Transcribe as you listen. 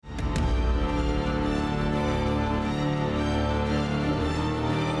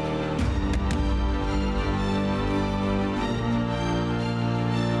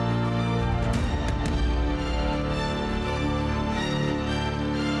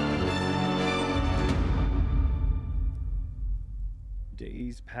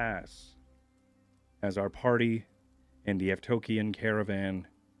pass as our party and the Evtokian caravan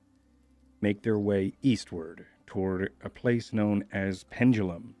make their way eastward toward a place known as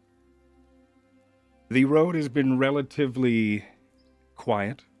Pendulum. The road has been relatively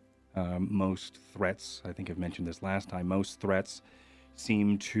quiet. Most threats, I think I've mentioned this last time, most threats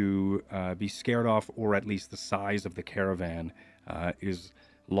seem to be scared off, or at least the size of the caravan is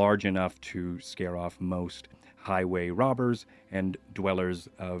large enough to scare off most highway robbers and dwellers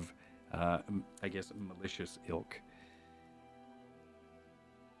of, malicious ilk.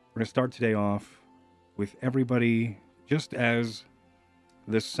 We're going to start today off with everybody just as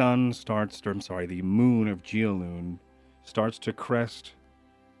the the moon of Geolune starts to crest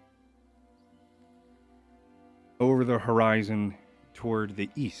over the horizon toward the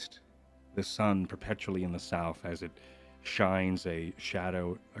east, the sun perpetually in the south as it shines a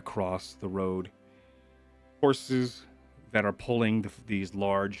shadow across the road. Horses that are pulling these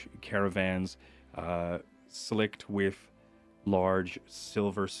large caravans, slicked with large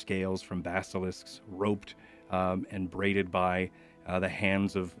silver scales from basilisks, roped and braided by the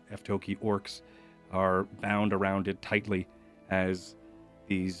hands of Evtoki orcs, are bound around it tightly as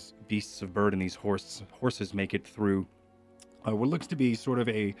these beasts of burden, these horses make it through what looks to be sort of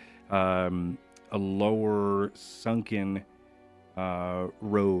a lower sunken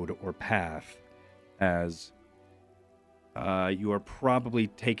road or path, as you are probably,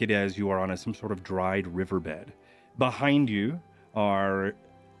 take it as you are on some sort of dried riverbed. Behind you are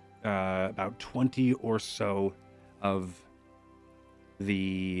about 20 or so of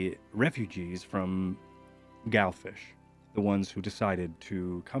the refugees from Galfish, the ones who decided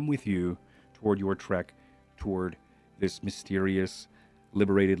to come with you toward your trek toward this mysterious,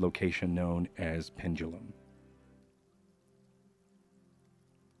 liberated location known as Pendulum.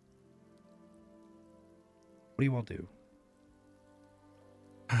 What do you all do?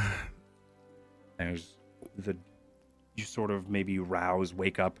 As you sort of maybe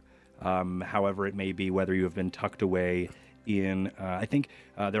wake up, however it may be, whether you have been tucked away in, I think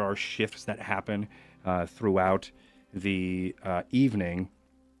there are shifts that happen throughout the evening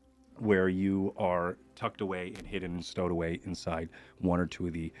where you are tucked away and hidden and stowed away inside one or two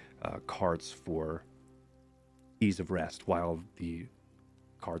of the carts for ease of rest while the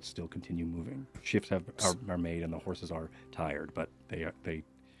carts still continue moving. Shifts are made and the horses are tired, but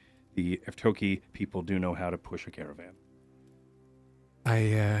the Evtoki people do know how to push a caravan.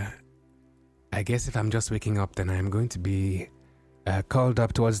 I guess if I'm just waking up, then I'm going to be called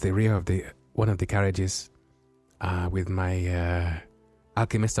up towards the rear of one of the carriages with my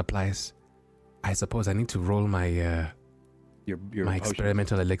alchemist supplies. I suppose I need to roll my my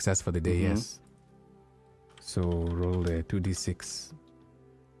experimental elixirs for the day. Mm-hmm. Yes. So roll a 2d6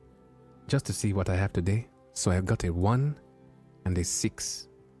 just to see what I have today. So I've got a 1 and a 6,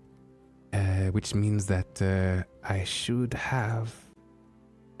 which means that I should have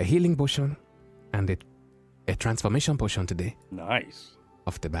a healing potion and a transformation potion today. Nice.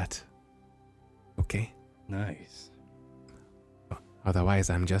 Off the bat. Okay. Nice. Otherwise,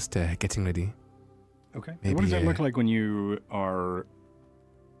 I'm just getting ready. Okay. Maybe, what does that look like when you are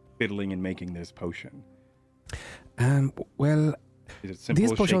fiddling and making this potion? Well, is it simple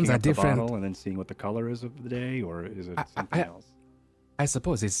these potions are different. The bottle and then seeing what the color is of the day, or is it something else? I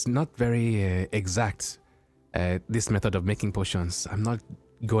suppose it's not very exact, this method of making potions. I'm not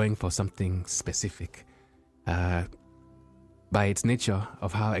going for something specific. By its nature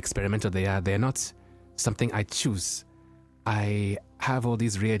of how experimental they are, they're not something I choose. I have all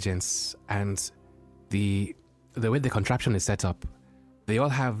these reagents, and the way the contraption is set up, they all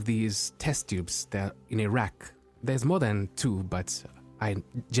have these test tubes. They're in a rack. There's more than 2, but I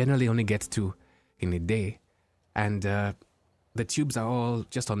generally only get 2 in a day. And the tubes are all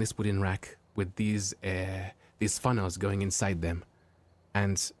just on this wooden rack with these funnels going inside them.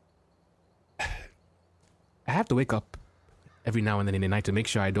 And I have to wake up every now and then in the night to make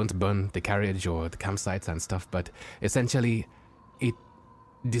sure I don't burn the carriage or the campsites and stuff. But essentially, it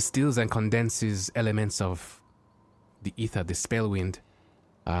distills and condenses elements of the ether, the spell wind,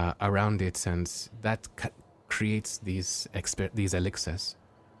 around it, and that creates these elixirs.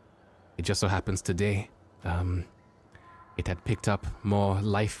 It just so happens today, it had picked up more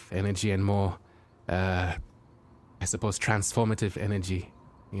life energy and more, I suppose, transformative energy.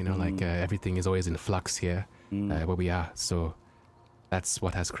 You know, like everything is always in flux here where we are. So that's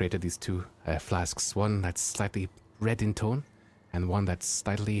what has created these 2 flasks. One that's slightly red in tone, and one that's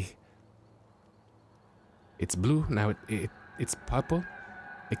slightly... It's blue. Now it's purple.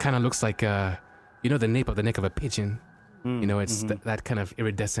 It kind of looks like, the nape of the neck of a pigeon. It's that kind of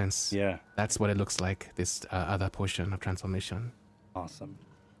iridescence. Yeah. That's what it looks like, this other portion of transformation. Awesome.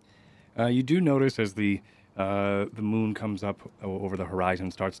 You do notice as the moon comes up over the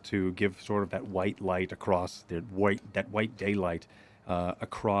horizon, starts to give sort of that white light across that white daylight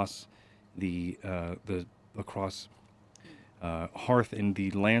across the across hearth in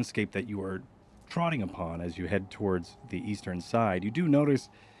the landscape that you are trotting upon as you head towards the eastern side. You do notice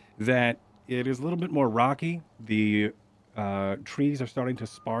that it is a little bit more rocky. The trees are starting to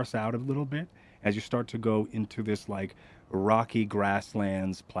sparse out a little bit as you start to go into this like rocky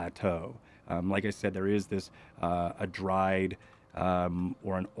grasslands plateau. Like I said, there is this a dried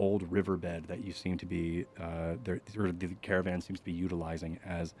or an old riverbed that you seem to be the caravan seems to be utilizing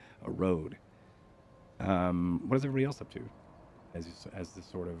as a road. What is everybody else up to as this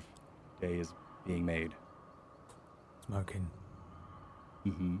sort of day is being made? Smoking.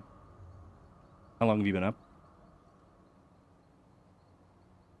 Mm-hmm. How long have you been up?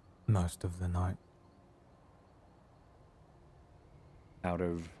 Most of the night. Out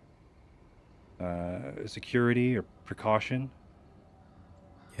of security or precaution?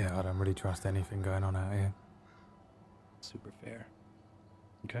 Yeah, I don't really trust anything going on out here. Super fair.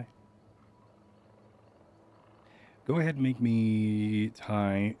 Okay. Go ahead and make me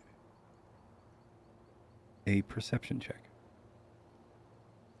tie a perception check.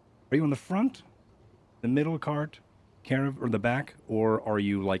 Are you in the front, the middle cart, or the back, or are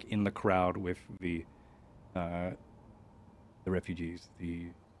you like in the crowd with the refugees, the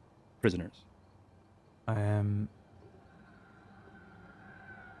prisoners? I am.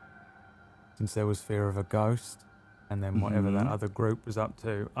 Since there was fear of a ghost, and then whatever that other group was up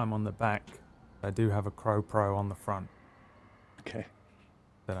to, I'm on the back. I do have a Crow Pro on the front. Okay.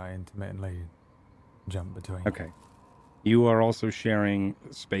 That I intermittently jump between. Okay. You are also sharing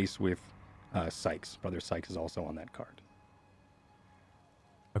space with Sykes. Brother Sykes is also on that cart.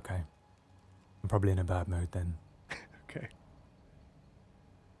 Okay. I'm probably in a bad mood then. Okay.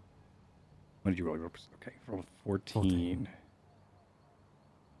 What did you roll? Okay, roll 14.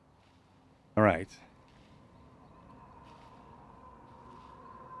 All right.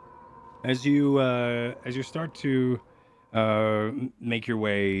 As you start to make your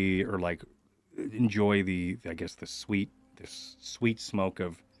way or like enjoy the sweet smoke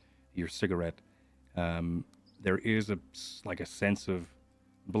of your cigarette, there is a sense of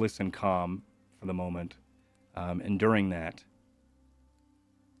bliss and calm for the moment, and during that,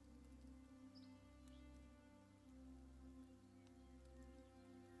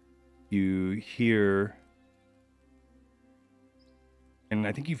 you hear, and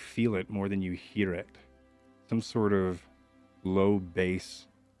I think you feel it more than you hear it, some sort of low bass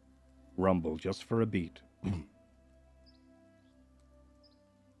rumble just for a beat.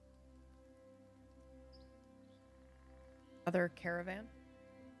 Other caravan?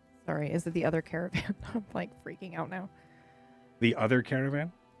 Sorry, is it the other caravan? I'm like freaking out now. The other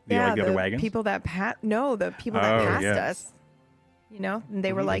caravan? The Yeah, other wagons? People that the people that passed us. You know, and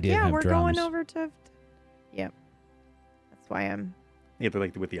they were like, did "Yeah, have we're drums. going over to." Yeah, that's why I'm. Yeah, they're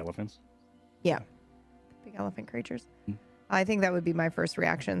like with the elephants. Yeah, big elephant creatures. Hmm. I think that would be my first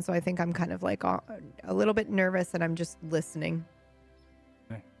reaction. So I think I'm kind of like a little bit nervous, and I'm just listening,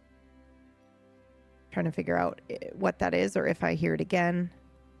 Okay. trying to figure out what that is, or if I hear it again.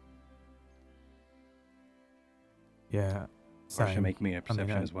 Yeah. Or should Same. make me a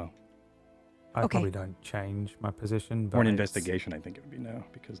perception I- as well. I Okay. probably don't change my position, but Or an it's investigation, I think it would be now,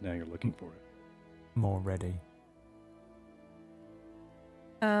 because now you're looking for it. more ready.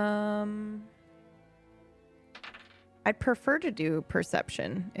 I'd prefer to do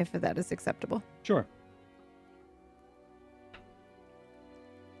perception if that is acceptable. Sure.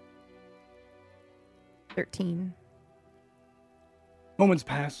 13. Moments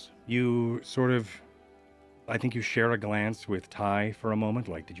pass. You sort of, I think you share a glance with Ty for a moment,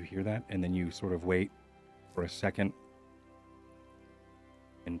 like, did you hear that? And then you sort of wait for a second,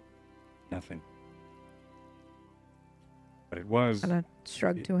 and nothing. But it was Kind of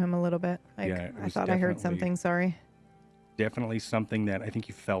shrugged to him a little bit. Like, Yeah, it I was thought I heard definitely- something. Sorry. definitely something that I think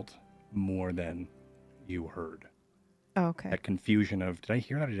you felt more than you heard. Oh, okay. That confusion of, did I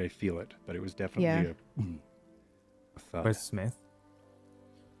hear that or did I feel it? But it was definitely a thud. Where's Smith?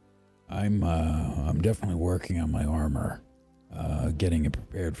 I'm definitely working on my armor, getting it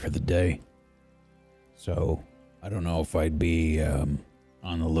prepared for the day. So I don't know if I'd be on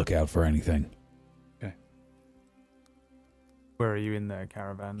the lookout for anything. Where are you in the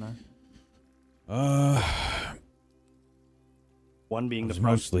caravan though? One being the It's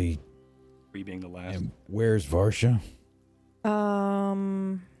front, mostly. three being the last. And where's Varsha?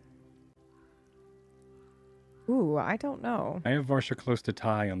 Ooh, I don't know. I have Varsha close to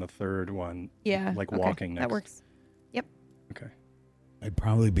Ty on the third one. Yeah. Like okay, walking next. That works. Okay. I'd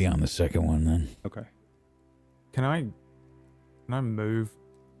probably be on the second one then. Okay. Can I move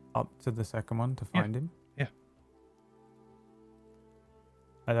up to the second one to find him? Yeah.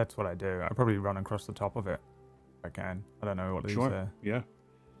 That's what I do. I probably run across the top of it if I can. I don't know what these Sure. Yeah.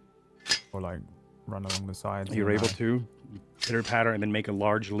 or like run along the sides. You're able to pitter patter and then make a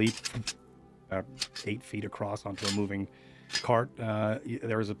large leap, about 8 feet across onto a moving cart.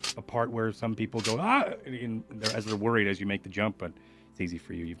 There is a part where some people go as they're worried as you make the jump, but it's easy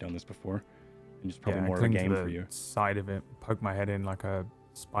for you. You've done this before, and it's probably more of a cling game to for the you. Side of it, poke my head in like a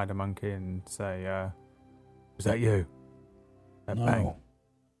spider monkey, and say, "Was that you?" That No. bang.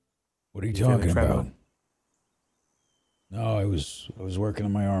 What are you You feeling talking tremor? about? No, I was working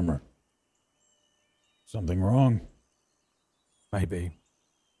on my armor. Something wrong? Maybe.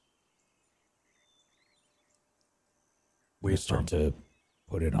 We start to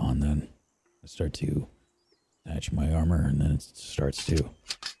put it on then. I start to attach my armor and then it starts to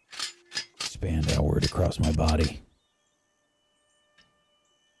expand outward across my body.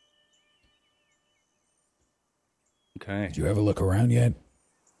 Okay. Did you ever look around yet?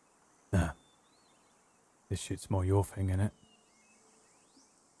 Nah. This shit's more your thing, innit?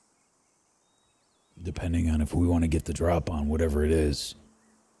 Depending on if we want to get the drop on whatever it is.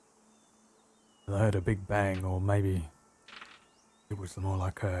 I heard a big bang, or maybe it was more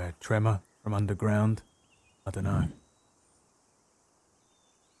like a tremor from underground. I don't know.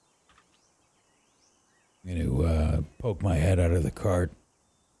 I'm going to poke my head out of the cart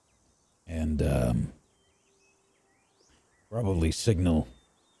and probably signal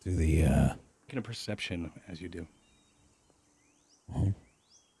to the... Get a perception as you do. I'm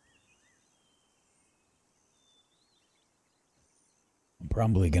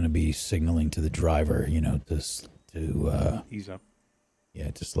probably going to be signaling to the driver, to Ease up.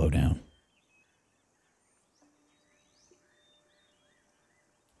 yeah, to slow down.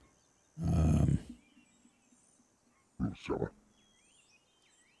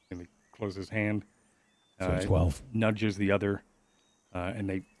 And he closes his hand. So 12. Nudges the other, and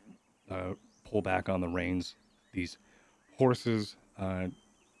they pull back on the reins. These horses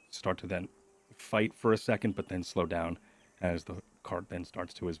start to then fight for a second, but then slow down as the cart then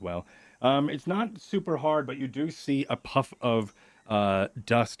starts to as well. It's not super hard, but you do see a puff of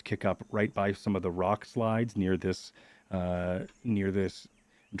dust kick up right by some of the rock slides near this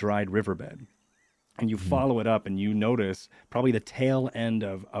dried riverbed. And you follow it up and you notice probably the tail end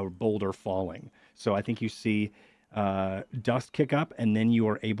of a boulder falling. So I think you see dust kick up, and then you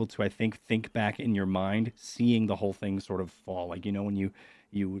are able to, I think back in your mind, seeing the whole thing sort of fall. Like, when you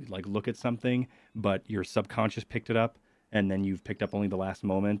like look at something, but your subconscious picked it up, and then you've picked up only the last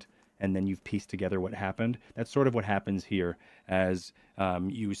moment, and then you've pieced together what happened. That's sort of what happens here as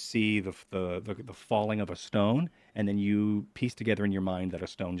you see the falling of a stone, and then you piece together in your mind that a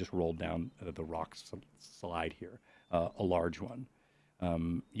stone just rolled down the rock slide here, a large one.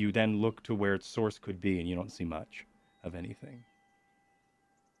 You then look to where its source could be, and you don't see much of anything.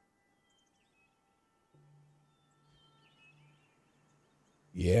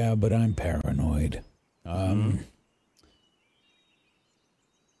 Yeah, but I'm paranoid. I'm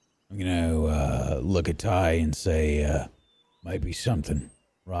gonna look at Ty and say, might be something.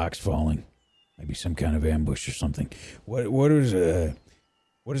 Rocks falling. Maybe some kind of ambush or something. What does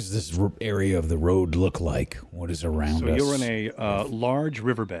this area of the road look like? What is around us? So you're in a large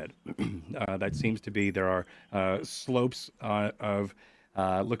riverbed. That seems to be, there are slopes of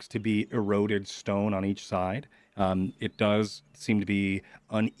looks to be eroded stone on each side. It does seem to be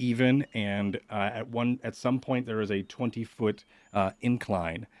uneven, and at some point there is a 20-foot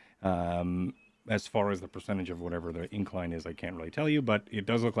incline. As far as the percentage of whatever the incline is, I can't really tell you, but it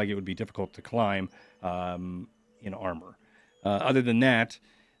does look like it would be difficult to climb in armor. Other than that,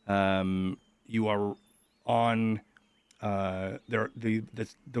 you are on the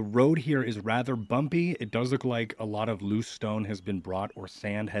road here is rather bumpy. It does look like a lot of loose stone has been brought, or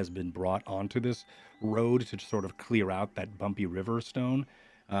sand has been brought onto this road to sort of clear out that bumpy river stone,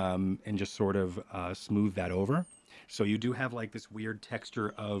 and just sort of smooth that over. So you do have like this weird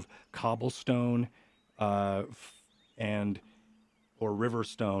texture of cobblestone or river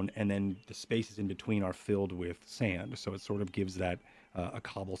stone, and then the spaces in between are filled with sand. So it sort of gives that a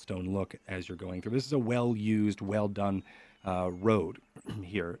cobblestone look as you're going through. This is a well-used, well-done road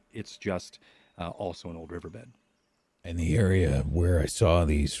here. It's just also an old riverbed. In the area where I saw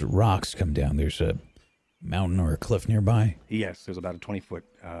these rocks come down, there's a mountain or a cliff nearby? Yes, there's about a 20-foot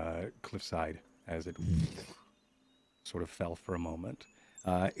cliffside as it sort of fell for a moment.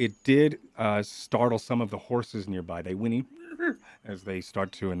 It did startle some of the horses nearby. They whinny as they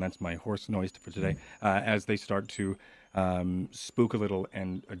start to, and that's my horse noise for today, as they start to spook a little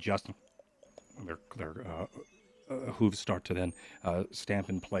and adjust. Their hooves start to then stamp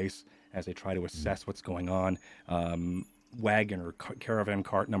in place as they try to assess what's going on. Wagon or caravan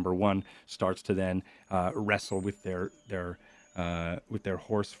cart number 1 starts to then wrestle with their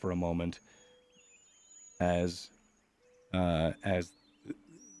horse for a moment as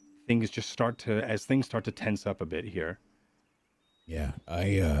things start to tense up a bit here. Yeah,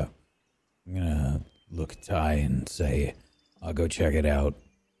 I'm gonna look at Ty and say, I'll go check it out.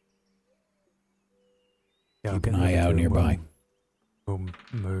 Yeah, Keep an eye out nearby. We'll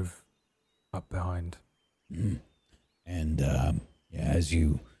move up behind. Mm. And yeah, as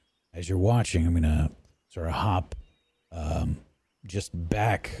you're watching, I'm gonna sort of hop just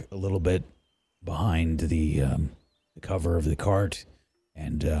back a little bit behind the cover of the cart,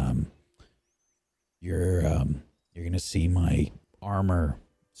 and you're gonna see my armor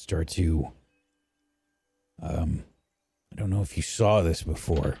start to. I don't know if you saw this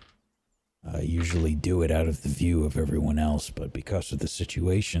before. I usually do it out of the view of everyone else, but because of the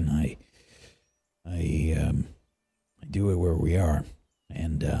situation, I do it where we are.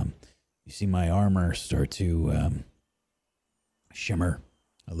 And you see my armor start to shimmer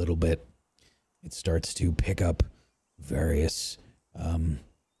a little bit. It starts to pick up various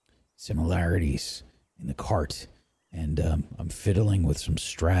similarities in the cart. And I'm fiddling with some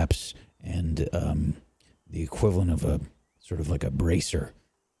straps and the equivalent of a sort of like a bracer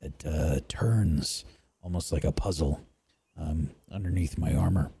that turns almost like a puzzle underneath my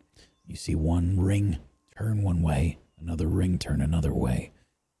armor. You see one ring turn one way, another ring turn another way.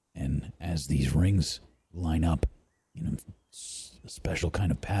 And as these rings line up in a special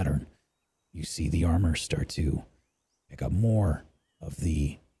kind of pattern, you see the armor start to pick up more of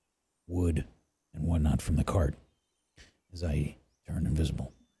the wood and whatnot from the cart as I turn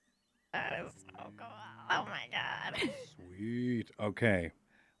invisible. That is so cool. Oh my god. Sweet. Okay.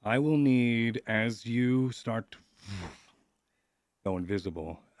 I will need, as you start to go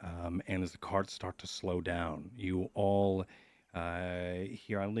invisible, and as the carts start to slow down, you all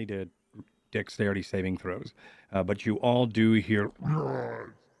hear, I'll need a dexterity saving throws, but you all do hear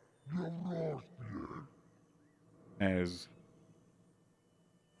as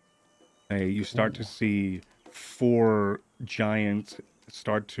you start to see 4 giant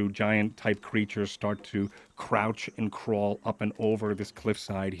type creatures start to crouch and crawl up and over this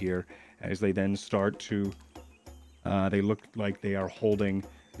cliffside here, as they then start to they look like they are holding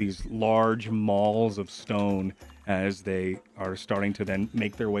these large mauls of stone as they are starting to then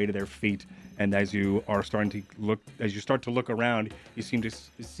make their way to their feet. And as you start to look around, you seem to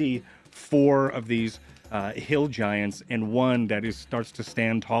see 4 of these hill giants, and one that starts to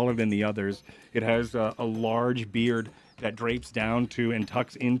stand taller than the others. It has a large beard that drapes down to and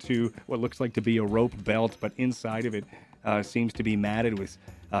tucks into what looks like to be a rope belt, but inside of it seems to be matted with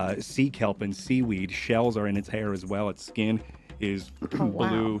sea kelp and seaweed. Shells are in its hair as well. Its skin is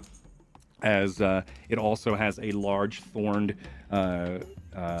blue, as it also has a large thorned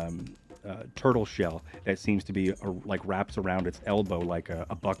turtle shell that seems to be like wraps around its elbow like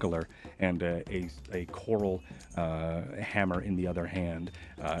a buckler, and a coral hammer in the other hand.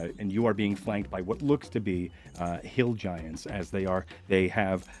 And you are being flanked by what looks to be hill giants, as they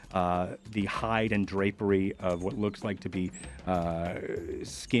have the hide and drapery of what looks like to be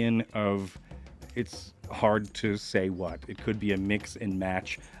skin of, it's hard to say what. It could be a mix and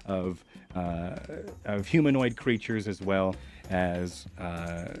match of humanoid creatures as well as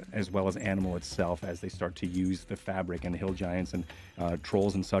animal itself, as they start to use the fabric. And the hill giants and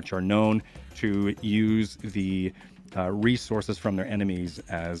trolls and such are known to use the resources from their enemies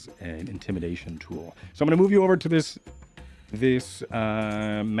as an intimidation tool. So I'm going to move you over to this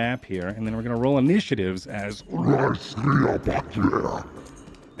map here, and then we're going to roll initiatives as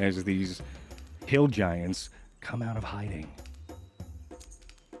these hill giants come out of hiding.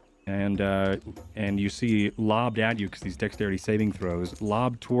 And you see lobbed at you, because these dexterity saving throws,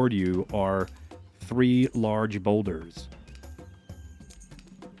 lobbed toward you are 3 large boulders.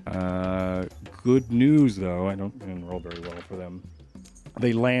 Good news, though, I didn't roll very well for them.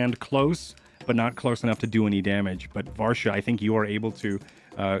 They land close, but not close enough to do any damage. But Varsha, I think you are able to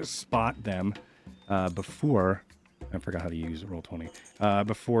spot them before, I forgot how to use Roll20,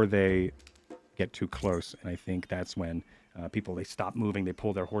 before they get too close. And I think that's when they stop moving, they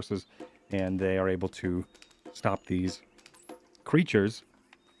pull their horses, and they are able to stop these creatures,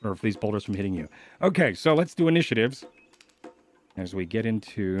 or these boulders, from hitting you. Okay, so let's do initiatives as we get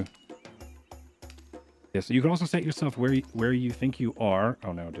into this. You can also set yourself where you think you are.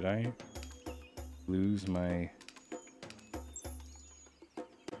 Oh no, did I lose my...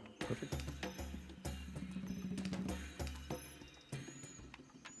 Perfect.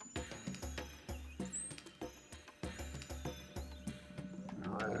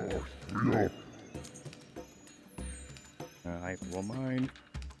 I have to roll mine.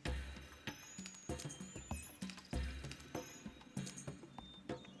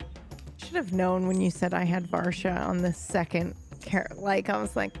 Should have known when you said I had Varsha on the second like I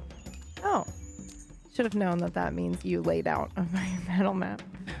was like, oh, should have known that means you laid out on my battle map.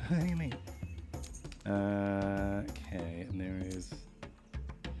 What do you mean? Okay, and there is.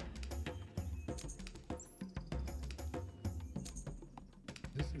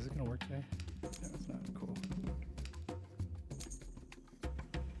 Is it gonna work today? No, it's not. Cool.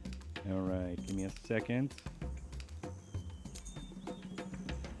 All right, give me a second.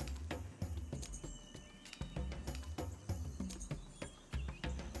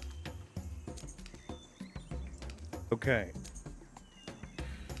 Okay.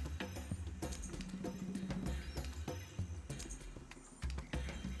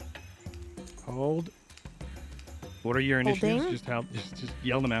 Hold. What are your initiatives? Holding. Just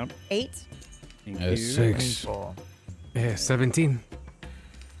yell them out. 8. Thank Uh, you. 6. 4. 17.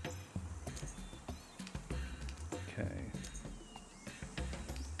 Okay.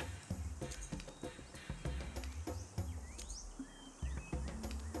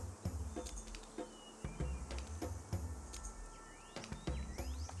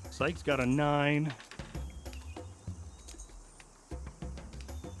 Sykes got a 9.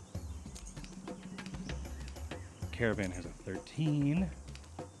 Caravan has a 13.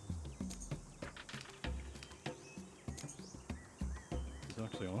 He's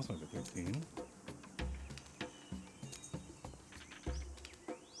actually also has a 13.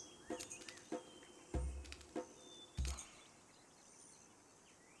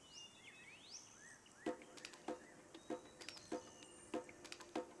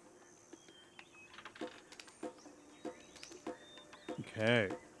 Okay.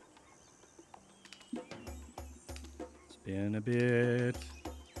 Spin a bit.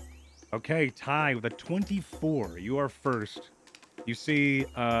 Okay, Ty with a 24. You are first. You see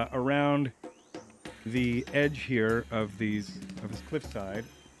around the edge here of this cliffside,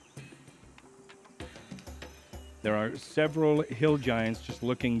 there are several hill giants just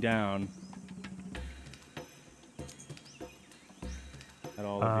looking down at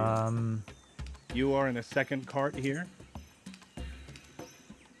all of you. You are in the second cart here.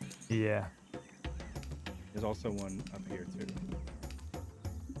 Yeah. There's also one up here too.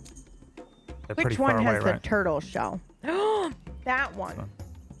 They're Which pretty one far has away, the right? turtle shell? That one. one.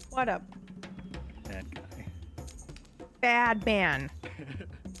 What a That guy. bad man.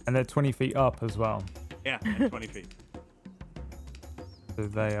 And they're 20 feet up as well. Yeah, at 20 feet. So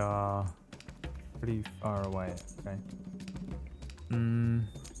they are pretty far away. Okay.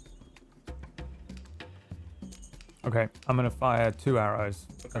 Okay, I'm going to fire 2 arrows.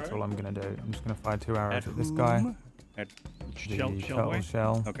 That's Okay. all I'm going to do. I'm just going to fire 2 arrows at this guy. whom? At The Shell turtle Boy?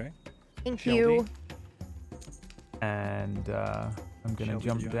 shell. Okay. Thank Shelby. you. And I'm going to Shelby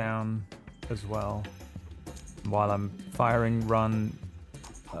jump Giant. down as well. While I'm firing, run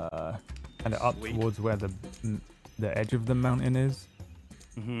kind of up Sweet. towards where the edge of the mountain is.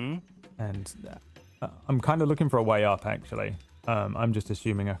 Mm-hmm. And I'm kind of looking for a way up, actually. I'm just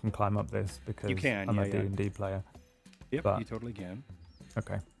assuming I can climb up this because can, I'm yeah, a yeah. D&D player. Yep, But- you totally can.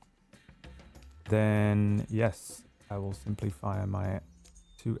 Okay. Then, yes, I will simply fire my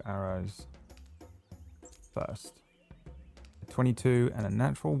 2 arrows first. A 22 and a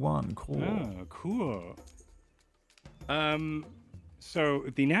natural 1. Cool. Oh, cool. So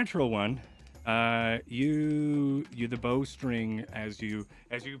the natural one, you the bowstring as you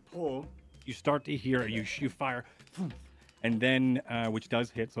pull, you start to hear you fire, and then which does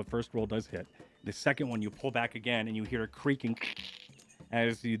hit. So the first roll does hit. The second one you pull back again, and you hear a creaking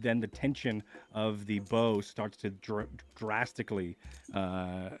as the tension of the bow starts to drastically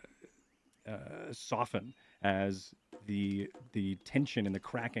soften as the tension and the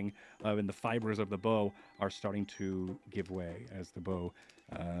cracking in the fibers of the bow are starting to give way as the bow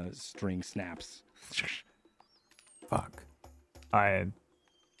string snaps. Fuck. I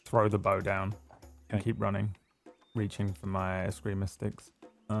throw the bow down and Okay. keep running, reaching for my Eskrima sticks.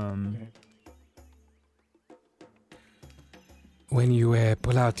 When you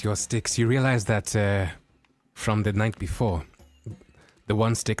pull out your sticks, you realize that from the night before, the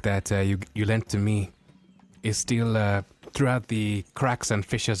one stick that you lent to me is still throughout the cracks and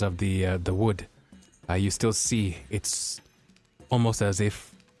fissures of the wood. You still see it's almost as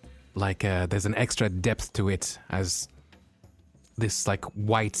if like there's an extra depth to it, as this like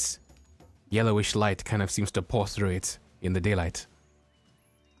white, yellowish light kind of seems to pour through it in the daylight.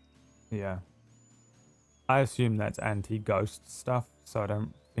 Yeah. I assume that's anti-ghost stuff, so I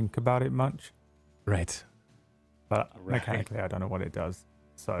don't think about it much. Right. But Right. mechanically, I don't know what it does.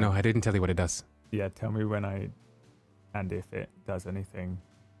 So No, I didn't tell you what it does. yeah, tell me when and if it does anything,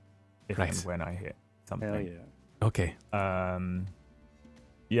 if Right. and when I hit something. Hell yeah. Okay.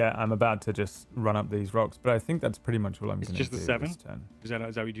 Yeah, I'm about to just run up these rocks, but I think that's pretty much all I'm It's going to do just the 7? this turn. Is that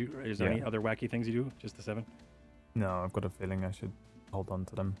what you do? Is there Yeah. any other wacky things you do? Just the 7? No, I've got a feeling I should hold on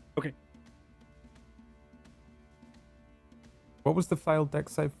to them. Okay. What was the failed deck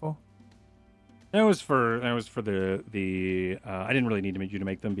save for? That was for the I didn't really need you to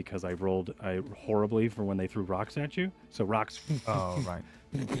make them because I rolled horribly for when they threw rocks at you. So rocks Oh, right.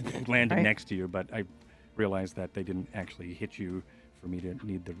 landed Right. next to you, but I realized that they didn't actually hit you for me to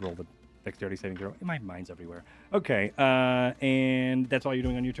need to roll the dexterity saving throw. My mind's everywhere. Okay, and that's all you're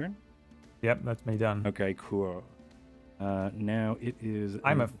doing on your turn? Yep, that's me done. Okay, cool. Now it is.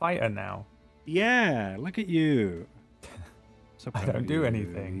 I'm a fighter now. Yeah, look at you. So I proud don't of do you.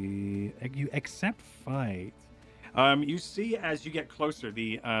 anything. You accept fight. You see as you get closer,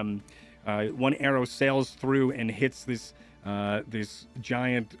 the one arrow sails through and hits this this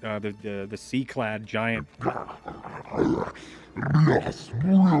giant, the sea-clad giant.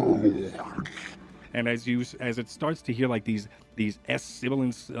 And as it starts to hear like these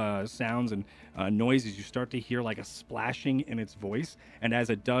sibilant sounds and noises, you start to hear like a splashing in its voice. And as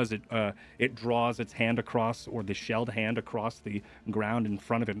it does, it draws its hand across, or the shelled hand across the ground in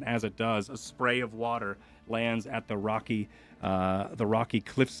front of it. And as it does, a spray of water lands at the rocky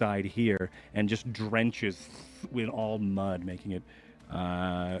cliffside here and just drenches with all mud, making it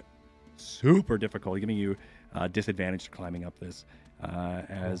super difficult, giving you disadvantage to climbing up this.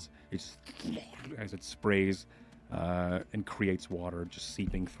 As it sprays and creates water just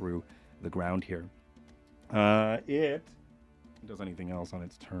seeping through the ground here. It does anything else on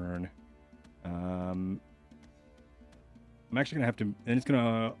its turn. I'm actually gonna have to, and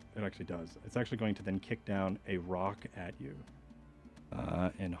it actually does. It's actually going to then kick down a rock at you,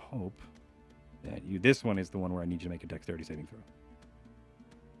 and hope that this one is the one where I need you to make a dexterity saving throw.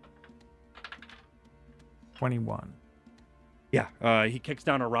 21. Yeah, he kicks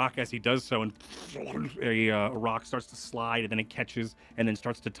down a rock as he does so, and a rock starts to slide, and then it catches and then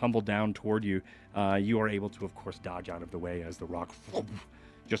starts to tumble down toward you. You are able to, of course, dodge out of the way as the rock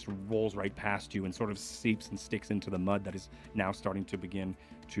just rolls right past you and sort of seeps and sticks into the mud that is now starting to begin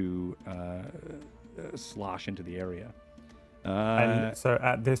to slosh into the area. And so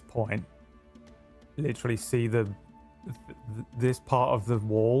at this point, literally see this part of the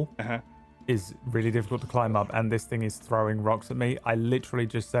wall is really difficult to climb up, and this thing is throwing rocks at me. I literally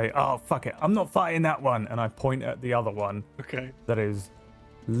just say, "Oh, fuck it, I'm not fighting that one," and I point at the other one. Okay. That is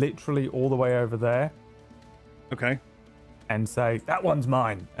literally all the way over there. Okay. And say, "That one's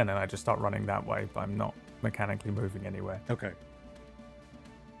mine," and then I just start running that way, but I'm not mechanically moving anywhere. Okay.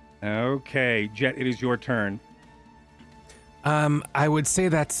 Okay, Jet, it is your turn. I would say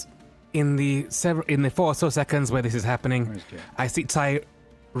that in the 4 or so seconds where this is happening, Where's Jet? I see Ty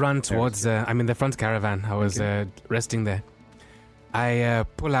run towards. I'm in the front caravan. I was resting there. I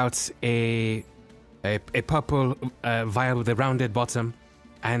pull out a purple vial with a rounded bottom,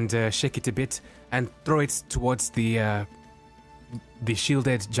 and shake it a bit, and throw it towards the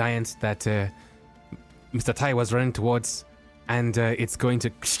shielded giant that Mr. Tai was running towards, and it's going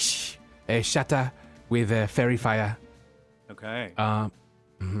to shatter with fairy fire. Okay.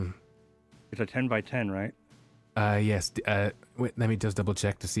 Mhm. It's a 10 by 10, right? Yes. Wait, let me just double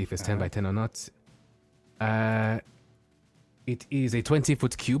check to see if it's 10 by 10 or not. It is a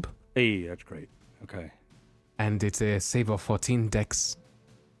 20-foot cube, Hey, that's great. Okay. and it's a save of 14 dex.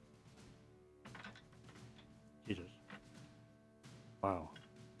 Jesus. Wow.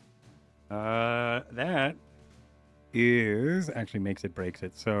 That is actually makes it, breaks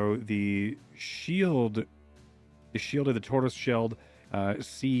it. So the shield of the tortoise-shelled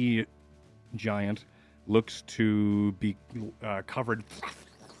sea giant looks to be covered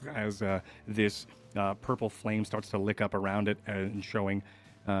as this purple flame starts to lick up around it and showing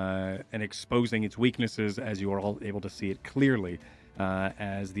and exposing its weaknesses, as you are all able to see it clearly,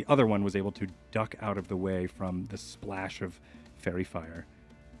 as the other one was able to duck out of the way from the splash of fairy fire.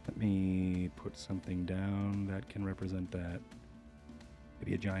 Let me put something down that can represent that.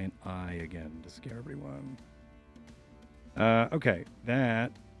 Maybe a giant eye again to scare everyone. Okay,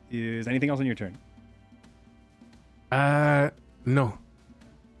 that is... Anything else on your turn? No.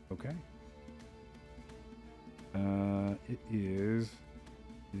 Okay. It is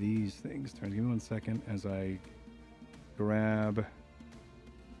these things. Turn. Give me 1 second as I grab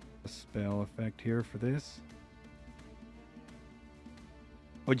a spell effect here for this.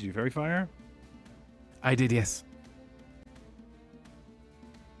 Oh, did you do fairy fire? I did, yes.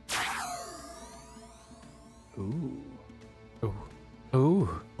 Ooh. Oh.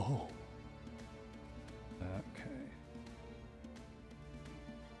 Ooh. Oh. Okay.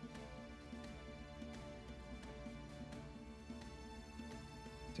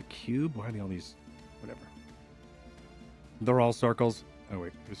 It's a cube? Why are they all these? Whatever. They're all circles. Oh,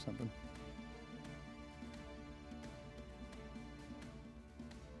 wait. Here's something.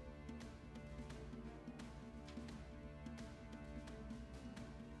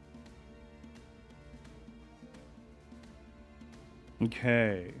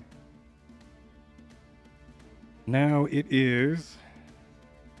 Okay. Now it is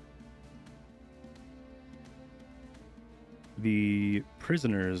the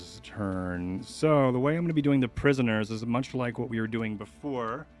prisoner's turn. So the way I'm going to be doing the prisoners is much like what we were doing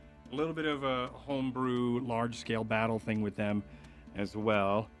before. A little bit of a homebrew, large-scale battle thing with them as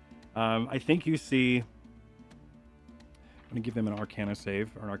well. I think you see... I'm going to give them an Arcana save,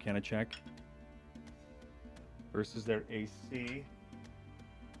 or an Arcana check. Versus their AC.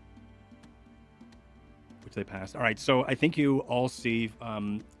 Which they passed. All right, so I think you all see...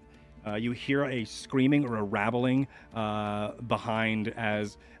 you hear a screaming or a rattling behind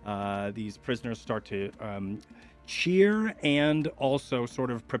as these prisoners start to cheer and also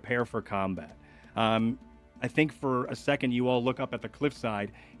sort of prepare for combat. I think for a second you all look up at the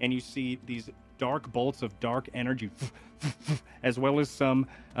cliffside and you see these dark bolts of dark energy as well as some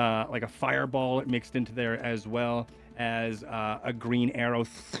like a fireball mixed into there, as well as a green arrow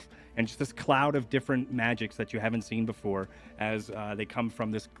and just this cloud of different magics that you haven't seen before as they come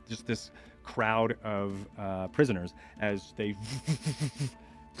from this crowd of prisoners as they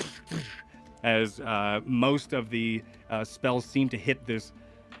as most of the spells seem to hit this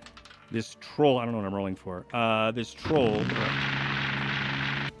troll. I don't know what I'm rolling for. This troll.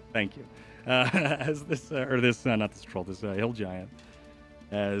 Thank you. As this not this troll, this hill giant,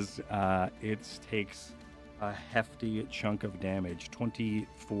 as it takes a hefty chunk of damage,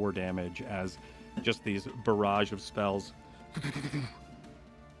 24 damage, as just these barrage of spells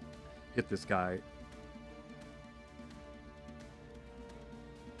hit this guy.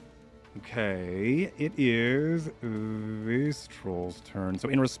 Okay, it is this troll's turn. So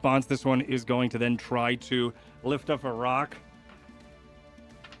in response, this one is going to then try to lift up a rock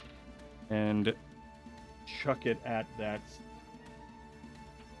and chuck it at that.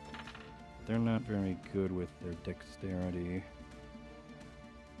 They're not very good with their dexterity,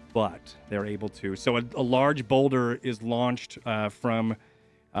 but they're able to. So a large boulder is launched from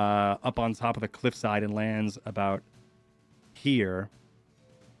up on top of the cliffside and lands about here.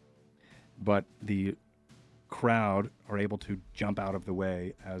 But the crowd are able to jump out of the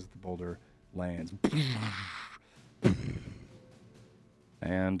way as the boulder lands.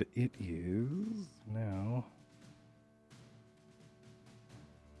 And it is now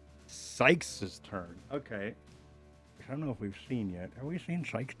Sykes' turn. Okay. I don't know if we've seen yet. Have we seen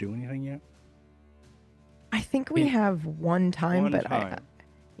Sykes do anything yet? I think we have one time, One but time.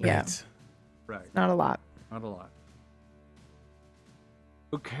 yeah, Right. not a lot. Not a lot.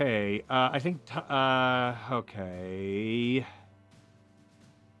 Okay, I think, okay.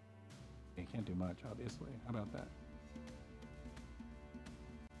 You can't do much, obviously. How about that?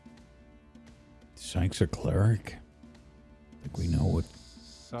 Sykes a cleric? I think we know what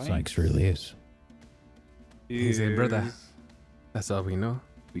Sykes really is. He's a brother. That's all we know.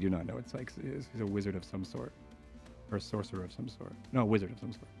 We do not know what Sykes is. He's a wizard of some sort. Or a sorcerer of some sort. No, a wizard of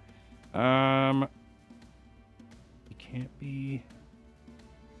some sort. He can't be...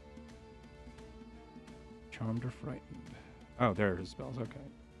 Charmed or frightened. Oh, there are his spells. Okay.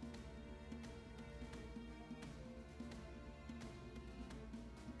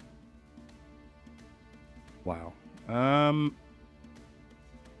 Wow.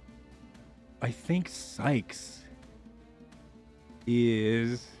 I think Sykes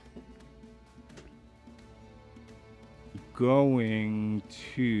is going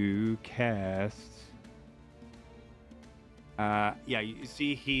to cast. Yeah, you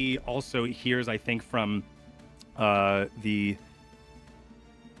see, he also hears, I think, from I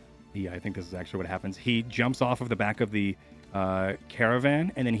think this is actually what happens. He jumps off of the back of the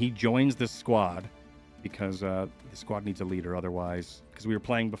caravan, and then he joins the squad because the squad needs a leader. Otherwise, because we were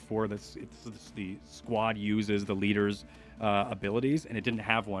playing before, the squad uses the leader's abilities, and it didn't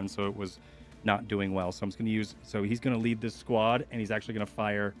have one, so it was not doing well. So I'm just going to use. So he's going to lead this squad, and he's actually going to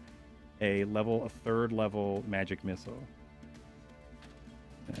fire a third level magic missile.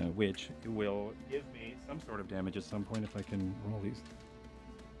 Which will give me some sort of damage at some point if I can roll these.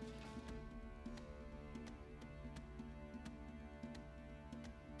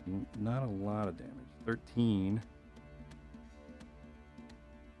 Not a lot of damage. 13.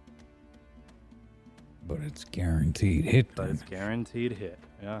 But it's guaranteed hit. But it's guaranteed hit.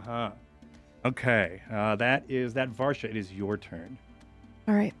 Okay, that Varsha. It is your turn.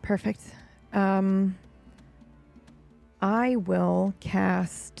 All right, perfect. I will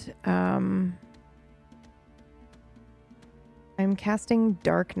cast. I'm casting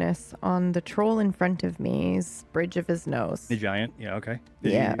darkness on the troll in front of me's bridge of his nose. The giant. Yeah. Okay.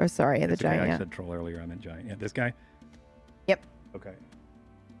 Yeah. Or sorry, the That's okay, giant. I Yeah. said troll earlier. I meant giant. Yeah. This guy. Yep. Okay.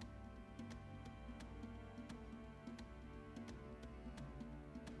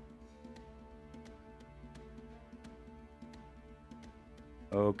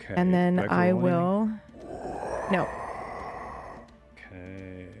 Okay. And then Do have to I roll anything? will. No.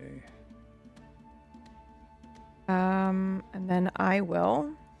 Okay. And then I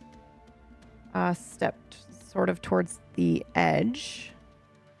will step sort of towards the edge.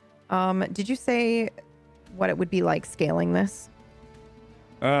 Did you say what it would be like scaling this?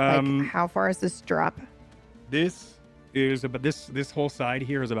 Like how far is this drop? This is about this whole side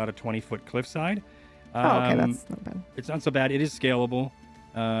here is about a 20-foot cliffside. Oh, okay, that's not bad. It's not so bad. It is scalable.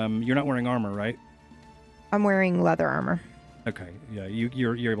 You're not wearing armor, right? I'm wearing leather armor. Okay. Yeah,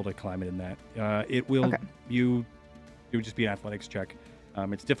 you're able to climb it in that. It will. Okay. It would just be an athletics check.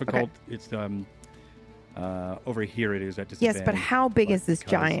 It's difficult. Okay. It's over here. It is at disadvantage. Yes, but how big is this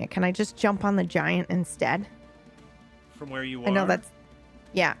because- giant? Can I just jump on the giant instead? From where you are. I know that's.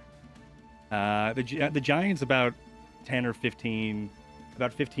 Yeah. The giant's about 10 or 15,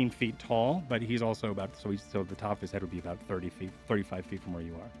 about 15 feet tall, but he's also about so the top of his head would be about 35 feet from where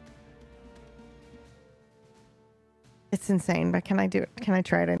you are. It's insane, but can I do it? Can I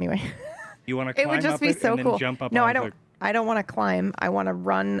try it anyway? You want to climb It would just up be it so and then cool. jump up No, I onto don't. I don't want to climb. I want to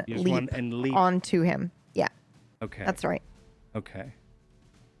run, You just leap, want- and leap. onto him. Yeah, Okay. that's right. Okay.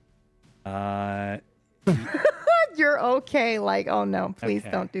 You're okay. Like, oh no, please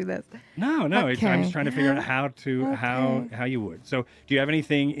Okay. don't do this. No. I'm Okay. just trying to figure out how you would. So, do you have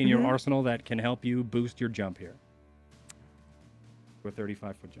anything in your arsenal that can help you boost your jump here? To a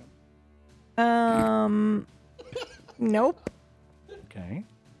 35-foot jump. Nope. Okay.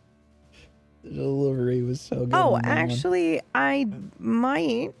 The delivery was so good. Oh, on that one. actually, I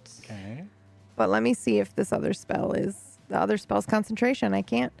might. Okay. But let me see if this other spell is the other spell's concentration. I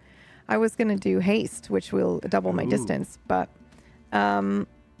can't. I was gonna do haste, which will double my Ooh. distance, but You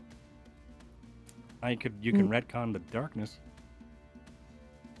can retcon the darkness.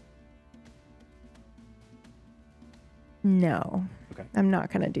 no. Okay. I'm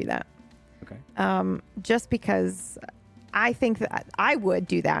not gonna do that. Okay. Just because I think that I would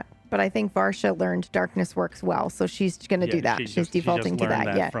do that, but I think Varsha learned darkness works well, so she's gonna do that. She's defaulting to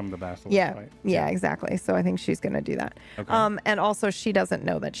that. Yeah. From the basilisk. Yeah, Right? yeah, exactly. So I think she's going to do that. Okay. And also she doesn't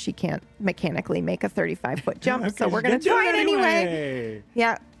know that she can't mechanically make a 35-foot jump, Okay, so we're she's going gonna to do try it anyway.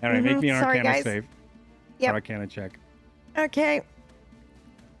 Yeah. All right, make me an Sorry, Arcana guys. save. Yep. Or Arcana check. Okay.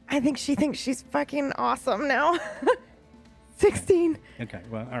 I think she thinks she's fucking awesome now. 16. Okay.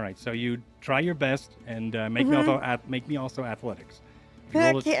 Well, all right. So you try your best and make me also athletics.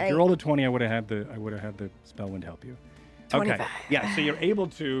 If you rolled a 20, I would have had the spell wind help you. 25. Okay. Yeah. So you're able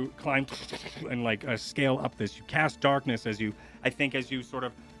to climb and scale up this. You cast darkness as you sort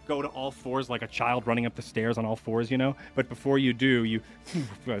of go to all fours like a child running up the stairs on all fours, But before you do, you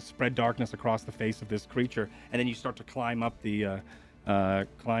spread darkness across the face of this creature, and then you start to climb up the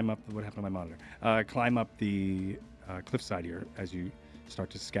what happened to my monitor? Climb up the cliffside here as you start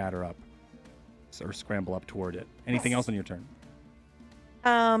to scatter up or scramble up toward it. Anything else on your turn?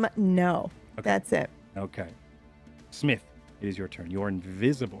 No. Okay. That's it. Okay. Smith, it is your turn. You're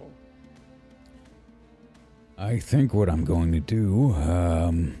invisible. I think what I'm going to do,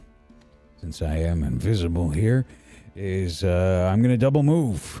 since I am invisible here, is I'm going to double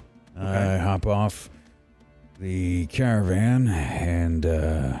move. Okay. Hop off the caravan, and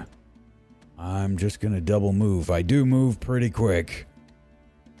I'm just going to double move. I do move pretty quick.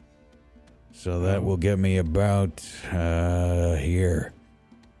 So that will get me about here.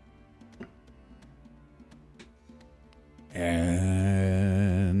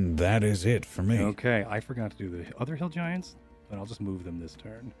 And that is it for me. Okay, I forgot to do the other hill giants, but I'll just move them this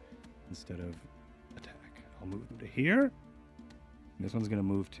turn instead of attack. I'll move them to here. And this one's going to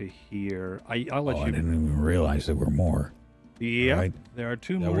move to here. I'll let you. I didn't even realize there were more. Yeah, Right. there are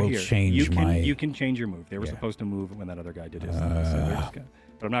two That more will here. change you can, my- You can change your move. They were Yeah. supposed to move when that other guy did his. So they're just gonna,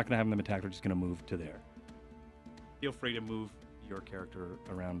 but I'm not going to have them attack. They're just going to move to there. Feel free to move your character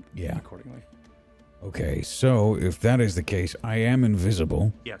around Yeah. accordingly. Okay, so if that is the case, I am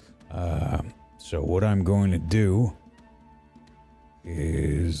invisible. Yes. So what I'm going to do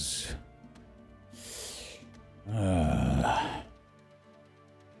is...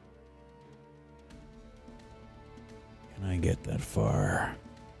 get that far.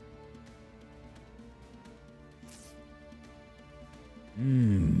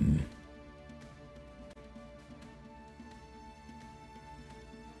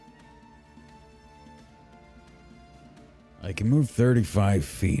 I can move 35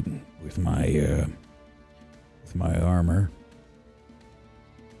 feet with my armor.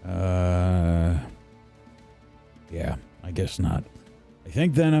 Yeah, I guess not. I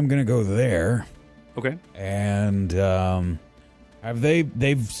think then I'm gonna go there. Okay. And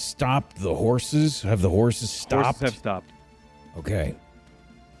they've stopped the horses? Have the horses stopped? Horses have stopped. Okay.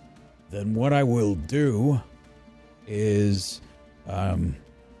 Then what I will do is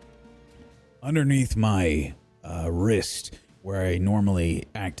underneath my wrist, where I normally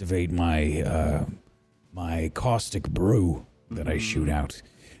activate my my caustic brew that I shoot out,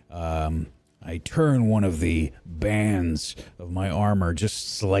 I turn one of the bands of my armor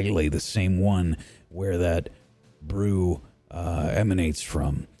just slightly, the same one where that brew emanates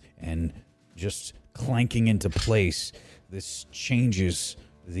from, and just clanking into place, this changes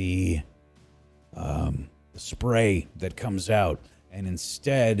the spray that comes out, and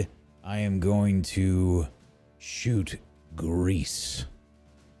instead I am going to shoot grease.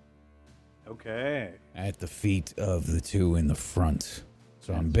 Okay. At the feet of the two in the front.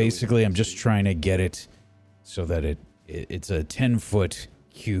 So I'm just trying to get it so that it's a 10-foot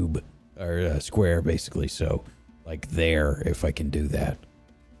cube or a square, basically. So like there, if I can do that.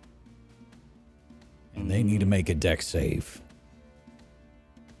 And they need to make a dex save.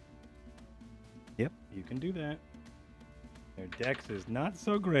 Yep, you can do that. Their dex is not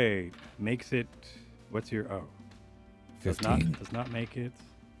so great. Makes it. What's your 15. Does not make it.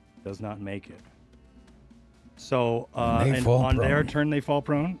 Does not make it. So and on their turn they fall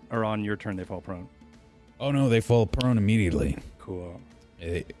prone, or on your turn they fall prone. Oh no, they fall prone immediately. Cool.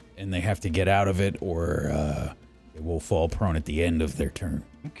 And they have to get out of it, or it will fall prone at the end of their turn.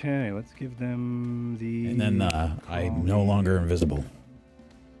 Okay, let's give them the. And then I'm no longer invisible.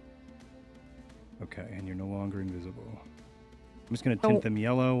 Okay, and you're no longer invisible. I'm just going to tint them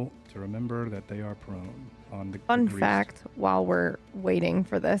yellow to remember that they are prone on the Fun grease. fact, while we're waiting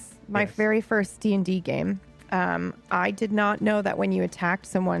for this, my very first D&D game, I did not know that when you attacked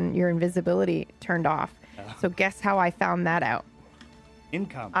someone, your invisibility turned off. So guess how I found that out? In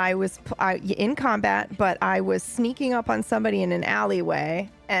combat. I was in combat, but I was sneaking up on somebody in an alleyway,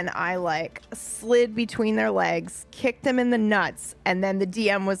 and I like slid between their legs, kicked them in the nuts, and then the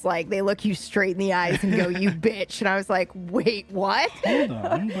DM was like, they look you straight in the eyes and go, "You bitch!" And I was like, "Wait, what?" Hold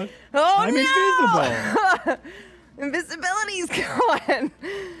on, but I'm invisible. Invisibility's gone.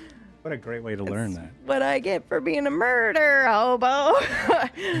 What a great way to learn that. What I get for being a murder hobo.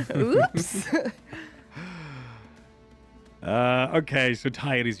 Oops. Okay, so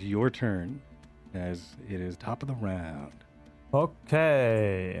Ty, it is your turn, as it is top of the round.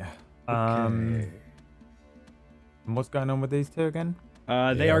 Okay. And what's going on with these two again?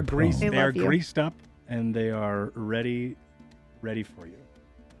 They are greased. They They are love you. greased up, and they are ready for you.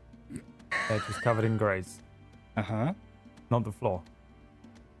 They're just covered in grease, Uh-huh. not the floor.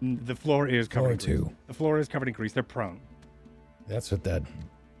 The floor is covered in grease. too. The floor is covered in grease. They're prone. That's what that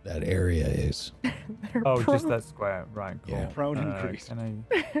area is. Oh, just that square. Right, cool. Yeah. Prone and grease. Can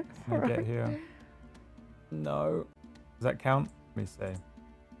I get here? No. Does that count? Let me see. Does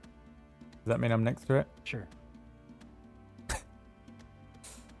that mean I'm next to it? Sure.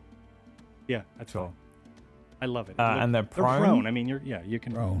 Yeah, that's Sure. all. I love it. And they're They're prone? prone. I mean, you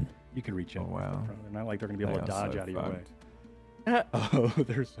can Prone. reach in. Oh, wow. They're not like they're going to be able to They are dodge so out of your way. fucked. Oh,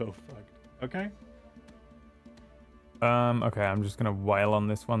 they're so fucked. Okay. Okay, I'm just gonna wail on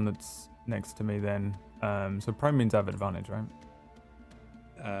this one that's next to me then. So prone means I have advantage, right?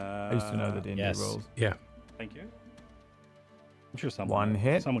 I used to know the D&D yes. rules. Yeah. Thank you. I'm sure One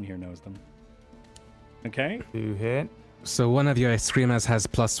hit. Someone here knows them. Okay. 2 hit. So one of your screamers has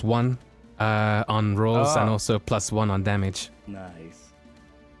 +1 on rolls and Ah. also +1 on damage. Nice.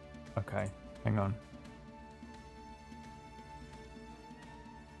 Okay, hang on.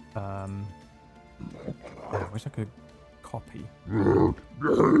 I wish I could copy.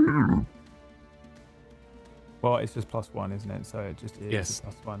 Well, it's just +1, isn't it? So it just is Yes.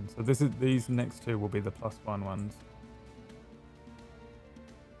 a +1. So these next two will be the +1 ones.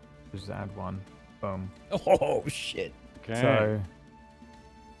 Just add 1. Boom. Oh shit! Okay. So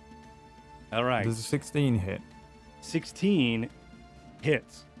all right. there's a 16 hit. 16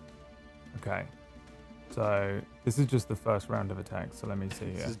 hits. Okay. So this is just the first round of attacks. So let me see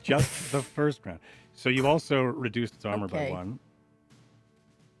This here. is just the first round. So you've also reduced its armor by Okay. 1.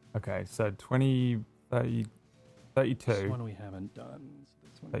 Okay, so 20, 30, 32. This one we haven't done. So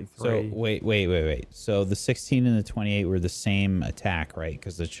this one 33. So wait. So the 16 and the 28 were the same attack, right?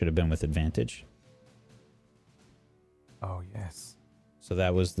 Because it should have been with advantage. Oh, yes. So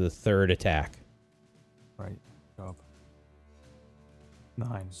that was the third attack. Great job.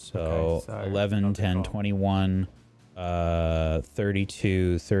 9. So, Okay, so 11, I'll 10, roll. 21,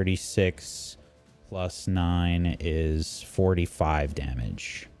 32, 36 plus 9 is 45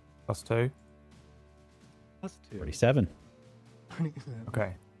 damage. Plus 2. plus 2. 47.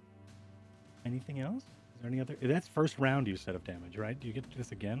 Okay. Anything else? Is there any other? That's first round you said of damage, right? Do you get to do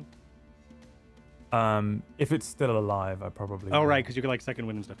this again? If it's still alive, I probably. Oh, will. right, because you get like second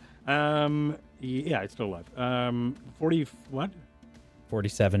wind and stuff. Yeah, it's still alive. 40. What?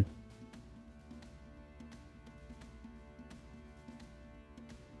 47.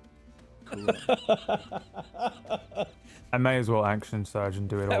 Cool. I may as well action surge and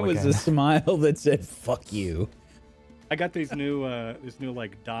do it That all was again. a smile that said, fuck you. I got these new,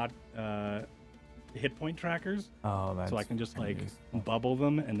 like dot hit point trackers, Oh, that's so I can just like useful. bubble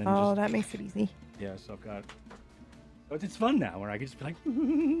them and then Oh, just that makes it easy. yeah. So I've got. So it's fun now where I can just be like,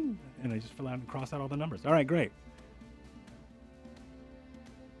 and I just fill out and cross out all the numbers. All right, great.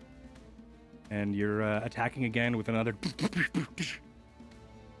 And you're attacking again with another.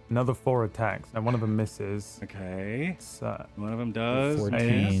 Another 4 attacks. Now one of them misses. Okay. So One of them does.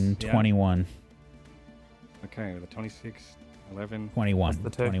 14, Yeah. 21. Okay, the 26, 11. 21. That's the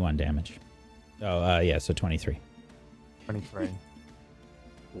two. 21 damage. Oh, yeah, so 23. 23.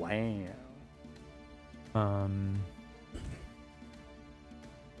 Wow.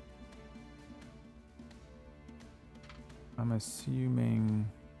 I'm assuming.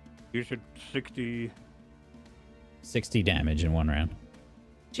 You should 60. 60 damage in one round.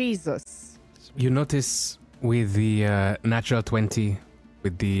 Jesus. You notice with the natural 20,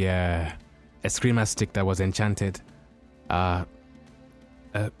 with the Eskrima stick that was enchanted, a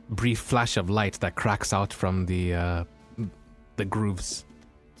brief flash of light that cracks out from the grooves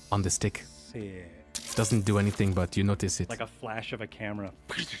on the stick. Sick. Doesn't do anything, but you notice it. Like a flash of a camera.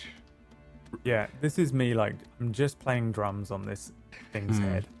 Yeah, this is me. Like I'm just playing drums on this thing's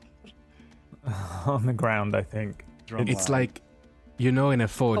head. On the ground, I think. Drum It's line. like, you know, in a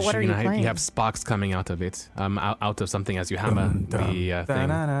forge, what are you you know, you playing? have sparks coming out of it, out of something as you hammer the thing.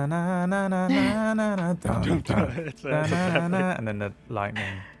 It's a- And then the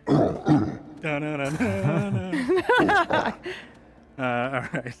lightning. All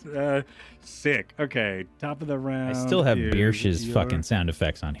right. Sick. Okay. Top of the I round. still have is Biersch's your- fucking sound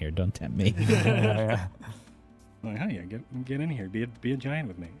effects on here. Don't tempt me. Yeah. Like, oh yeah, get in here. Be a giant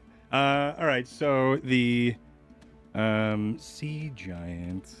with me. All right. So the sea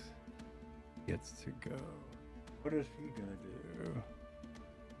giant gets to go. What is he gonna do?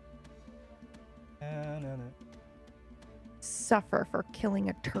 Suffer for killing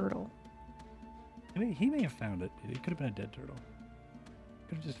a turtle. He may have found it. It could have been a dead turtle.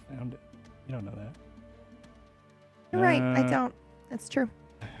 Could have just found it. You don't know that. You're right. I Uh, don't. That's true.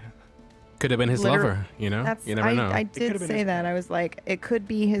 Could have been his Liter- lover, you know? That's You never I, know. I could did have been say his- that. I was like, it could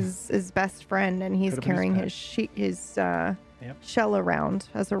be his best friend, and he's Could have been his carrying pet. his Yep. shell around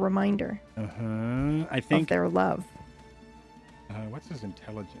as a reminder I of think. their love. What's his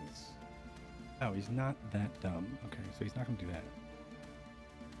intelligence? Oh, he's not that dumb. Okay, so he's not going to do that.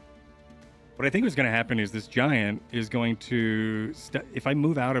 What I think was going to happen is this giant is going to. If I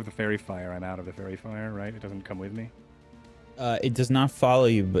move out of the fairy fire, I'm out of the fairy fire, right? It doesn't come with me. It does not follow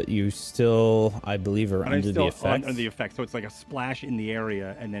you, but you still, I believe, are But I'm under the still effect. under the effect, so it's like a splash in the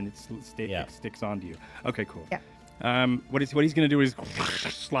area, and then it Yeah. sticks onto you. Okay, cool. Yeah. What he's going to do is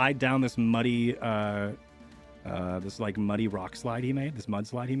slide down this muddy, muddy rock slide he made, this mud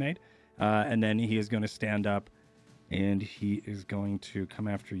slide he made, and then he is going to stand up, and he is going to come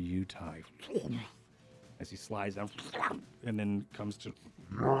after you, Ty, as he slides down, and then comes to,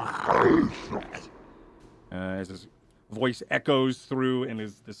 as his voice echoes through, and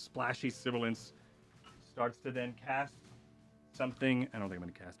the splashy sibilance starts to then cast something. I don't think I'm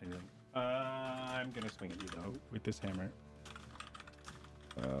going to cast anything. I'm going to swing at you, though, with this hammer.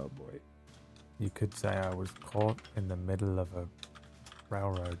 Oh, boy. You could say I was caught in the middle of a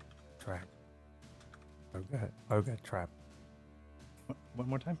railroad track. Ogre trap. One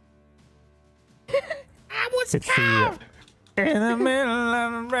more time. It's the, in the middle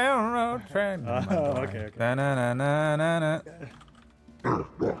of a railroad track. Okay. Na-na-na-na-na-na.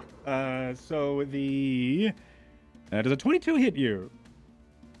 So the... does a 22 hit you?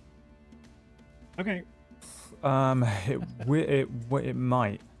 Okay. It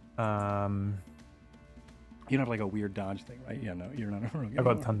might. You don't have like a weird dodge thing, right? Yeah, no, you're not. I've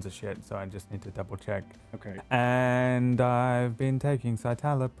got tons of shit, so I just need to double check. Okay. And I've been taking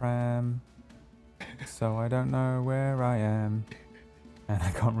citalopram, so I don't know where I am. And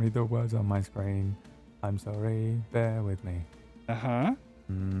I can't read the words on my screen. I'm sorry, bear with me. Uh-huh.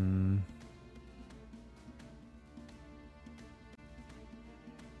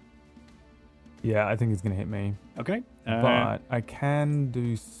 Yeah, I think he's going to hit me. Okay. But I can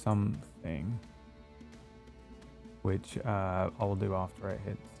do something, which I'll do after it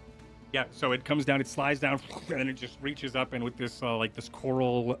hits. Yeah, so it comes down, it slides down, and then it just reaches up, and with this like this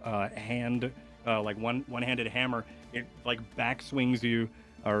coral hand, like one-handed hammer, it like back swings you,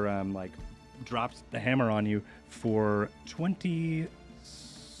 or like drops the hammer on you for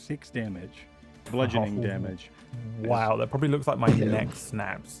 26 damage, bludgeoning damage. Wow, that probably looks like my neck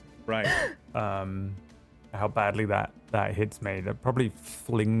snaps. Right. How badly that hits me. That probably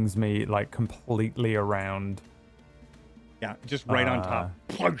flings me like completely around. Yeah, just right on top.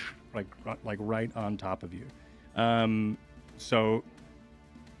 Plunge! Like right on top of you. So,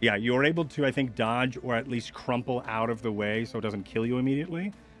 yeah, you're able to, I think, dodge or at least crumple out of the way so it doesn't kill you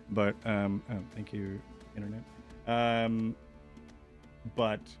immediately. But, oh, thank you, Internet.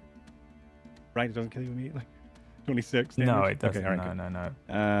 But, right, it doesn't kill you immediately? 26 damage? No, it doesn't. Okay, all right,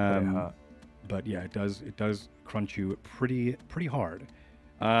 No. But yeah, it does crunch you pretty hard.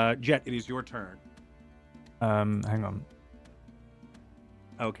 Jet, it is your turn. Hang on.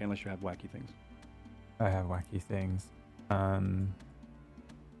 Okay, unless you have wacky things. I have wacky things.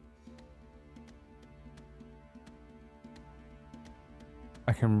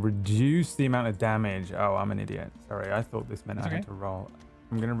 I can reduce the amount of damage. Oh, I'm an idiot. Sorry, I thought this meant I had to roll.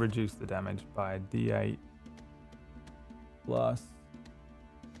 I'm going to reduce the damage by D8 plus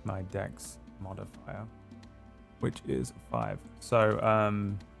my Dex modifier, which is 5.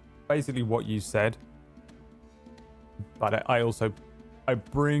 So, basically what you said, but I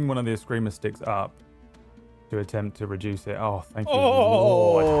bring one of the Eskrima sticks up to attempt to reduce it. Oh, thank you,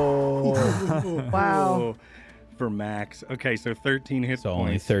 Lord. Wow. For max. Okay, so 13 hit So points.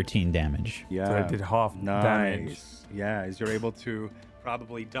 only 13 damage. Yeah. So I did half damage. Yeah, as you're able to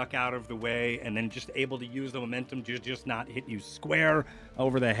probably duck out of the way and then just able to use the momentum to just not hit you square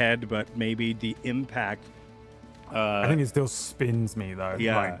over the head, but maybe the impact. I think it still spins me though.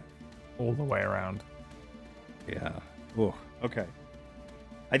 Yeah. Like, all the way around. Yeah. Oh, okay.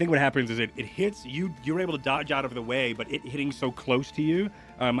 I think what happens is it hits you. You're able to dodge out of the way, but it hitting so close to you,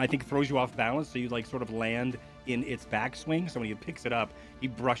 I think throws you off balance. So you like sort of land in its backswing. So when he picks it up, he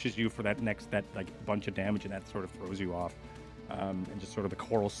brushes you for that like bunch of damage, and that sort of throws you off. And just sort of the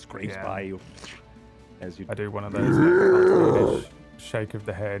coral scrapes by you as you. I do one of those like, shake of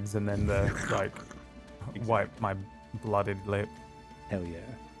the heads, and then the like wipe my blooded lip. Hell yeah.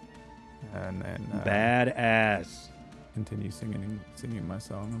 And then badass. Continue singing my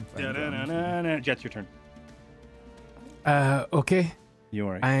song. Jet's your turn. Okay.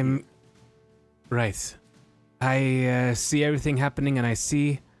 You're right. I'm right. I see everything happening, and I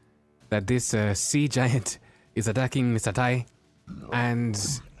see that this sea giant is attacking Mr. Tai, and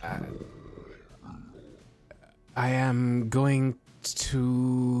I am going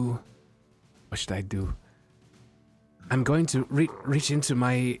to. What should I do? I'm going to reach into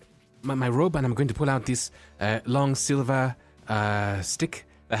my robe, and I'm going to pull out this long silver stick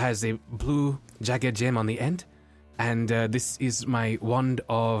that has a blue jagged gem on the end. And this is my wand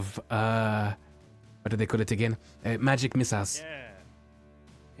of, what do they call it again? Magic missiles.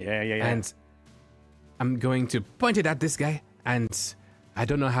 Yeah. And I'm going to point it at this guy. And I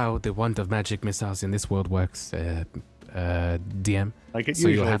don't know how the wand of magic missiles in this world works, DM. Like it so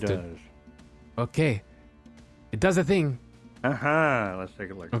usually you'll have does. Okay. It does a thing. Let's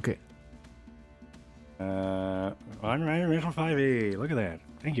take a look. Okay. All right, original 5e. Look at that.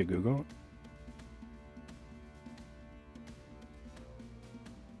 Thank you, Google.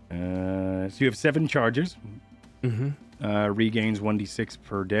 So you have 7 charges. Mm-hmm. Regains 1d6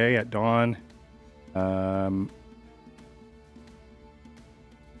 per day at dawn.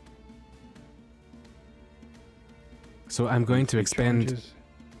 So I'm going to expend charges.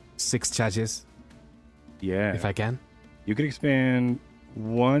 6 charges. Yeah. If I can. You could expand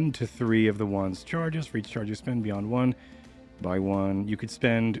 1 to 3 of the one's charges. For each charge you spend beyond 1 by 1. You could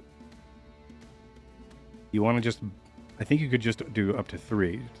spend. You want to just. I think you could just do up to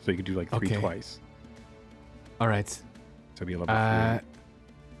 3. So you could do like 3 twice. All right. So it'd be a level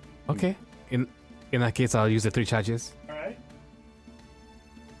 3. Okay. In that case, I'll use the 3 charges. All right.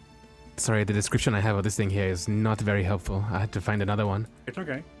 Sorry, the description I have of this thing here is not very helpful. I had to find another one. It's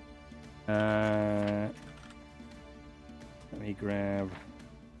okay. Let me grab.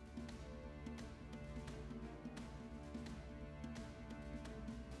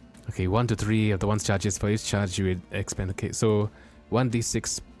 Okay, 1 to 3 of the one's charges. For each charge, you would expend. Okay, so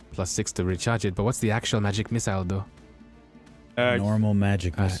 1d6 plus 6 to recharge it. But what's the actual magic missile, though? Normal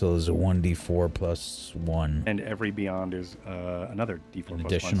magic missile is a 1d4 plus 1. And every beyond is another d4 plus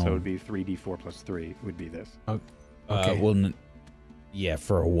additional... 1. So it would be 3d4 plus 3 would be this. Okay. Yeah,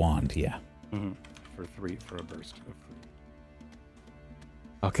 for a wand, yeah. Mm-hmm. For 3, for a burst of 3.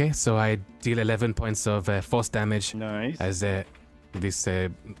 Okay, so I deal 11 points of force damage. Nice. As this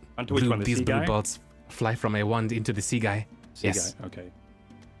Onto which one, the these sea blue guy? bolts fly from a wand into the sea guy. Sea Yes. guy, okay.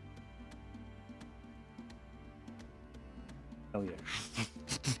 Hell yeah.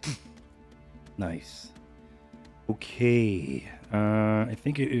 Nice. Okay. I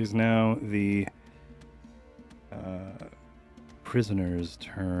think it is now the prisoner's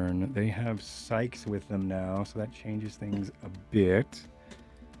turn. They have Sykes with them now, so that changes things a bit.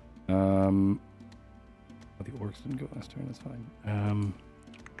 Oh, the orcs didn't go last turn, that's fine.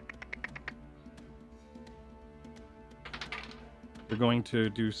 We're going to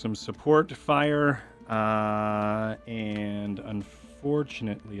do some support fire, and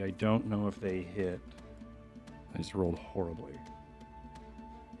unfortunately, I don't know if they hit. I just rolled horribly.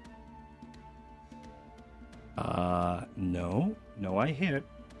 No, I hit.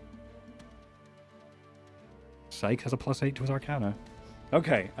 Sykes has a +8 to his Arcana.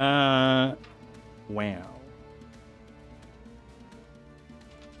 Okay, wow.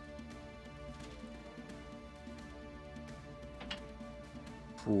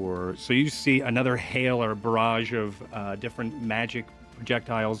 So you see another hail or barrage of different magic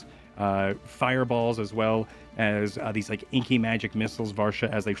projectiles, fireballs, as well as these like inky magic missiles, Varsha,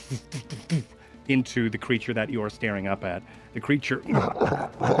 as they into the creature that you are staring up at. The creature,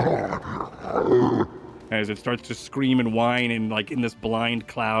 as it starts to scream and whine, and like in this blind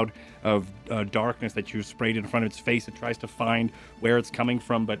cloud of darkness that you sprayed in front of its face, it tries to find where it's coming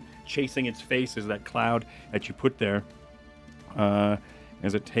from, but chasing its face is that cloud that you put there.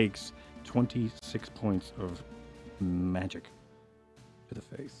 As it takes 26 points of magic to the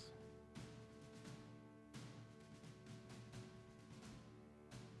face.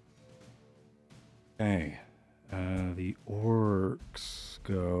 Okay, the orcs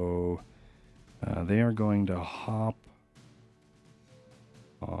go. They are going to hop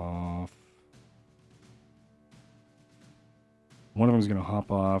off. One of them is going to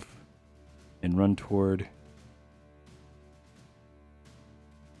hop off and run toward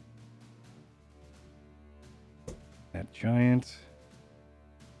that giant.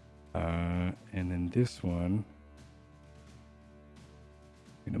 And then this one,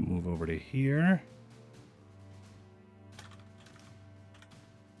 I'm going to move over to here.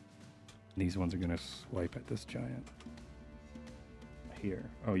 These ones are going to swipe at this giant. Here.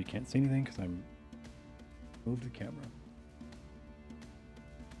 Oh, you can't see anything because I'm moved the camera.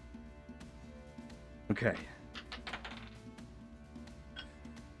 Okay.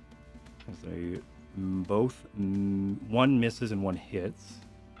 As they both, one misses and one hits.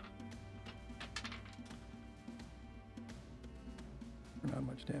 Not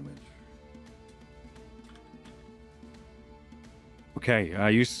much damage.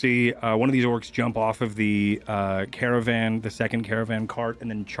 Okay, you see one of these orcs jump off of the caravan, the second caravan cart, and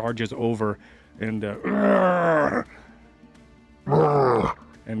then charges over and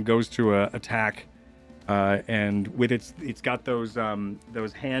goes to attack. And with it's got those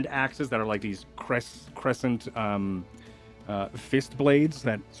hand axes that are like these crescent fist blades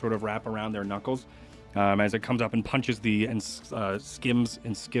that sort of wrap around their knuckles. As it comes up and punches skims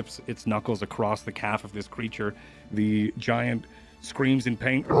and skips its knuckles across the calf of this creature, the giant screams in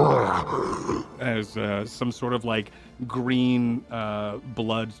pain as some sort of like green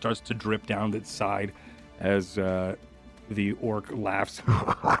blood starts to drip down its side as the orc laughs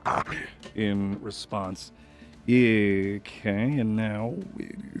in response. Okay, and now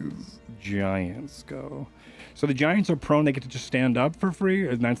it is giants go. So the giants are prone, they get to just stand up for free,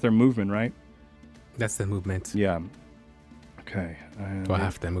 and that's their movement, right? That's the movement. Yeah. Okay. Or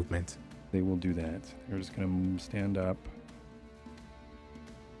half the movement. They will do that. They're just going to stand up.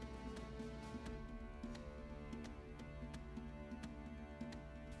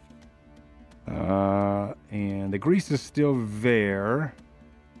 And the grease is still there.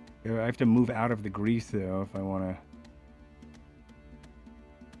 I have to move out of the grease, though, if I want to...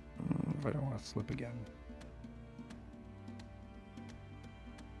 if I don't want to slip again.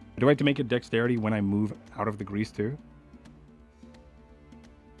 Do I have to make a dexterity when I move out of the grease, too?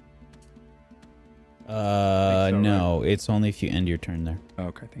 No. Right? It's only if you end your turn there.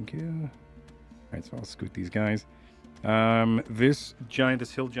 Okay, thank you. All right, so I'll scoot these guys. This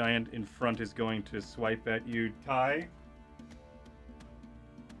hill giant in front is going to swipe at you, Ty.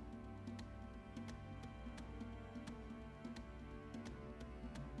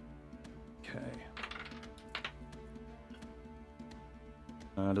 Okay.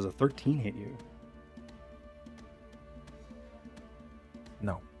 Does a 13 hit you?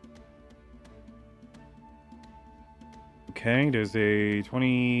 No. Okay, does a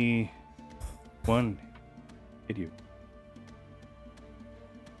 21 hit you?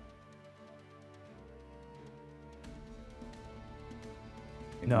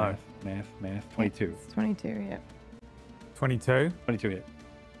 No. Math. 22. It's 22, yeah. 22? 22 hit.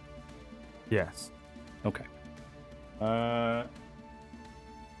 Yes. Okay.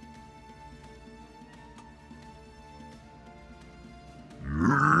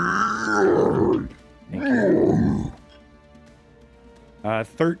 Thank you.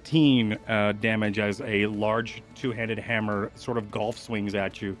 13 damage as a large two-handed hammer sort of golf swings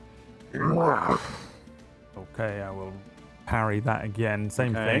at you. Okay, I will parry that again.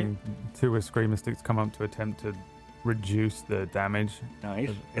 Same thing. 2 Screamer Sticks come up to attempt to reduce the damage. Nice.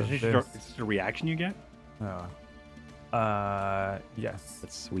 Of Is this. this a reaction you get? Yes.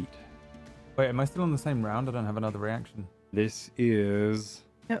 That's sweet. Wait, am I still on the same round? I don't have another reaction. This is...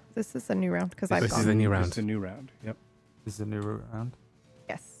 No, this is a new round because I've This is gone. a new This round. is a new round. Yep. This is a new round.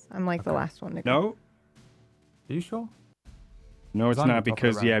 Yes, I'm like the Okay. last one to go. No, Are you sure? no, it's I'm the not top of the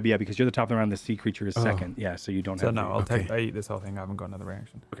because round. because you're the top of the round. The sea creature is Oh. second. Yeah, so you don't So have. no, the- I'll take Okay. 8 this whole thing. I haven't got another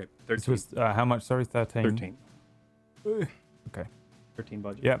reaction. Okay, This 13. was how much? Sorry, 13. 13. Okay. 13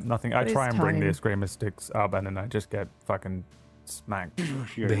 budget. Yep, nothing. I What try is and bring the time? Screamer Sticks up, and then I just get fucking smacked.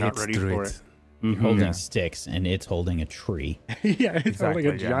 You're The not hits ready through for it. it. You're Mhm. holding Yeah. sticks, and it's holding a tree. Yeah, it's Exactly,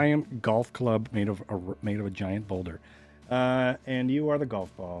 like a yeah. giant golf club made of a giant boulder, and you are the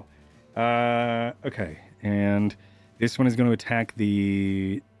golf ball. Okay, and this one is going to attack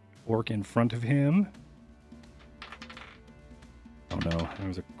the orc in front of him. Oh no, that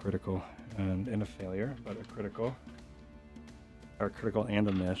was a critical and a failure, but a critical. Or critical and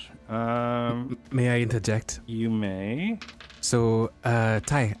a miss. May I interject? You may. So,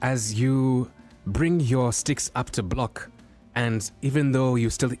 Ty, as you bring your sticks up to block, and even though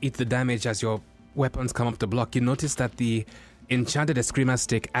you still eat the damage as your weapons come up to block, you notice that the enchanted Screamer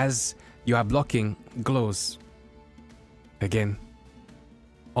Stick, as you are blocking, glows. Again.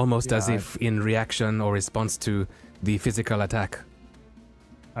 Almost as Yeah, if in reaction or response to the physical attack.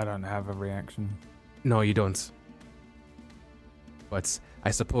 I don't have a reaction. No, you don't. But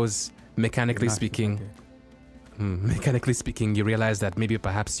I suppose, mechanically Nice, speaking, you realize that maybe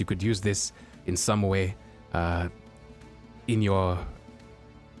perhaps you could use this in some way in your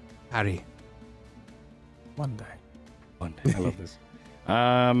parry. One day. One day. I love this.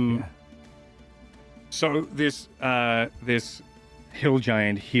 Yeah. So this hill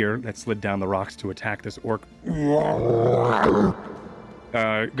giant here that slid down the rocks to attack this orc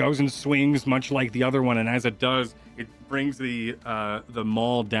goes and swings much like the other one, and as it does, it brings the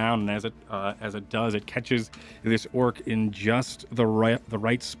maul down, and as it does, it catches this orc in just the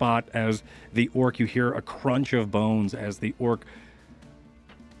right spot. As the orc, you hear a crunch of bones as the orc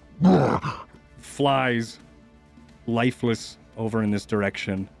flies lifeless over in this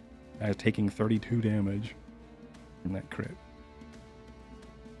direction, taking 32 damage from that crit.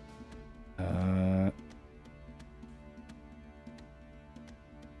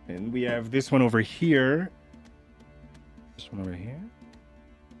 And we have this one over here. This one over here.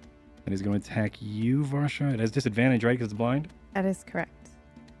 And he's going to attack you, Varsha. It has disadvantage, right? Because it's blind? That is correct.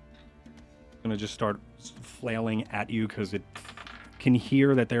 It's going to just start flailing at you because it can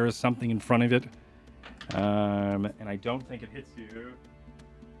hear that there is something in front of it. And I don't think it hits you.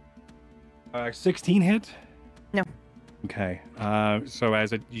 16 hit? No. Okay. So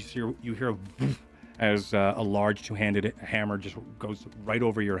as you hear a woof as a large two-handed hammer just goes right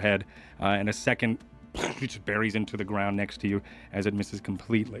over your head, and a second it just buries into the ground next to you as it misses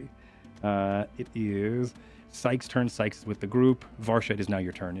completely. It is Sykes' turn. Sykes is with the group. Varsha, it is now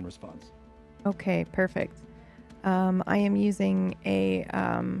your turn in response. Okay, perfect. I am using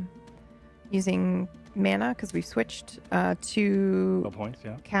using mana because we've switched to 12 points,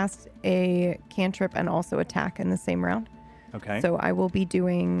 yeah. cast a cantrip and also attack in the same round. Okay. So I will be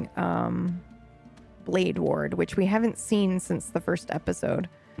doing Blade Ward, which we haven't seen since the first episode.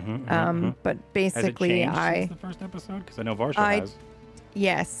 But Has it basically, changed since the first episode? Because I know Varsha has.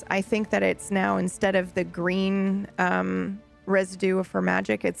 Yes, I think that it's now, instead of the green residue for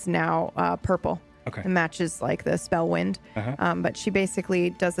magic, it's now purple. Okay. It matches like the spell wind. But she basically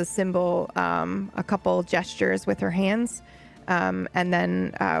does a symbol, a couple gestures with her hands. And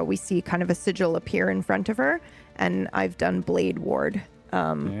then we see kind of a sigil appear in front of her. And I've done Blade Ward.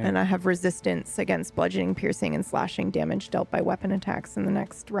 And I have resistance against bludgeoning, piercing, and slashing damage dealt by weapon attacks in the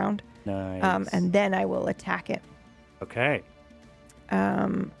next round. Nice. And then I will attack it. Okay.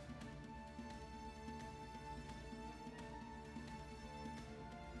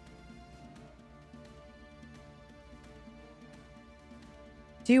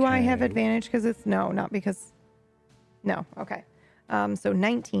 Do I have advantage because it's not because no. Okay. So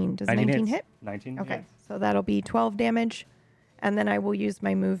 19. Does 19 hit? 19. Okay. Hits. So that'll be 12 damage. And then I will use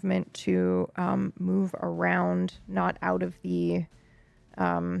my movement to move around, not out of the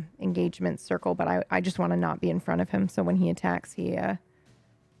engagement circle, but I just want to not be in front of him. So when he attacks, he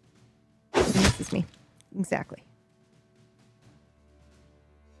misses me. Exactly. –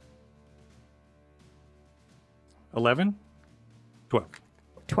 11? 12.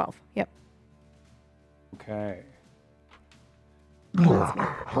 12. Yep. Okay.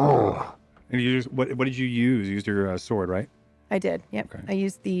 And you used, what did you use? You used your sword, right? I did. Yep. Okay. I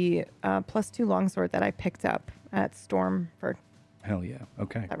used the +2 longsword that I picked up at Stormford. Hell yeah.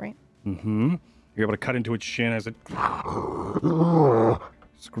 Okay. Is that right? Mm-hmm. You're able to cut into its shin as it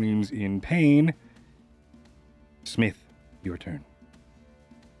screams in pain. Smith, your turn.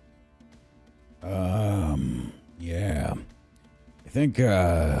 Yeah. I think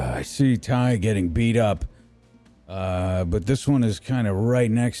I see Ty getting beat up, but this one is kind of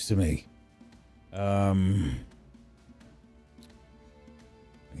right next to me. I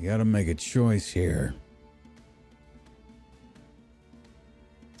gotta make a choice here.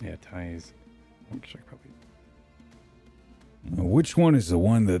 Yeah, Ty is. Actually, probably. Which one is the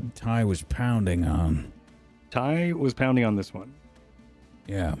one that Ty was pounding on? Ty was pounding on this one.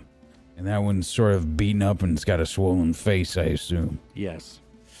 Yeah. And that one's sort of beaten up and it's got a swollen face, I assume. Yes.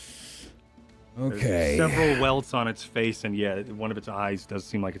 Okay. There's several welts on its face, and yeah, one of its eyes does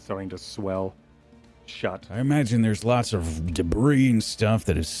seem like it's starting to swell shut. I imagine there's lots of debris and stuff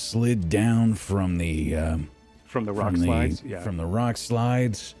that has slid down from the rock slides. Yeah, from the rock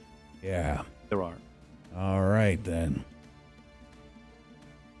slides. Yeah, there are. All right then.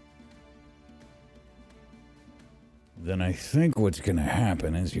 Then I think what's gonna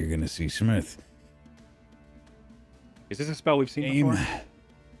happen is you're gonna see Smith. Is this a spell we've seen aim. before?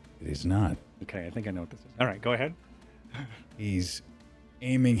 It is not. Okay, I think I know what this is. All right, go ahead. He's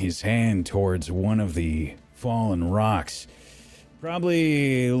aiming his hand towards one of the fallen rocks.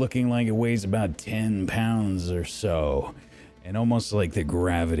 Probably looking like it weighs about 10 pounds or so. And almost like the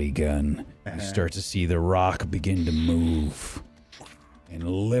gravity gun, you start to see the rock begin to move and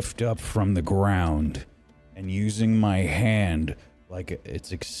lift up from the ground. And using my hand like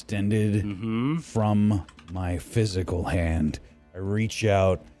it's extended from my physical hand, I reach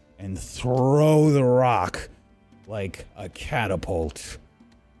out and throw the rock like a catapult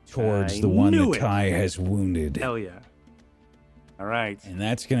towards the one that Ty has wounded. Hell yeah. All right. And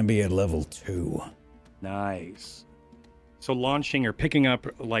that's going to be at level 2. Nice. So launching or picking up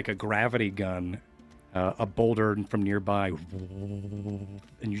like a gravity gun, a boulder from nearby,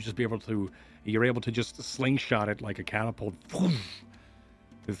 and you're able to just slingshot it like a catapult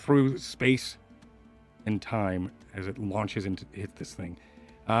through space and time as it launches into hit this thing.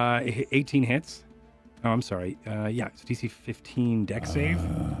 18 hits. Oh, I'm sorry. Yeah, it's DC 15 dex save.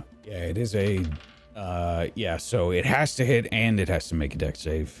 Yeah, it is a. Yeah, so it has to hit and it has to make a dex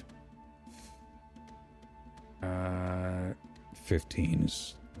save. 15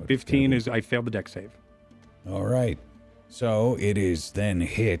 is. 15 is I failed the dex save. All right. So it is then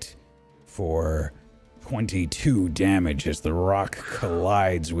hit for 22 damage as the rock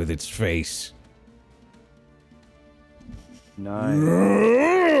collides with its face.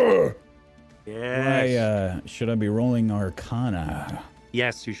 Nice. Yes. Should I be rolling Arcana?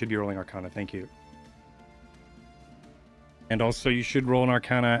 Yes, you should be rolling Arcana. Thank you. And also, you should roll an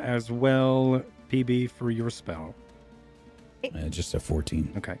Arcana as well, PB, for your spell. Just a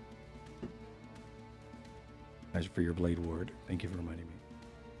 14. Okay. As for your Blade Ward. Thank you for reminding me.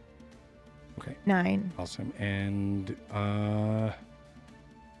 Okay. 9. Awesome. And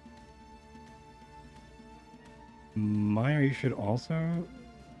Maya, you should also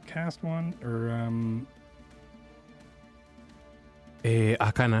cast one, or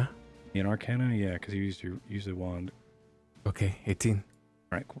Arcana. in Arcana, yeah, because you used the wand. Okay, 18.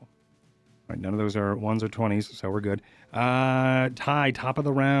 All right, cool. All right, none of those are 1s or 20s, so we're good. Ty, top of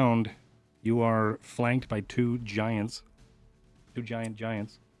the round. You are flanked by 2 giants. 2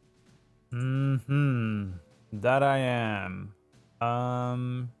 giants. That I am.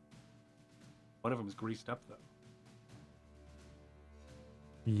 One of them is greased up, though.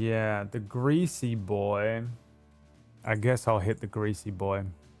 Yeah, the greasy boy. I guess I'll hit the greasy boy.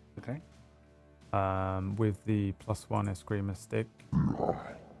 Okay. With the +1 Eskrima stick. Do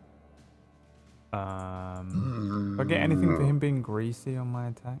I get anything for him being greasy on my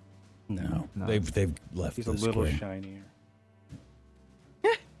attack? No. They've left. He's the a little square. shinier.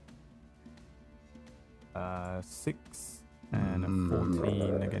 6 and a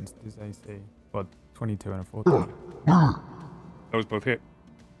 14 against his AC. Well, 22 and a 14. Those both hit.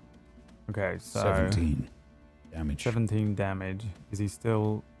 Okay, so 17 damage. 17 damage. Is he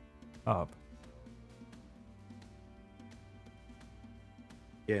still up?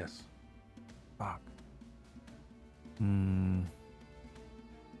 Yes. Fuck.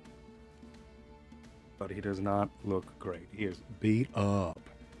 But he does not look great. He is beat up.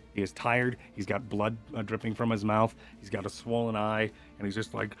 He is tired. He's got blood dripping from his mouth. He's got a swollen eye, and he's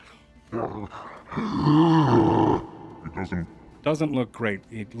just like. It doesn't look great.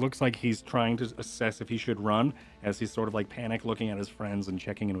 It looks like he's trying to assess if he should run, as he's sort of like panic looking at his friends and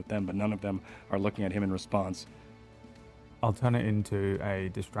checking in with them, but none of them are looking at him in response. I'll turn it into a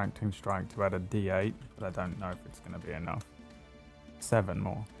distracting strike to add a D8, but I don't know if it's going to be enough. 7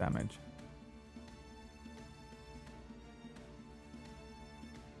 more damage.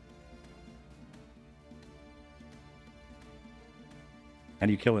 How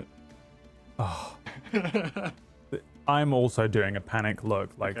do you kill it? Oh. I'm also doing a panic look.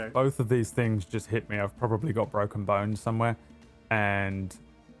 Like, okay. Both of these things just hit me. I've probably got broken bones somewhere. And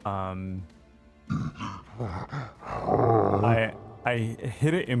I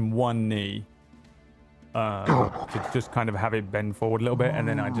hit it in one knee to just kind of have it bend forward a little bit, and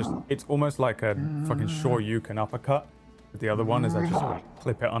then it's almost like a fucking Shoryuken uppercut with the other one, as I just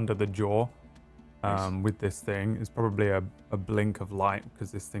clip it under the jaw. With this thing, it's probably a blink of light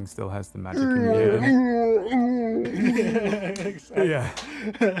because this thing still has the magic imbued in it. Exactly. Yeah.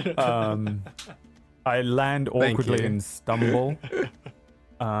 I land awkwardly and stumble.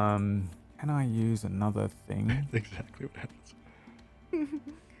 Can I use another thing? That's exactly what happens.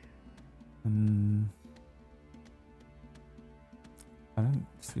 I don't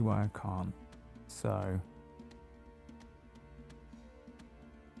see why I can't. So.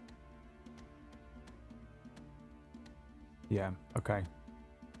 Yeah, okay.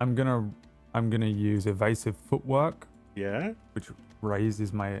 I'm gonna use evasive footwork. Yeah? Which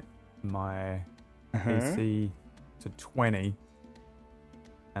raises my AC to 20.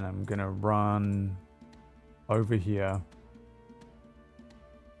 And I'm gonna run over here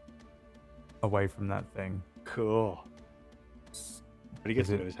away from that thing. Cool. But he gets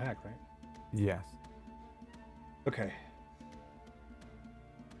to do his hack, right? Yes. Okay.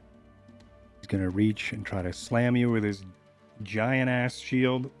 He's gonna reach and try to slam you with his giant ass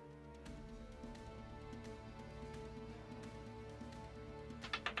shield.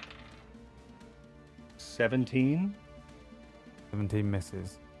 $17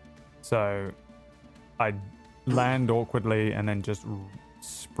 misses. So I land awkwardly and then just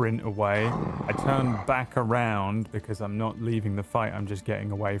sprint away. I turn back around because I'm not leaving the fight. I'm just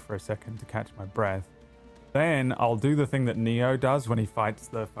getting away for a second to catch my breath. Then I'll do the thing that Neo does when he fights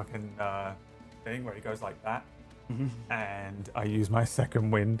the fucking thing where he goes like that. And I use my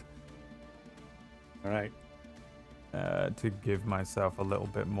second wind. All right. To give myself a little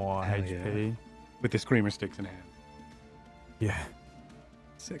bit more HP. Yeah. With the screamer sticks in hand. Yeah.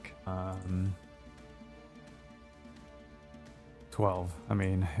 Sick. 12. I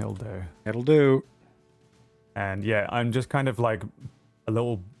mean, he'll do. It'll do. And yeah, I'm just kind of like a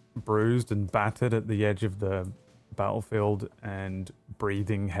little bruised and battered at the edge of the battlefield and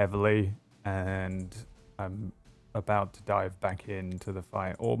breathing heavily. And I'm about to dive back into the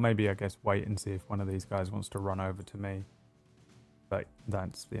fight. Or maybe, I guess, wait and see if one of these guys wants to run over to me. But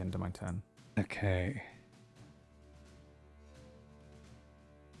that's the end of my turn. Okay.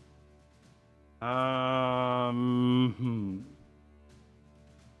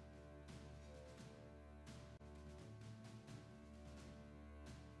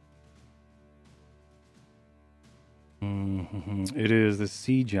 It is the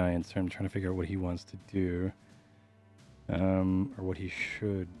sea giant's turn. I'm trying to figure out what he wants to do. Or what he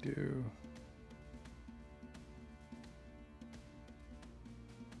should do.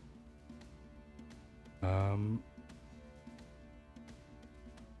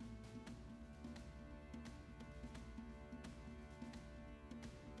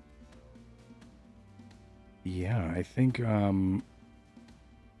 Yeah, I think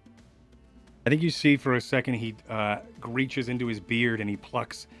you see for a second he reaches into his beard and he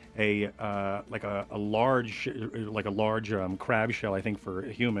plucks a large crab shell, I think, for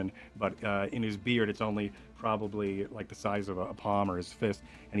a human, but in his beard it's only probably like the size of a palm or his fist,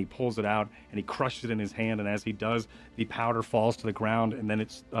 and he pulls it out and he crushes it in his hand, and as he does, the powder falls to the ground, and then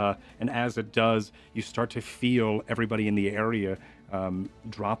and as it does, you start to feel everybody in the area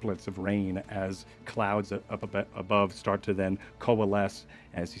droplets of rain as clouds up above start to then coalesce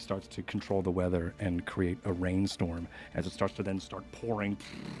as he starts to control the weather and create a rainstorm as it starts to then start pouring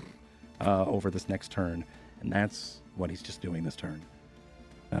over this next turn. And that's what he's just doing this turn.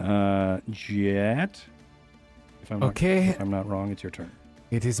 Jet, if I'm not wrong, it's your turn.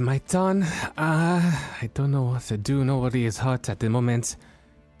 It is my turn. I don't know what to do. Nobody is hurt at the moment.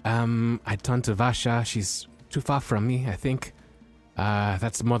 I turn to Varsha. She's too far from me, I think.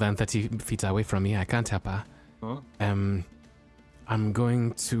 That's more than 30 feet away from me. I can't help her. Huh? I'm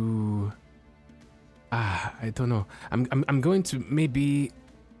going to... I don't know. I'm going to maybe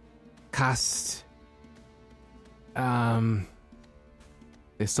cast...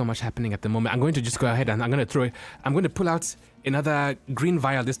 There's so much happening at the moment. I'm going to just go ahead and I'm going to throw it. I'm going to pull out another green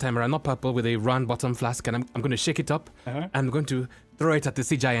vial this time around, not purple, with a round bottom flask, and I'm going to shake it up. I'm going to throw it at the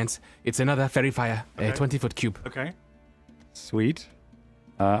sea giant. It's another fairy fire, a 20-foot cube. Okay. Sweet.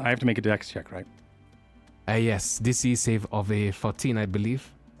 I have to make a dex check, right? Yes, DC save of a 14, I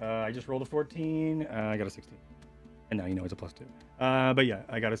believe. I just rolled a 14. I got a 16. And now you know it's a +2. But yeah,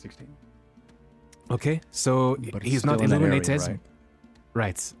 I got a 16. Okay, so But he's still not in that area, illuminated. right?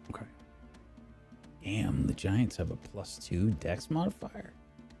 Right. Okay. Damn, the Giants have a +2 dex modifier.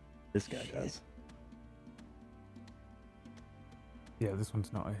 This guy does. Yeah, this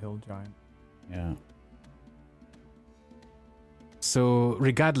one's not a hill giant. Yeah. So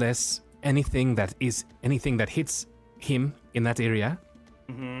regardless, anything that hits him in that area,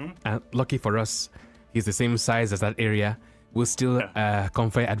 lucky for us, he's the same size as that area, will still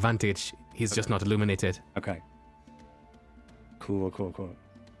confer advantage. He's just not illuminated. Okay. Cool.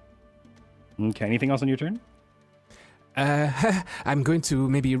 Okay, anything else on your turn? I'm going to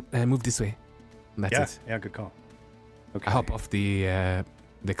maybe move this way. That's it. Yeah, good call. Okay. I hop off the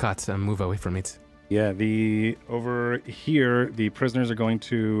cart and move away from it. Yeah, over here, the prisoners are going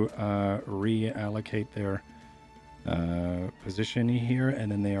to reallocate their position here,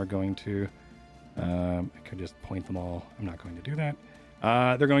 and then they are going to. I could just point them all. I'm not going to do that.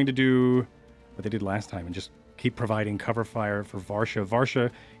 They're going to do what they did last time and just keep providing cover fire for Varsha.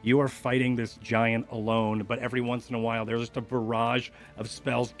 Varsha, you are fighting this giant alone, but every once in a while there's just a barrage of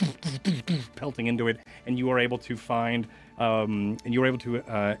spells pelting into it, and you are able to find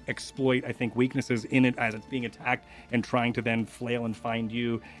exploit, I think, weaknesses in it as it's being attacked and trying to then flail and find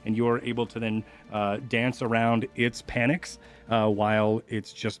you, and you're able to then dance around its panics while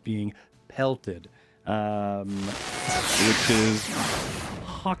it's just being pelted, which is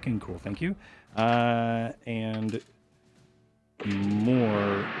fucking cool. Thank you. And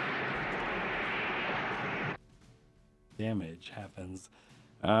more damage happens.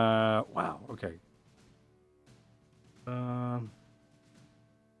 Wow. Okay. Wow.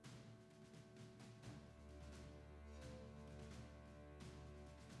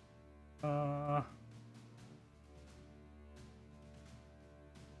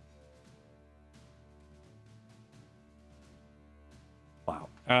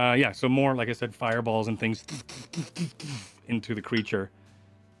 Yeah, so more, like I said, fireballs and things into the creature.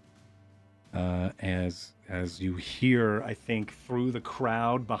 As you hear, I think, through the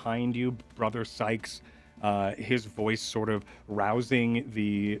crowd behind you, Brother Sykes, his voice sort of rousing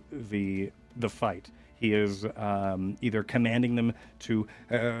the fight. He is either commanding them to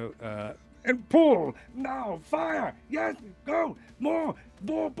and pull now, fire, yes, go, more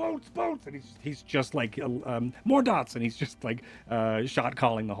boats, and he's just like more dots, and he's just like shot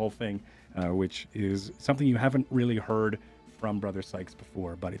calling the whole thing, which is something you haven't really heard from Brother Sykes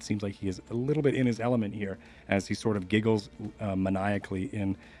before, but it seems like he is a little bit in his element here as he sort of giggles maniacally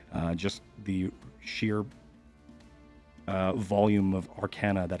in just the sheer volume of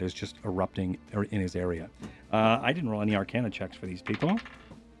arcana that is just erupting in his area. I didn't roll any arcana checks for these people.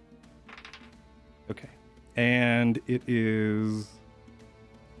 Okay. And it is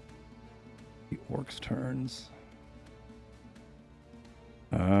the orc's turns.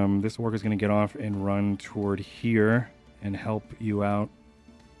 This orc is going to get off and run toward here and help you out,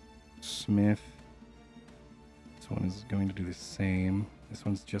 Smith. This one is going to do the same. This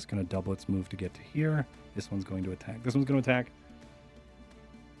one's just going to double its move to get to here. This one's going to attack. This one's going to attack.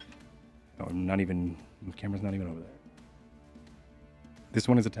 Oh, the camera's not even over there. This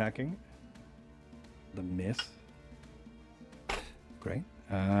one is attacking. The miss. Great.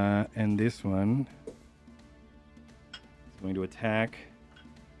 And this one is going to attack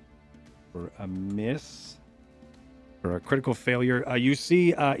for a miss. For a critical failure. You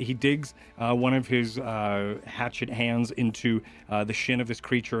see he digs one of his hatchet hands into the shin of this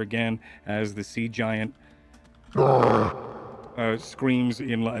creature again as the sea giant screams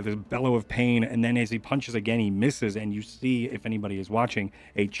in this bellow of pain, and then as he punches again, he misses, and you see, if anybody is watching,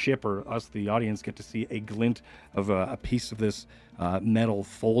 a chip, or us, the audience, get to see a glint of a piece of this metal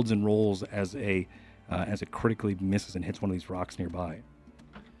folds and rolls as it critically misses and hits one of these rocks nearby.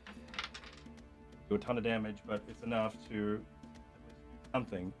 Do a ton of damage, but it's enough to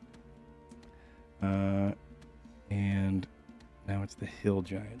something. And Now it's the hill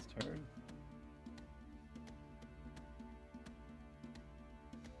giant's turn.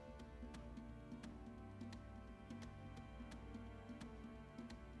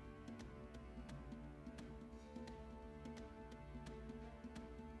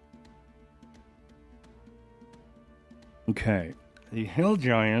 Okay, the hill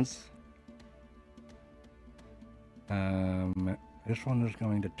giants. This one is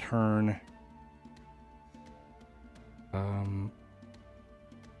going to turn.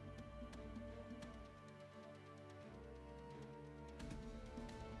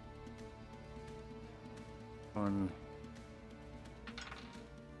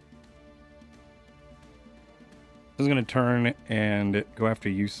 This is going to turn and go after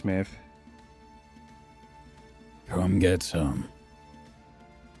you, Smith. Come get some.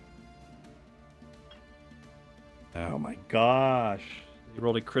 Oh my gosh. You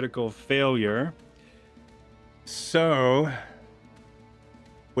rolled a critical failure. So,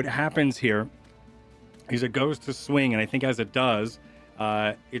 what happens here is it goes to swing, and I think as it does,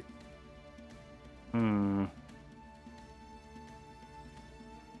 I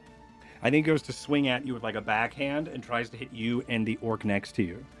think it goes to swing at you with like a backhand and tries to hit you and the orc next to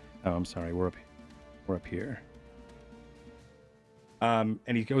you. Oh, I'm sorry. We're up here. And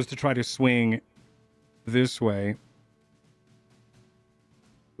he goes to try to swing this way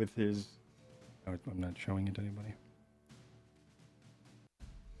with his... Oh, I'm not showing it to anybody.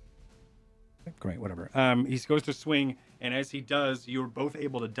 Great, whatever. He goes to swing, and as he does, you're both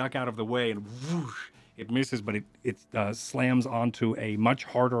able to duck out of the way, and whoosh, it misses, but it slams onto a much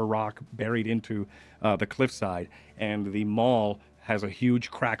harder rock buried into the cliffside, and the maul has a huge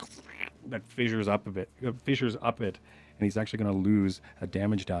crack that fissures up it, and he's actually going to lose a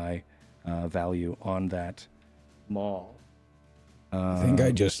damage die value on that maul. I think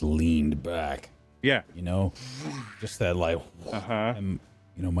I just leaned back. Yeah. You know, just that like, and,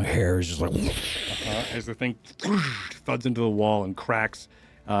 you know, my hair is just like, as the thing thuds into the wall and cracks,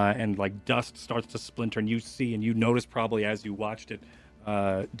 and like dust starts to splinter, and you see and you notice probably as you watched it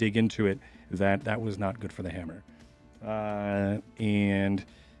dig into it that was not good for the hammer. And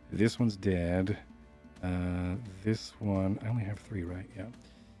this one's dead. This one, I only have 3, right? Yeah.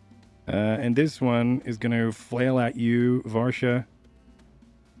 And this one is going to flail at you, Varsha.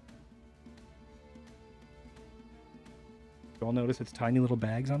 You all notice its tiny little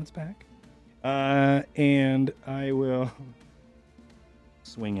bags on its back. And I will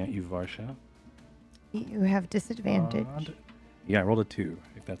swing at you, Varsha. You have disadvantage. Yeah, I rolled a 2,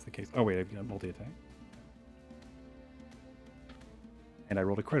 if that's the case. Oh, wait, I've got multi-attack. And I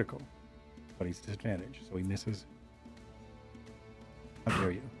rolled a critical. But he's disadvantaged, so he misses. How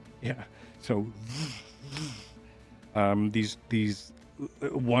dare you? Yeah. So these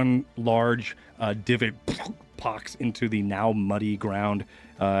one large divot pocks into the now muddy ground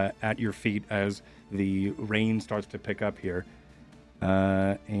at your feet as the rain starts to pick up here.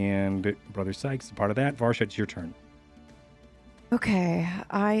 And Brother Sykes, part of that. Varsha, it's your turn. Okay,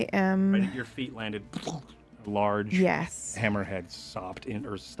 I am. Right at your feet landed a large hammerhead sopped in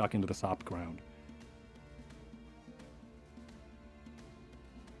or stuck into the sopped ground.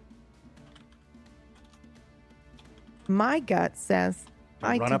 My gut says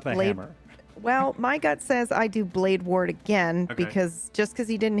I run up the hammer. Well, my gut says I do Blade Ward again because just because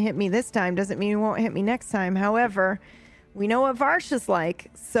he didn't hit me this time doesn't mean he won't hit me next time. However, we know what Varsha's like,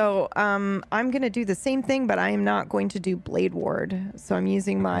 so I'm going to do the same thing, but I am not going to do Blade Ward. So I'm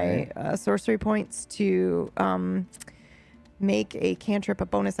using my sorcery points to make a cantrip a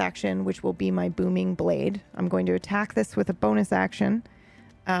bonus action, which will be my Booming Blade. I'm going to attack this with a bonus action.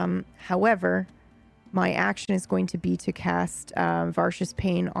 However, my action is going to be to cast Varsha's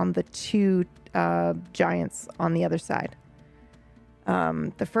Pain on the 2 giants on the other side.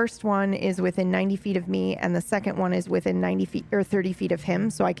 The first one is within 90 feet of me, and the second one is within 90 feet or 30 feet of him,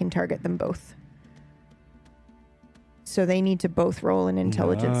 so I can target them both. So they need to both roll an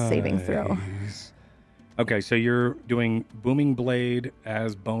intelligence saving throw. Okay, so you're doing Booming Blade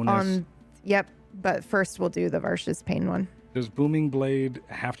as bonus. Yep, but first we'll do the Varsha's Pain one. Does Booming Blade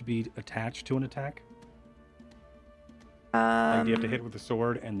have to be attached to an attack? Like, do you have to hit with the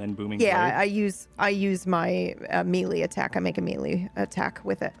sword and then Booming Blade? Yeah, I use my melee attack. I make a melee attack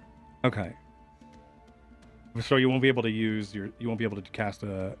with it. Okay. So you won't be able to cast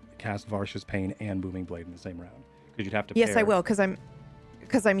Varsha's Pain and Booming Blade in the same round because you'd have to. Yes, I will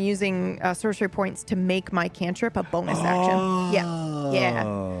because I'm using sorcery points to make my cantrip a bonus action.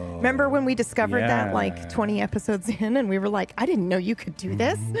 Yeah. Remember when we discovered that like 20 episodes in, and we were like, I didn't know you could do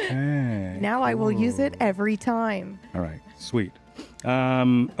this. Okay, now I will use it every time. All right, sweet.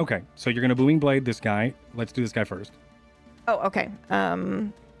 Okay, so you're gonna Booming Blade this guy. Let's do this guy first. Oh, okay.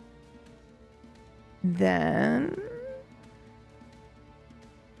 Then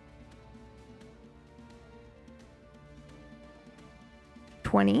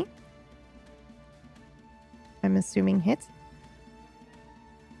 20. I'm assuming hits.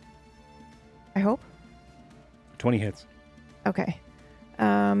 I hope. 20 hits. Okay.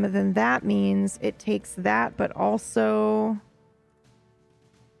 Then that means it takes that, but also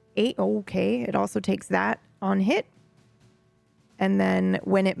 8. Okay. It also takes that on hit. And then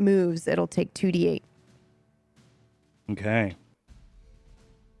when it moves, it'll take 2d8. Okay.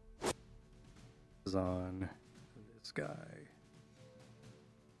 Is on this guy.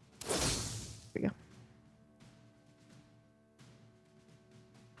 There we go.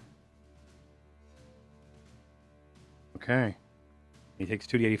 Okay. He takes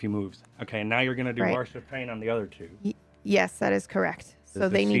 2d8 if he moves. Okay, now you're going to do Right. Varsha Pain on the other two. Yes, that is correct. So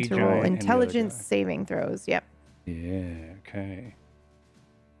There's the they need sea to roll giant and the other intelligence guy. saving throws. Yep. Yeah, okay.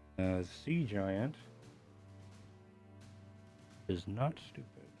 The sea giant is not stupid.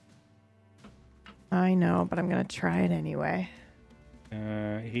 I know, but I'm going to try it anyway.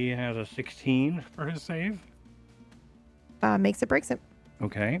 He has a 16 for his save. Makes it, breaks it.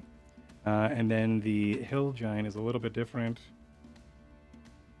 Okay. And then the hill giant is a little bit different.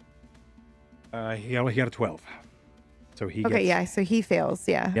 He got a 12. So he Okay, gets... yeah, so he fails.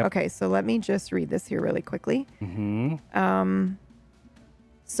 Yeah. Yep. Okay, so let me just read this here really quickly. Mm-hmm.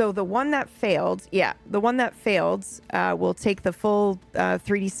 So the one that failed, will take the full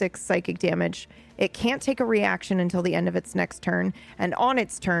 3d6 psychic damage. It can't take a reaction until the end of its next turn. And on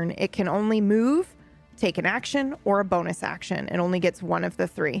its turn, it can only move, take an action, or a bonus action. It only gets one of the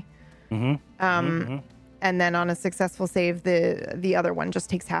three. Mm-hmm. And then on a successful save, the other one just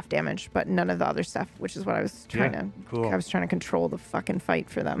takes half damage, but none of the other stuff, which is what I was trying to. Cool. I was trying to control the fucking fight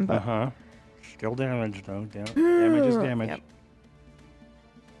for them. But Still damage, though. Damage is damage. Yep.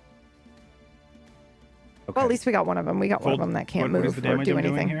 Okay. Well, at least we got one of them. We got one of them that can't what is move the or damage do I'm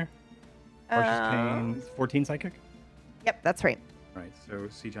doing anything. here? Varsha's Pain, 14 psychic? Yep, that's right. Right, so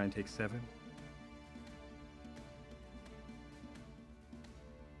Sea Giant takes 7.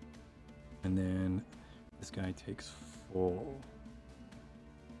 And then this guy takes full.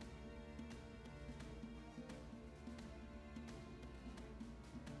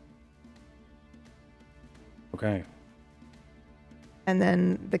 Okay. And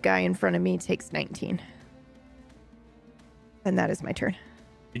then the guy in front of me takes 19. And that is my turn.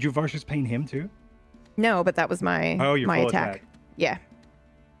 Did you Varsha's Pain him too? No, but that was my Your my full attack. Yeah.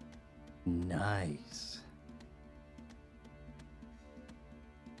 Nice.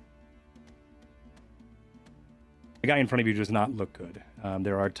 The guy in front of you does not look good.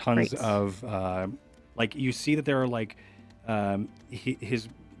 There are tons Great. of, like, you see that there are, like, his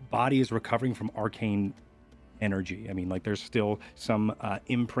body is recovering from arcane energy. I mean, like, there's still some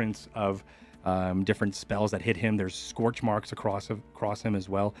imprints of different spells that hit him. There's scorch marks across him as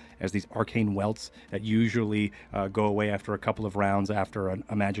well as these arcane welts that usually go away after a couple of rounds after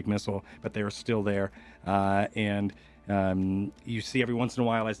a magic missile, but they're still there. And you see every once in a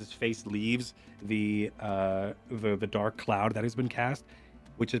while as his face leaves the dark cloud that has been cast,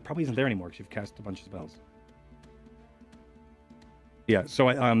 which probably isn't there anymore because you've cast a bunch of spells. Yeah. So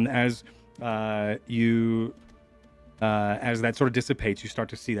as that sort of dissipates, you start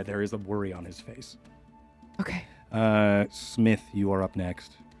to see that there is a worry on his face. Okay. Smith, you are up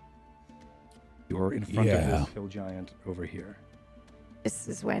next. You're in front of Yeah. this hill giant over here. This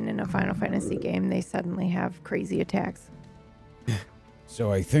is when in a Final Fantasy game they suddenly have crazy attacks.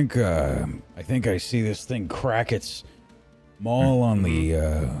 So I think I see this thing crack its maul on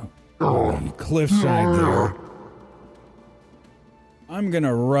the cliffside there. I'm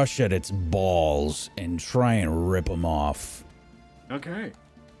gonna rush at its balls and try and rip them off. Okay.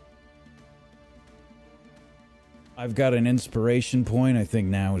 I've got an inspiration point. I think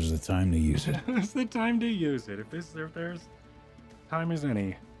now is the time to use it. It's the time to use it. If there's time as any,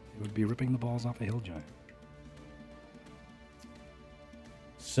 it would be ripping the balls off the hill giant.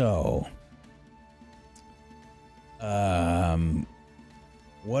 So,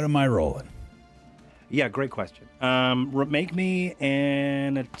 what am I rolling? Yeah, great question. Make me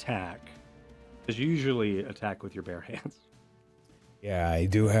an attack. Because you usually attack with your bare hands. Yeah, I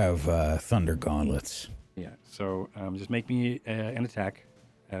do have thunder gauntlets. Yeah, so just make me an attack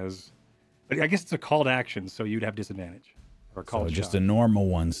but I guess it's a called action, so you'd have disadvantage. Or a So called just shot. a normal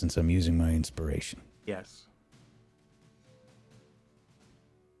one since I'm using my inspiration. Yes.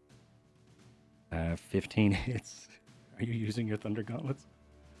 15 hits. Are you using your thunder gauntlets?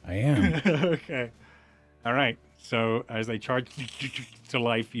 I am. Okay. All right. So as they charge to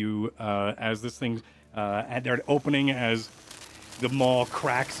life, you as this thing at their opening as the maul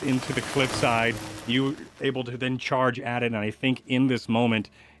cracks into the cliffside. You able to then charge at it, and I think in this moment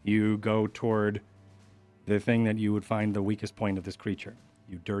you go toward the thing that you would find the weakest point of this creature.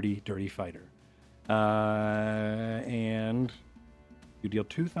 You dirty, dirty fighter. And you deal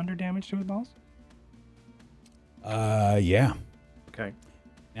 2 thunder damage to it, balls? Yeah. Okay.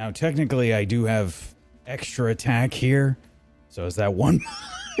 Now, technically, I do have extra attack here. So is that one?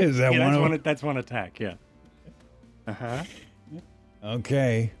 Is that one? That's one attack, yeah. Uh-huh.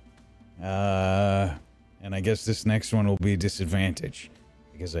 Okay. And I guess this next one will be disadvantage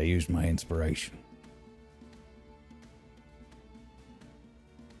because I used my inspiration.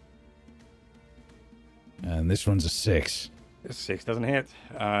 And this one's a 6. 6 doesn't hit.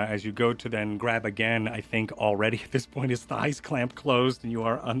 As you go to then grab again, I think already at this point his thighs clamped closed and you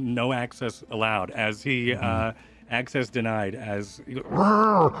are no access allowed. As he access denied, as he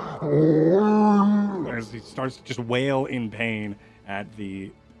starts to just wail in pain at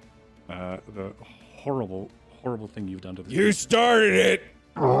the horrible thing you've done to this. You started it.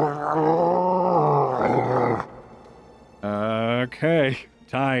 Okay,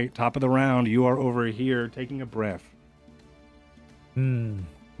 Ty, top of the round. You are over here taking a breath.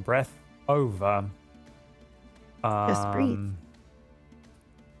 Breath over. Just breathe.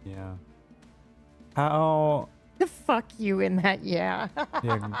 Yeah. How? The fuck you in that, yeah.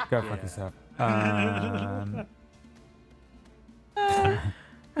 Yeah, go fuck yourself. I'm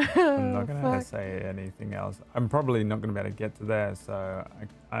not gonna say anything else. I'm probably not gonna be able to get to there, so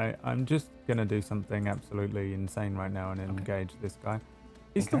I'm just gonna do something absolutely insane right now and engage this guy.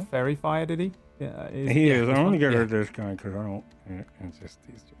 He's still fairy fire, did he? Yeah, he is. I want to get rid of this guy because I don't. It's just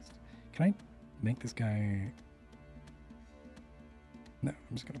he's just. Can I make this guy? No,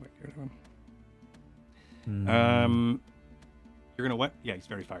 I'm just gonna get rid of him. You're gonna what? Yeah, he's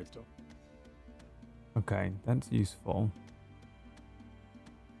very fired still. Okay, that's useful.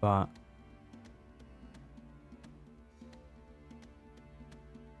 But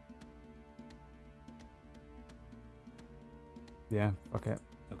yeah, fuck it.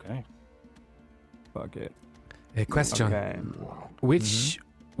 Okay. Fuck it. A question. Okay. Which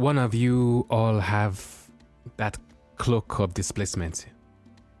one of you all have that cloak of displacement?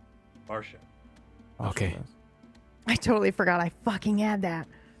 Barsha. Okay. I totally forgot I fucking had that.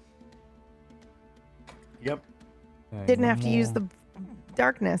 Yep. Okay, Didn't one have to use more. the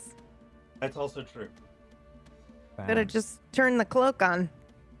darkness. That's also true. Bam. Could have just turned the cloak on.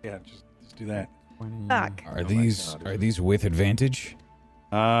 Yeah, just do that. 20. Fuck. Are these with advantage?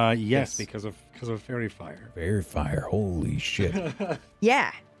 Yes, because of fairy fire. Fairy fire. Holy shit.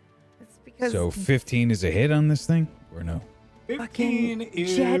 Yeah. It's because So 15 is a hit on this thing? Or no? fucking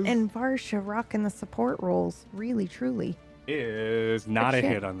Jet and Varsha rocking the support roles. Really, truly. is not a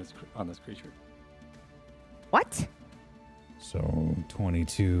shit. hit on this creature. What? So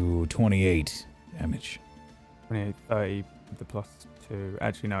 22, 28 damage. 28, 30 with the plus 2.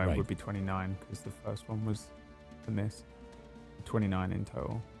 Actually, no, it Right. would be 29 because the first one was a miss. 29 in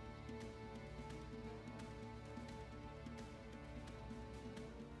total.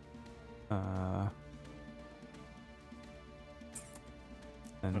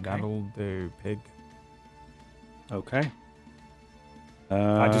 And Okay. that'll do, pig. Okay.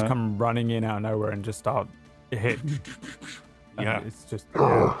 I just come running in out of nowhere and just start hit. And Yeah. it's just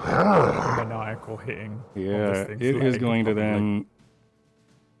maniacal hitting. on this Yeah, thing's it is leg, going to probably. then.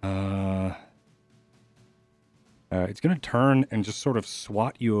 It's going to turn and just sort of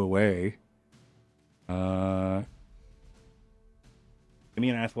swat you away. Give me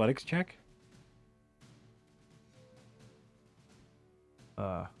an athletics check.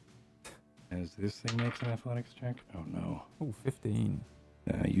 As this thing makes an athletics check. Oh no. Oh, 15.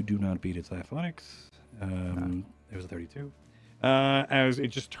 You do not beat its athletics. It was a 32. As it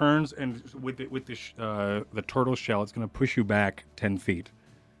just turns and with the turtle shell, it's going to push you back 10 feet.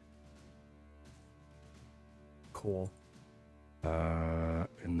 Cool.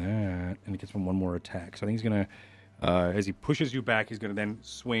 And it gets one more attack. So I think he's gonna, as he pushes you back, he's gonna then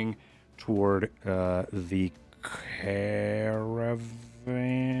swing toward the caravan.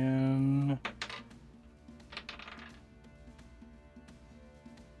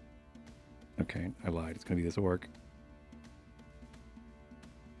 Okay, I lied. It's gonna be this orc.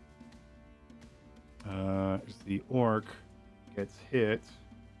 As the orc gets hit.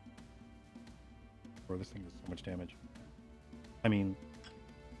 Bro, this thing does so much damage. I mean,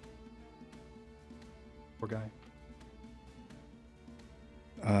 poor guy.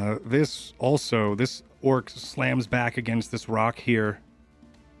 This orc slams back against this rock here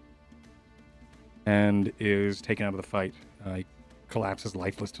and is taken out of the fight. He collapses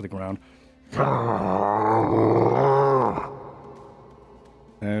lifeless to the ground.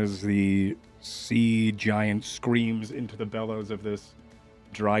 As the sea giant screams into the bellows of this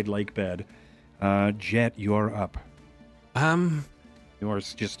dried lake bed. Jet, you're up. You're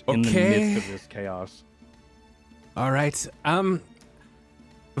just in the midst of this chaos. All right.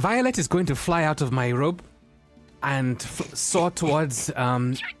 Violet is going to fly out of my robe and soar towards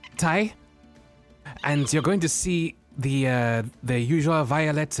Tai, and you're going to see the usual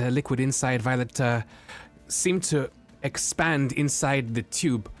Violet liquid inside Violet seem to expand inside the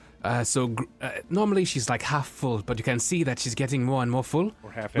tube. Normally she's like half full, but you can see that she's getting more and more full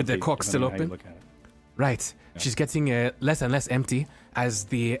with the cork still open. Right. Yeah. She's getting less and less empty as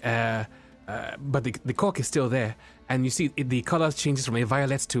but the cork is still there, and you see the color changes from a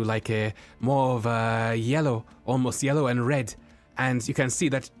violet to like a more of a yellow, almost yellow and red, and you can see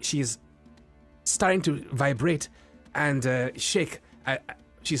that she's starting to vibrate and shake.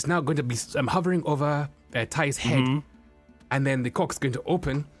 She's now going to be hovering over Ty's head, and then the cork's going to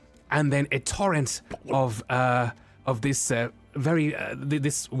open, and then a torrent of this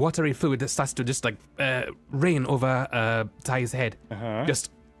this watery fluid that starts to just like rain over Ty's head,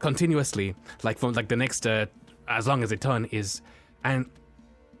 just continuously, like from like the next as long as the turn is. And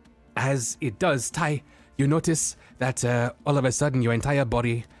as it does, Ty, you notice that all of a sudden your entire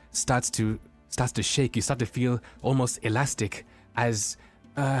body starts to shake. You start to feel almost elastic as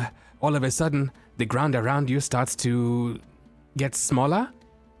all of a sudden the ground around you starts to get smaller.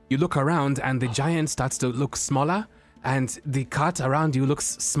 You look around and the giant starts to look smaller, and the cart around you looks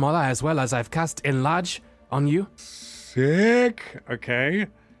smaller as well, as I've cast Enlarge on you. Sick. Okay.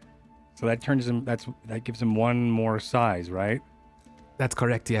 So that turns him. That gives him one more size, right? That's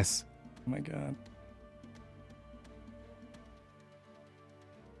correct. Yes. Oh my god.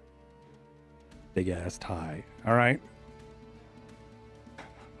 Big ass tie. All right.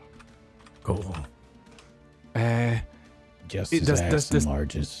 Cool. Just as ass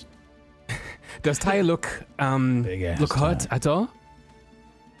enlarges. Does Ty look hurt at all?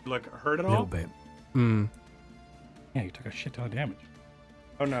 Look hurt at all? A little bit. Yeah, you took a shit ton of damage.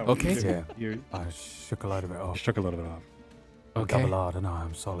 Oh no. Okay. I shook a load of it off. Shook a lot of it off. Okay. Double hard, and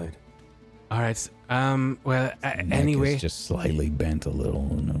I'm solid. All right. Well, Neck anyway, is just slightly bent a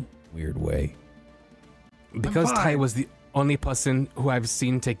little in a weird way. Because Ty was the only person who I've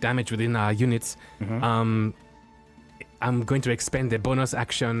seen take damage within our units, I'm going to expend a bonus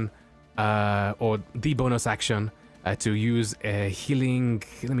action, or the bonus action, to use a healing.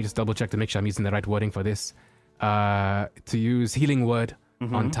 Let me just double check to make sure I'm using the right wording for this. To use healing word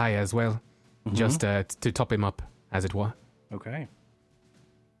on Ty as well, just to top him up, as it were. Okay.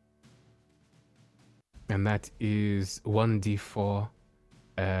 And that is 1d4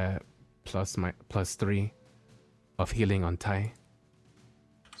 plus 3 of healing on Ty.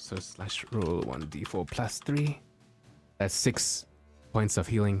 So /roll 1d4 plus 3. That's 6 points of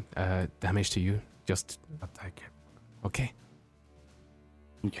healing damage to you. Just I'll take it. Okay.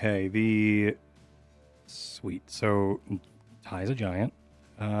 Okay. Sweet. So Ty's a giant.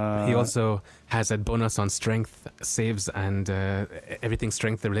 He also has a bonus on strength saves and everything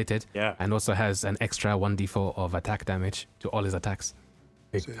strength related. Yeah. And also has an extra 1d4 of attack damage to all his attacks.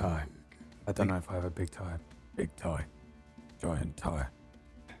 Big tie. I don't know if I have a big tie. Big tie. Giant tie.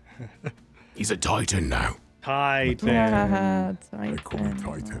 He's a titan now. Titan. Yeah, They call me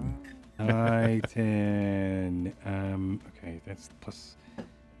Titan. Titan. Okay, that's plus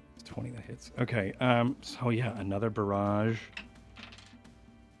 20 that hits. Okay. So yeah, another barrage.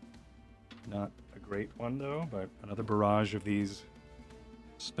 Not a great one though, but another barrage of these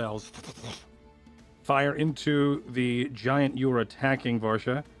spells fire into the giant you are attacking,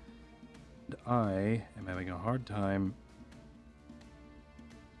 Varsha. And I am having a hard time.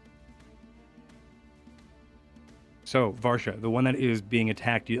 So, Varsha, the one that is being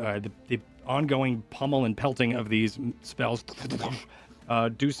attacked, the ongoing pummel and pelting of these spells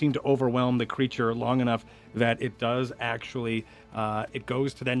do seem to overwhelm the creature long enough that it does actually, it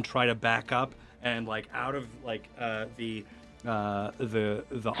goes to then try to back up and like out of like the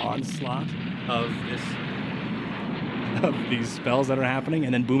onslaught of these spells that are happening,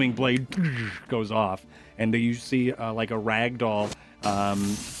 and then Booming Blade goes off, and you see like a ragdoll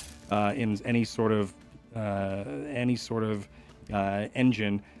in any sort of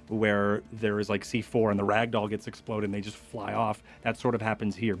engine where there is like C4 and the ragdoll gets exploded and they just fly off. That sort of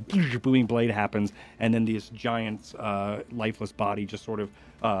happens here. Booming Blade happens, and then this giant's lifeless body just sort of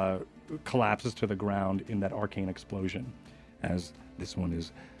collapses to the ground in that arcane explosion as this one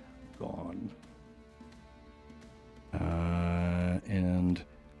is gone. And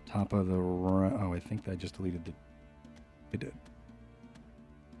top of the I think I just deleted it did.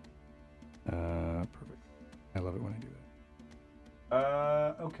 I love it when I do that.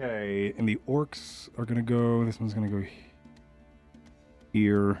 Okay. And the orcs are going to go... This one's going to go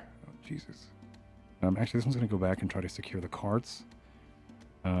here. Oh, Jesus. Actually, this one's going to go back and try to secure the carts.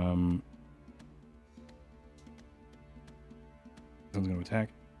 This one's going to attack.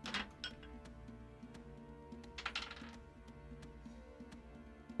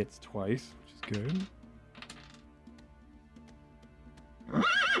 Hits twice, which is good.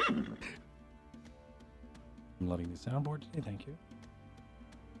 I'm loving the soundboard today, thank you.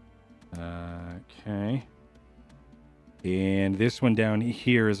 Okay. And this one down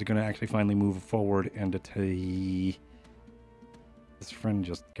here is going to actually finally move forward and his friend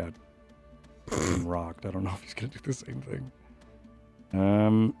just got rocked. I don't know if he's going to do the same thing.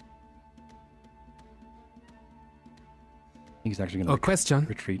 He's actually going to question.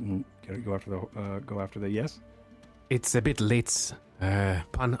 Retreat and go after the yes. It's a bit late,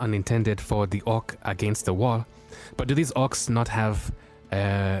 pun unintended, for the orc against the wall. But do these orcs not have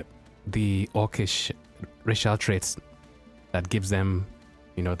the orcish racial traits that gives them,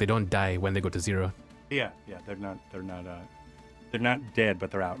 they don't die when they go to 0? Yeah, they're not dead,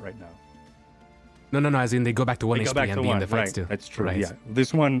 but they're out right now. No, as in they go back to 1 HP and be in the fight right. still. That's true, right. Yeah.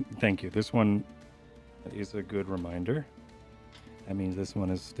 This one, thank you. This one is a good reminder. That means this one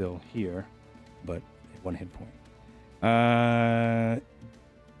is still here, but at 1 hit point. But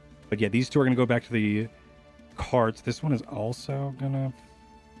yeah, these two are going to go back to the carts. This one is also going to...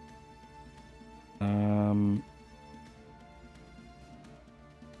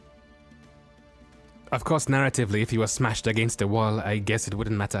 Of course, narratively, if he was smashed against the wall, I guess it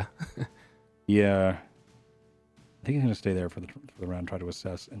wouldn't matter. Yeah. I think he's going to stay there for the round, try to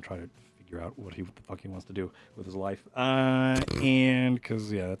assess, and try to figure out what the fuck he wants to do with his life. And, because,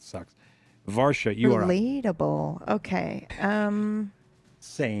 yeah, that sucks. Varsha, you are up. Relatable. Okay.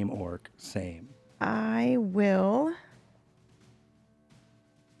 Same, orc. Same. I will...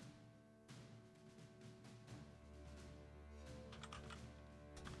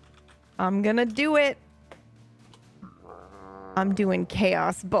 I'm gonna do it. I'm doing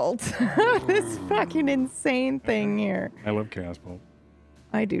Chaos Bolt. This fucking insane thing here. I love Chaos Bolt.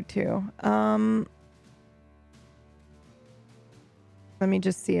 I do too. Let me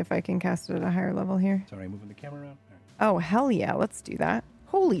just see if I can cast it at a higher level here. Sorry, moving the camera around. Oh, hell yeah. Let's do that.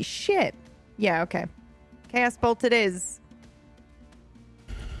 Holy shit. Yeah, okay. Chaos Bolt it is.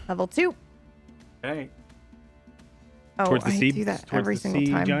 Level 2. Okay. Oh, Towards the I sea- do that towards every the single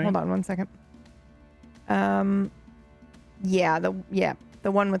sea time. giant? Hold on 1 second. Yeah,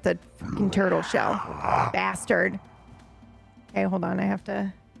 the one with the fucking turtle shell. Bastard. Okay, hold on. I have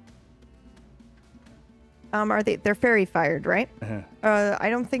to... they're fairy fired, right? I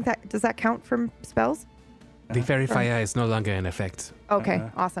don't think that... Does that count from spells? The fairy fire is no longer in effect. Okay,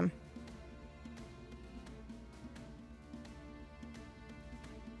 awesome.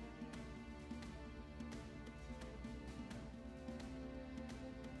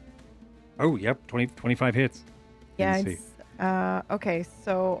 Oh, yep. 25 hits. Yeah, Let me it's... okay,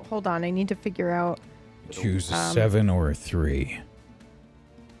 so hold on. I need to figure out... Choose a 7 or a 3.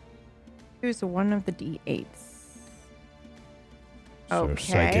 Choose one of the D8s. So Okay.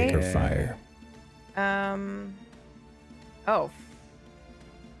 psychic or fire. Oh.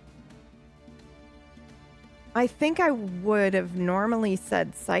 I think I would have normally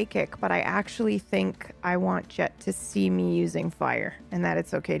said psychic, but I actually think I want Jet to see me using fire and that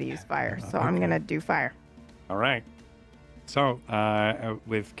it's okay to use fire. So I'm going to do fire. All right. So,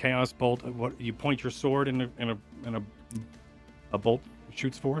 with Chaos Bolt, what you point your sword and a bolt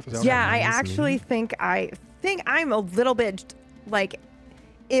shoots forth? Is that Yeah, what I actually think I'm a little bit like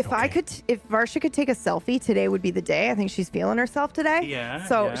if Varsha could take a selfie, today would be the day. I think she's feeling herself today. Yeah.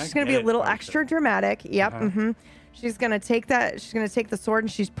 So yeah, she's going to be a little extra dramatic. Yep. She's going to take that. She's going to take the sword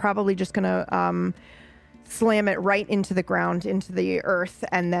and she's probably just going to slam it right into the ground, into the earth.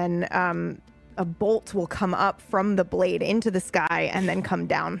 And then a bolt will come up from the blade into the sky and then come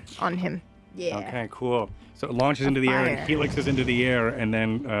down on him. Yeah. Okay, cool. So it launches into the air and helixes into the air and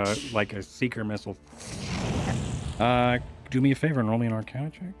then like a seeker missile. Do me a favor and roll me an Arcana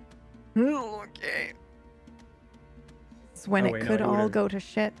check. Okay. It's when Oh, wait, it no, could it all would've- go to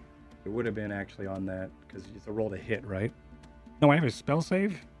shit. It would have been actually on that because it's a roll to hit, right? No, I have a spell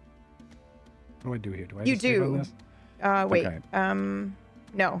save. What do I do here? Do I have You a save on do. this? Wait. Okay.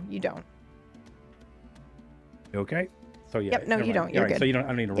 No, you don't. You okay? So yeah. Yep, no, never you mind. don't. You're All right, good. So you don't. I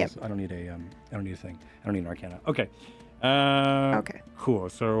don't need a roll. Yep. I don't need a thing. I don't need an Arcana. Okay. Okay. Cool.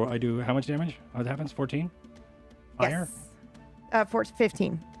 So I do how much damage? What happens? 14. Fire. Yes.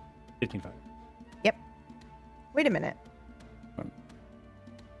 15. 15 fire. Wait a minute. What? Is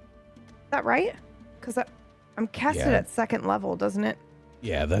that right? Because I'm casted Yeah. at second level, doesn't it?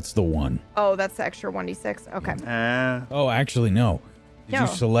 Yeah, that's the one. Oh, that's the extra 1d6. Okay. Oh, actually, no. Did No. you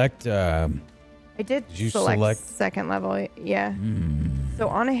select? I did Did you select select- second level. Yeah. So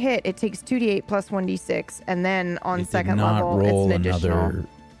on a hit, it takes 2d8 plus 1d6, and then on it second did not level, roll it's an additional another.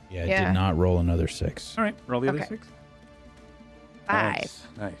 Yeah, it Yeah. did not roll another 6. All right, roll the other Okay. 6. 5.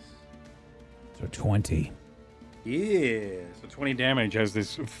 Nice. So 20. Yeah. So 20 damage as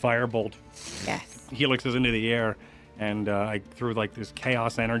this firebolt Yes. helixes into the air, and through like this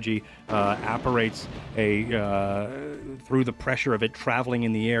chaos energy apparates through the pressure of it traveling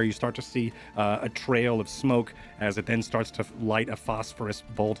in the air. You start to see a trail of smoke as it then starts to light a phosphorus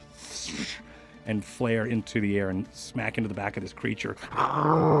bolt and flare into the air and smack into the back of this creature.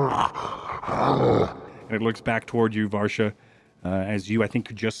 And it looks back toward you, Varsha, as you, I think,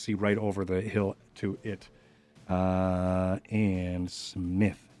 could just see right over the hill to it. And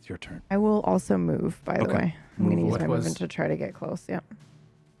Smith, it's your turn. I will also move, by the Okay. way. I'm going to use What my was- movement to try to get close. Yeah.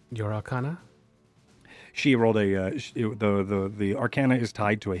 Your Arcana? She rolled the Arcana is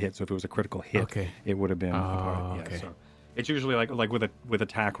tied to a hit, so if it was a critical hit, Okay. it would have been. Okay. So it's usually like with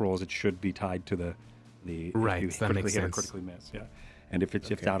attack rolls, it should be tied to the Right, if you that critically makes hit or sense. critically miss. Yeah, and if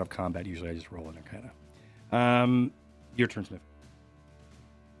it's Okay. out of combat, usually I just roll an Arcana. Your turn, Smith.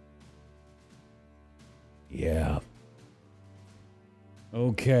 Yeah.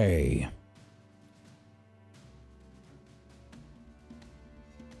 Okay.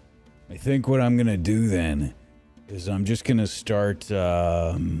 I think what I'm gonna do then is I'm just gonna start.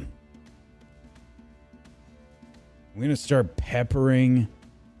 I'm gonna start peppering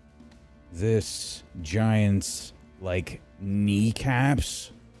this giant's like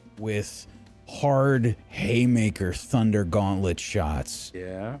kneecaps with hard haymaker thunder gauntlet shots.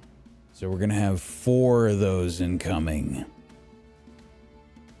 Yeah. So we're gonna have 4 of those incoming.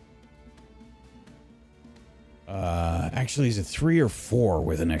 Actually, is it 3 or 4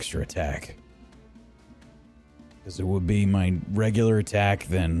 with an extra attack? Because it would be my regular attack,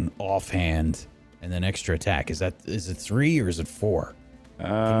 then offhand, and then extra attack. Is it 3 or is it 4? I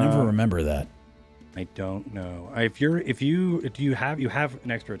can never remember that. I don't know. Do you have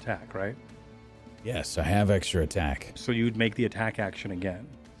an extra attack, right? Yes, I have extra attack. So you'd make the attack action again.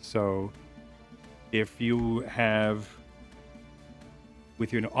 So if you have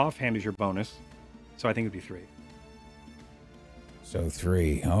with your offhand as your bonus, so I think it'd be 3. So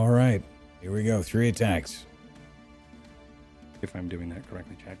 3. All right, here we go. 3 attacks. If I'm doing that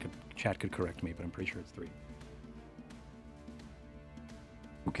correctly, chat could correct me, but I'm pretty sure it's 3.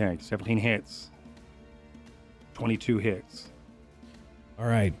 Okay, 17 hits. 22 hits. All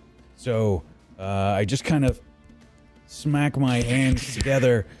right. So I just kind of smack my hands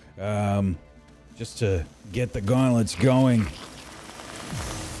together just to get the gauntlets going.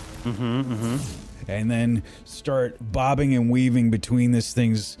 And then start bobbing and weaving between this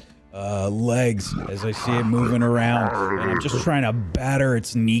thing's legs as I see it moving around. And I'm just trying to batter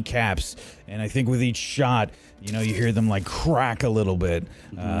its kneecaps. And I think with each shot, you hear them like crack a little bit.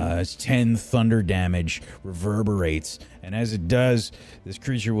 As 10 thunder damage reverberates. And as it does, this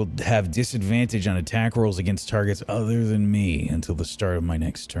creature will have disadvantage on attack rolls against targets other than me until the start of my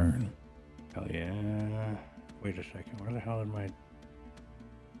next turn. Hell yeah. Wait a second. Where the hell did my...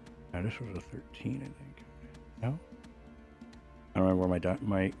 Now, this was a 13, I think. No? I don't remember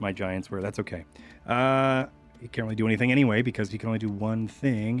where my giants were. That's okay. He can't really do anything anyway because he can only do one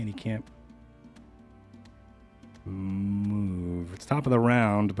thing and he can't move. It's top of the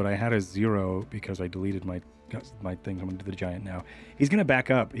round, but I had a 0 because I deleted my things. I'm going to do the giant now. He's going to back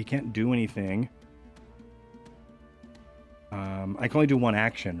up. He can't do anything. I can only do one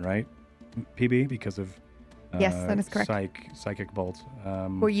action, right? PB, because of... Yes, that is correct. Psychic bolts.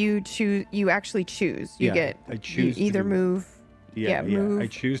 Or you actually choose. You get. I choose you either to move. Move. I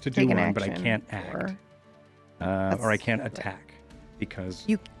choose to do take an one, but I action, can't act, or I can't attack because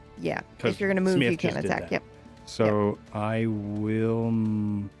If you're gonna move, Smith you can't just did attack. that. Yep. So I will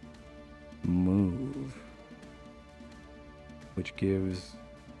move, which gives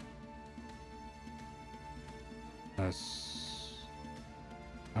us.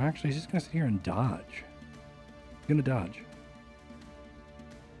 Actually, he's just gonna sit here and dodge. He's gonna dodge.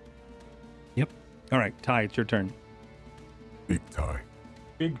 Yep. All right, Ty, it's your turn. Big Ty.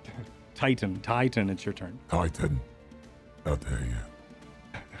 Big Titan, it's your turn. Titan. How dare you?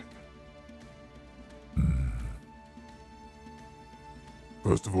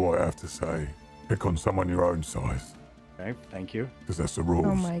 First of all, I have to say, pick on someone your own size, Okay, thank you. because that's the rules.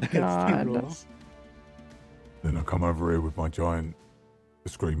 Oh my That's the god. rules. Then I come over here with my giant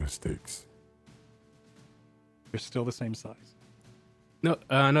screamer sticks. You're still the same size. No,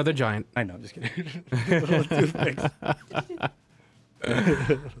 another giant. I know, just kidding. Little toothpicks.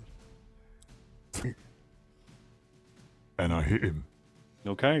 And I hit him.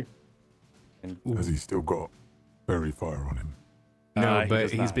 Okay. And Has he still got fairy fire on him? No, he but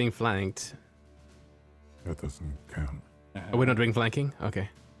does he's not. being flanked. That doesn't count. Oh, we're not doing flanking? Okay.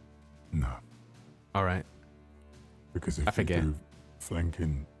 No. All right. Because I if we forget. do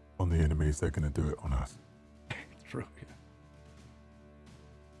flanking on the enemies, they're going to do it on us. True. Yeah.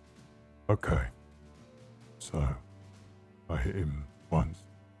 Okay. So, I hit him once,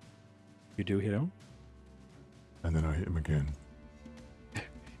 You do hit him. and then I hit him again.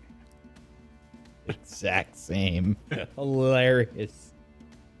 Exact same. Hilarious.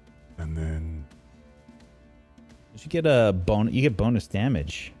 And then You get a bonus. You get bonus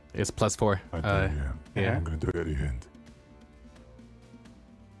damage. It's +4. I do, yeah. I'm going to do it at the end.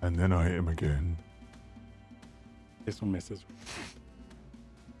 And then I hit him again. This one misses.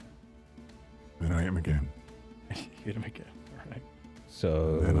 Then I hit him again. Hit him again. All right. Then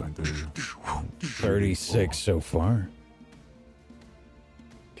So I do 36 so far.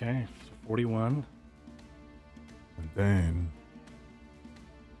 Okay. So 41. And then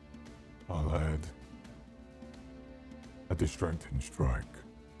I'll add a distracting strike.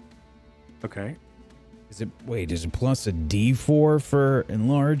 Okay. Is it plus a D4 for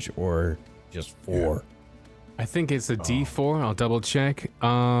enlarge or just 4? I think it's a D4. I'll double check. it's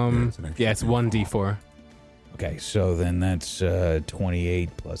an extra Yeah, it's 1D4. Okay, so then that's 28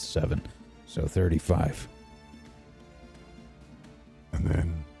 plus 7. So 35. And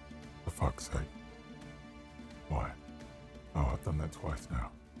then, for fuck's sake. Why? Oh, I've done that twice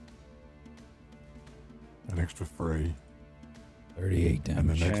now. An extra 3. 38 And the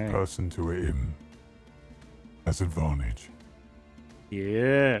damage. next Okay. person to hit him has advantage.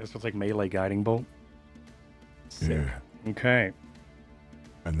 Yeah. So it's like melee guiding bolt. Sick. Yeah. Okay.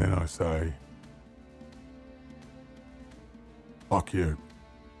 And then I say, fuck you.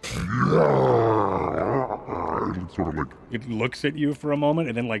 It's sort of like, It looks at you for a moment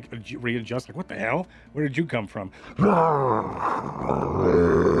and then like readjusts. Like, what the hell? Where did you come from?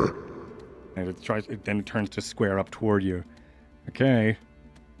 And it tries. It then turns to square up toward you. Okay.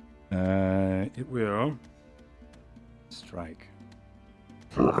 It will strike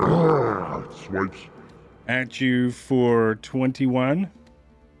swipes. at you for 21.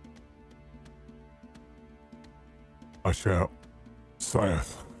 I shout,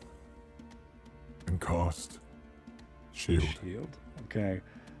 saith, and cast shield. Shield. Okay.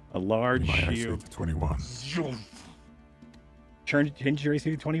 A large My AC shield. to 21. Change your AC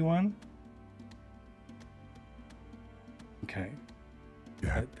to 21. Okay.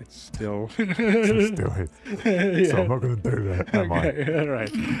 Yeah, It's still. so it still hits. Yeah. So I'm not going to do that, am I? Okay, all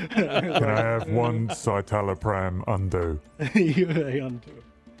right. Can I have one Citalopram undo You may undo.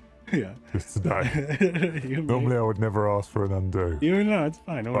 Yeah. just today? You Normally I would never ask for an undo, You know, it's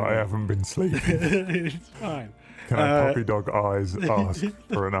fine. Don't but I worry. haven't been sleeping. It's fine. Can I puppy dog eyes ask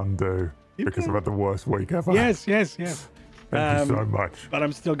for an undo? You Because can- I've had the worst week ever. Yes. Thank you so much. But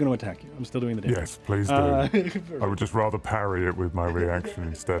I'm still going to attack you. I'm still doing the damage. Yes, please do. I would just rather parry it with my reaction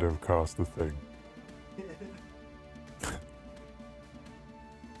instead of cast the thing.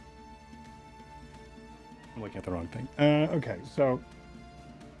 I'm looking at the wrong thing. Okay, so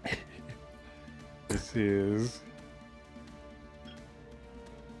this is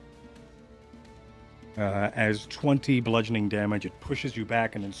as 20 bludgeoning damage. It pushes you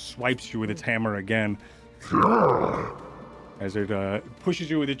back and then swipes you with its hammer again. As it pushes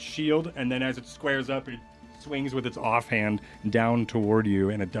you with its shield, and then as it squares up, it swings with its offhand down toward you,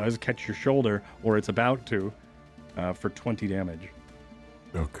 and it does catch your shoulder, or it's about to, for 20 damage.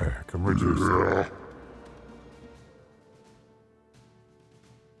 Okay, I can reduce that.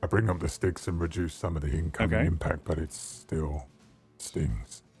 I bring up the sticks and reduce some of the incoming Okay. impact, but it still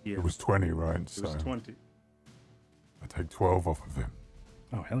stings. Yeah. It was 20, right? It So was 20. I take 12 off of him.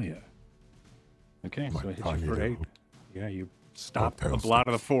 Oh, hell yeah. Okay, My so it hits tiny you for 8. little Yeah, you stop a cocktail lot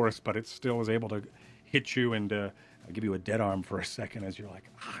of the force, but it still was able to hit you and give you a dead arm for a second as you're like,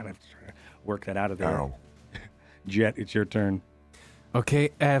 I have to try to work that out of there. Ow. Jet, it's your turn. Okay,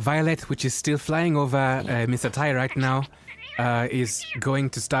 Violet, which is still flying over Mr. Tai right now, is going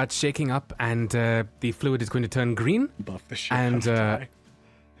to start shaking up, and the fluid is going to turn green. Buff the shit And, out of Tai.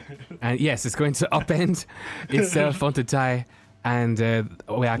 And yes, it's going to upend itself onto Tai. And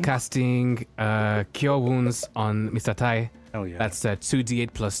we are casting Cure Wounds on Mr. Tai. Hell yeah. That's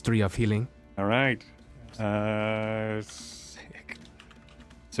 2d8 plus 3 of healing. All right. Sick.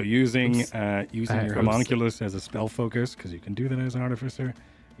 So using Oops. your Oops. homunculus as a spell focus, because you can do that as an artificer,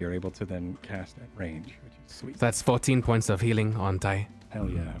 you're able to then cast at range, which is sweet. So that's 14 points of healing on Tai. Hell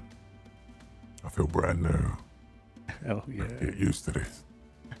yeah. I feel brand new. Hell yeah. Get used to this.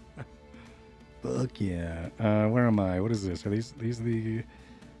 Fuck yeah. Where am I? What is this? Are these the...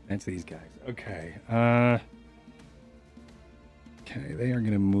 That's these guys. Okay. Okay, they are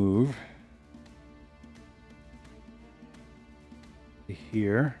going to move to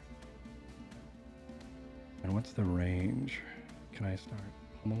here. And what's the range? Can I start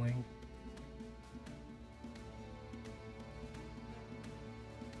pummeling?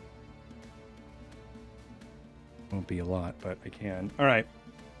 Won't be a lot, but I can. All right.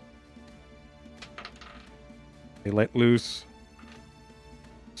 They let loose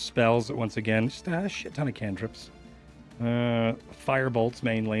spells once again. Just a shit ton of cantrips. Fire bolts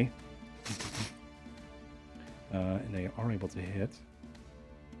mainly. And they are able to hit.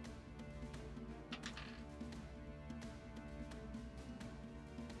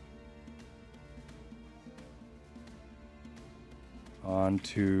 On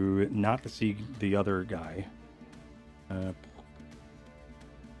to not to see the other guy.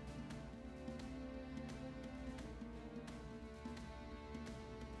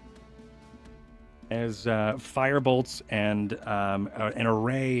 As fire bolts and an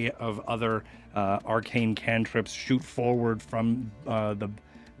array of other arcane cantrips shoot forward from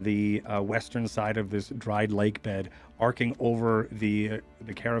the western side of this dried lake bed, arcing over the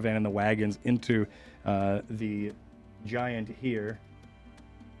caravan and the wagons into the giant here.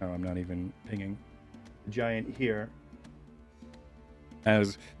 Oh, I'm not even pinging. The giant here.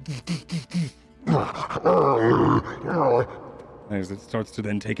 As it starts to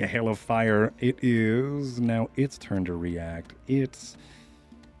then take a hail of fire, it is now its turn to react. It's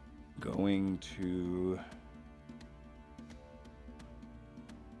going to...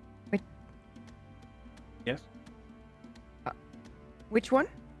 Wait. Yes? Which one?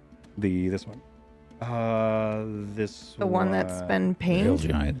 This one. The one that's been Real pained?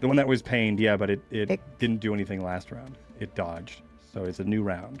 giant. The one that was pained, yeah, but it didn't do anything last round. It dodged. So it's a new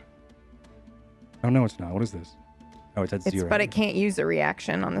round. Oh, no, it's not. What is this? Oh, it's at 0. But it can't use a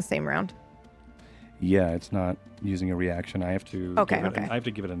reaction on the same round. Yeah, it's not using a reaction. I have to Okay, give it, okay. I have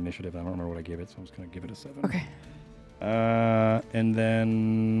to give it an initiative. I don't remember what I gave it, so I'm just going to give it a 7. Okay. And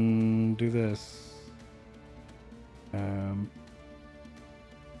then do this. Oh,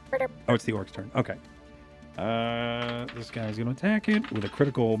 it's the orc's turn. Okay. This guy's going to attack it with a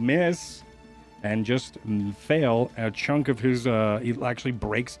critical miss and just fail. A chunk of his, he actually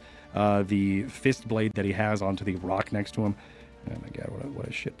breaks the fist blade that he has onto the rock next to him. Oh my god, what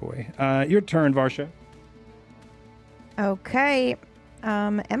a shit boy. Your turn, Varsha. Okay.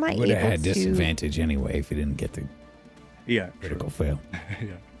 Am I Would able have had to... disadvantage anyway if he didn't get the Yeah, critical fail.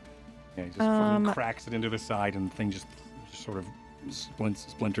 yeah. Yeah, he just fucking cracks it into the side and the thing just sort of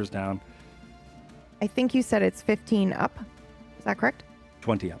splinters down. I think you said it's 15 up. Is that correct?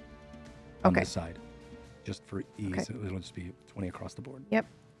 20 up on Okay. the side. Just for ease, Okay. it'll just be 20 across the board. Yep.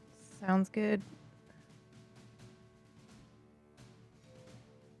 Sounds good.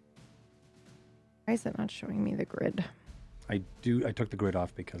 Why is it not showing me the grid? I took the grid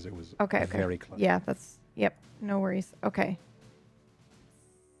off because it was Okay. very close. Yeah, yep. No worries. Okay.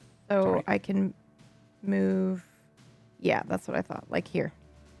 So Sorry. I can move. Yeah, that's what I thought. Like here.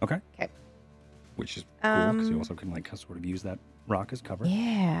 Okay. Okay. Which is cool because you also can like sort of use that rock as cover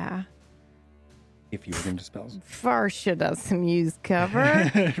Yeah. if you were into spells. Varsha doesn't use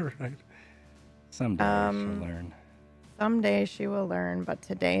cover. Right. Someday she'll learn. Someday she will learn, but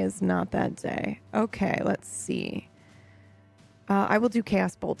today is not that day. Okay, let's see. I will do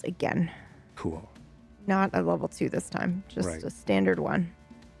Chaos Bolt again. Cool. Not a level 2 this time, just Right. a standard one.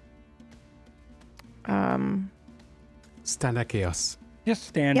 Standard chaos. Just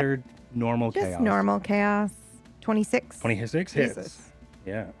standard, normal Just chaos. normal chaos. 26. 26 hits. Jesus.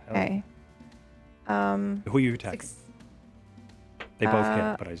 Yeah. hell Okay. Who are you attacking? They both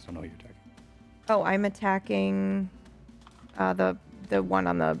hit, but I just don't know who you're attacking. Oh, I'm attacking the one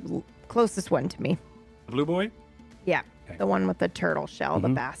on the closest one to me. The blue boy? Yeah, Okay. the one with the turtle shell, the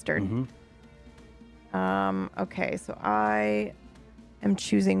Mhm. bastard. Mhm. Okay, so I am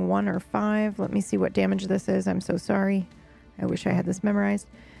choosing 1 or 5. Let me see what damage this is. I'm so sorry. I wish I had this memorized.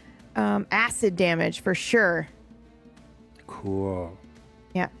 Acid damage for sure. Cool.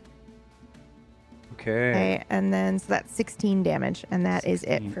 Yeah. Okay. Okay, and then so that's 16 damage, and that is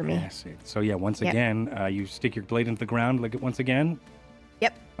it for me. Acid. So yeah, once Yep. again, you stick your blade into the ground. Like it once again.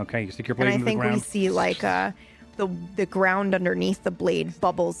 Yep. Okay, you stick your And blade I into the think ground. we see like the ground underneath the blade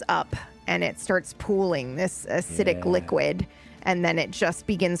bubbles up, and it starts pooling this acidic Yeah. liquid, and then it just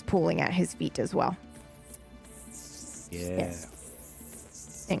begins pooling at his feet as well. Yeah.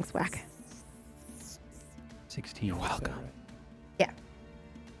 Thanks, Whack. 16. You're welcome. Yeah.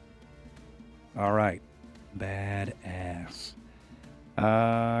 All right. Badass.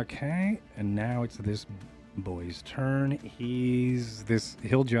 Okay. And now it's this boy's turn. He's this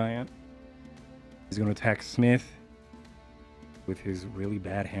hill giant. He's going to attack Smith with his really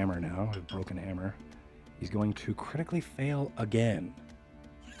bad hammer now, his broken hammer. He's going to critically fail again.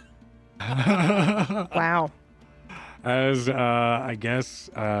 Wow. As I guess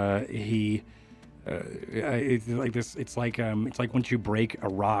he it's like this. It's like once you break a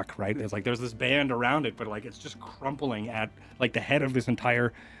rock, right? It's like there's this band around it, but like it's just crumpling at like the head of this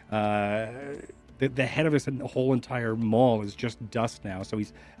entire the head of this whole entire mall is just dust now. So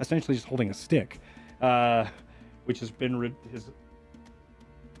he's essentially just holding a stick, which has been his.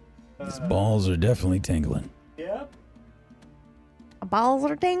 His balls are definitely tingling. Yep. Balls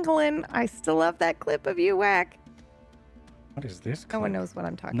are tingling. I still love that clip of you, Whack. What is this? No one clip? knows what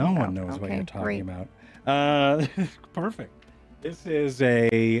I'm talking No about. one knows what Okay, you're talking great. about. Perfect. This is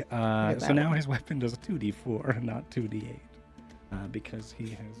a Look at so that now one. his weapon does a 2d4, not 2d8, because he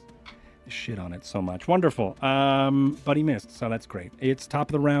has shit on it so much. Wonderful. But he missed, so that's great. It's top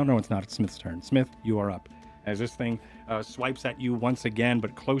of the round. No, it's not. It's Smith's turn. Smith, you are up. As this thing swipes at you once again,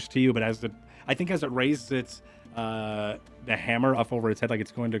 but close to you. But as it raises its the hammer up over its head, like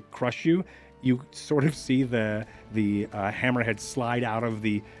it's going to crush you, you sort of see the hammerhead slide out of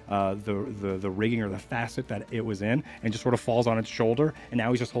the rigging or the facet that it was in, and just sort of falls on its shoulder. And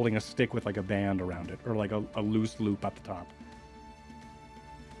now he's just holding a stick with like a band around it, or like a loose loop at the top.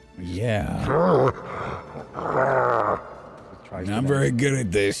 Yeah. Tries to I'm dance. very good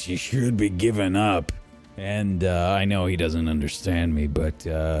at this. You should be giving up. And I know he doesn't understand me, but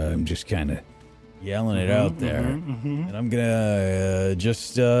I'm just kind of yelling it out there. And I'm going to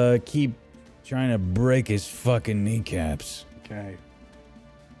just keep trying to break his fucking kneecaps. Okay.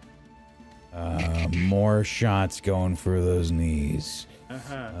 More shots going for those knees.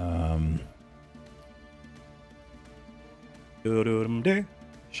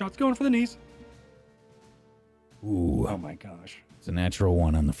 Shots going for the knees. Ooh, Oh my gosh. it's a natural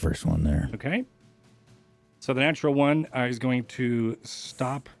one on the first one there. Okay. So the natural one is going to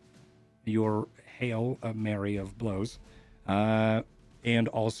stop your hail, Mary, of blows, and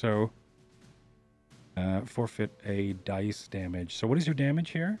also forfeit a dice damage. So what is your damage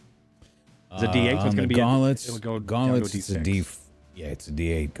here? It's a D8, so it's on going to the be gauntlets. it'll go gauntlets, down it's to a a D6. yeah, it's a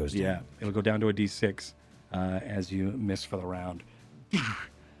D8 goes down. Yeah, it'll go down to a D6 as you miss for the round.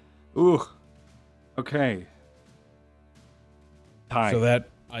 Ooh. Okay. Tie.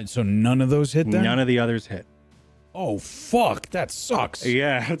 So none of those hit then? None of the others hit. Oh fuck, that sucks.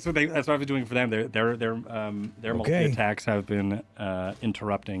 Yeah, that's what I was doing for them. Their multi Okay. attacks have been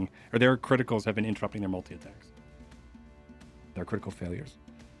interrupting, or their criticals have been interrupting their multi attacks. Their critical failures.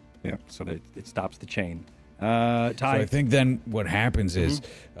 Yeah, so that it stops the chain. Ty. So I think then what happens is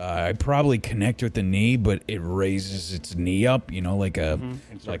I probably connect with the knee, but it raises its knee up, you know, like a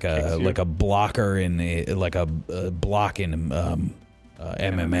And sort like of kicks a you. like a blocker in like a block in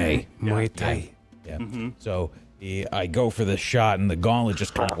MMA. Muay Thai. Yeah. So I go for the shot, and the gauntlet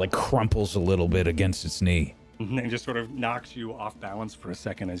just kind of like crumples a little bit against its knee. And just sort of knocks you off balance for a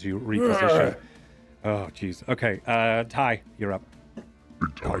second as you reposition. Oh, jeez. Okay, Ty, you're up.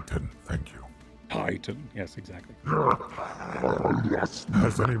 Big Titan, thank you. Titan. Yes, exactly. Yes.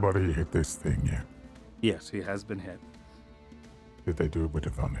 Has anybody hit this thing yet? Yes, he has been hit. Did they do it with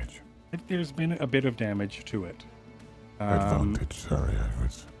advantage? There's been a bit of damage to it. Advantage, sorry, I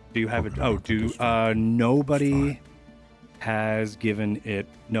was... Do you have it? Probably Oh, not to do destroy. nobody It's has given it?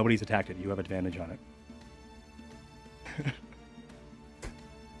 Nobody's attacked it. You have advantage on it.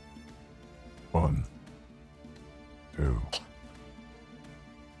 1, 2,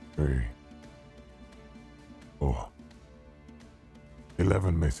 3, 4.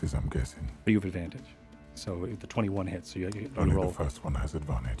 11 misses, I'm guessing. But you have advantage. So the 21 hits. So you Only roll. the first one has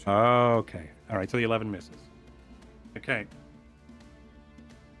advantage. Okay. All right. So the 11 misses. Okay.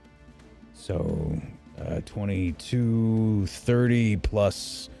 So 22, 30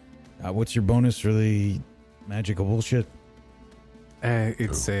 plus. What's your bonus for the magical bullshit?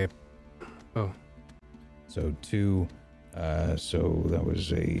 It's a. So 2. So that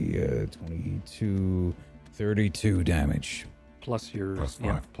was a 22, 32 damage. Plus your Plus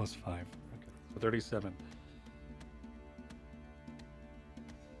yeah, 5. plus 5. Okay. So 37.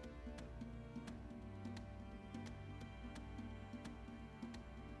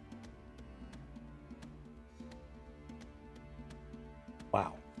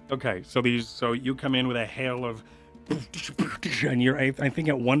 Wow. Okay, so you come in with a hail of and I think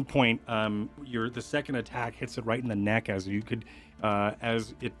at one point, the second attack hits it right in the neck. As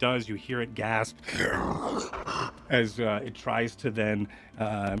it does, you hear it gasp as it tries to then.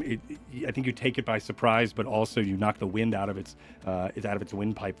 I think you take it by surprise, but also you knock the wind out of its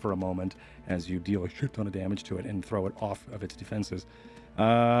windpipe for a moment as you deal a shit ton of damage to it and throw it off of its defenses.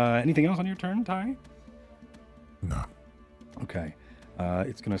 Anything else on your turn, Ty? No. Okay.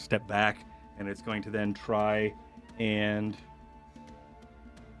 It's going to step back, and it's going to then try and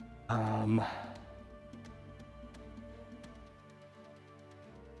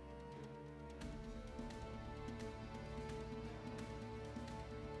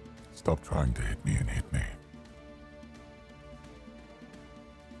Stop trying to hit me and hit me.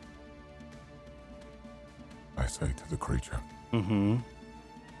 I say to the creature. Mm-hmm.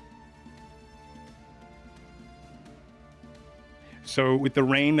 So with the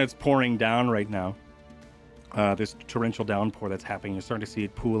rain that's pouring down right now, this torrential downpour that's happening, you're starting to see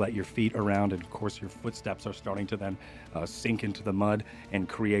it pool at your feet around, and of course your footsteps are starting to then sink into the mud and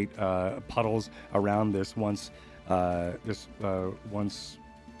create puddles around this once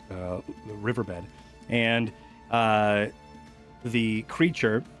riverbed. And the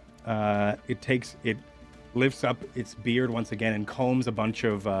creature, it lifts up its beard once again and combs a bunch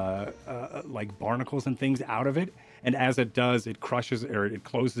of like barnacles and things out of it. And as it does, it crushes, or it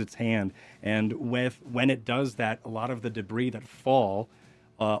closes its hand. And when it does that, a lot of the debris that fall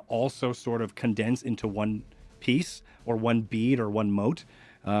also sort of condense into one piece or one bead or one mote.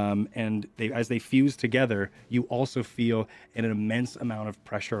 And as they fuse together, you also feel an immense amount of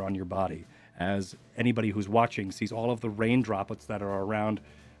pressure on your body. As anybody who's watching sees all of the rain droplets that are around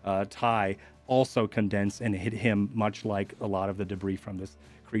Ty also condense and hit him, much like a lot of the debris from this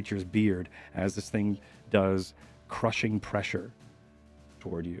creature's beard, as this thing does crushing pressure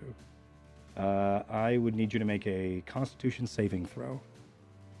toward you. I would need you to make a Constitution saving throw.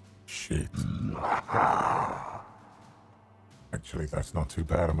 Shit. Actually, that's not too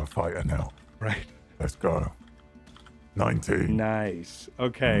bad. I'm a fighter now. Right. Let's go. 19. Nice.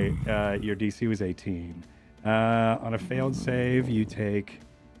 Okay, your DC was 18. On a failed save, you take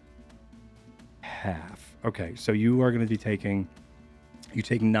half. Okay, so you are going to be taking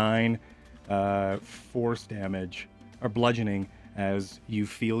 9 force damage or bludgeoning as you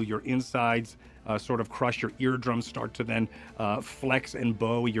feel your insides sort of crush, your eardrums start to then flex and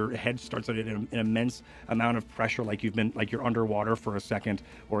bow, your head starts at an immense amount of pressure, like you're underwater for a second,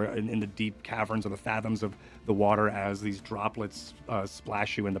 or in the deep caverns or the fathoms of the water, as these droplets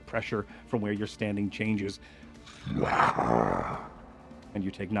splash you and the pressure from where you're standing changes. And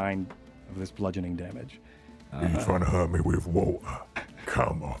you take 9 of this bludgeoning damage. Are you trying to hurt me with water?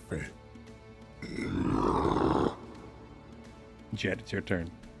 Come off it. Jet, it's your turn.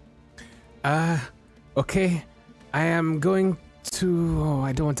 Okay. I am going to... Oh,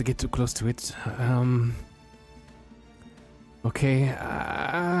 I don't want to get too close to it. Okay.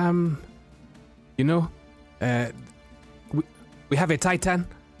 We have a Titan.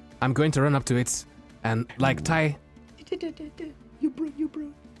 I'm going to run up to it, and like Ty... You bro.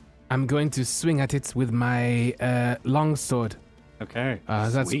 I'm going to swing at it with my long sword. Okay.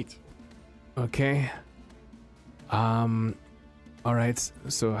 Sweet. Okay. All right.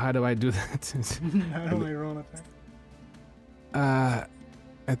 So how do I do that? How do I roll attack?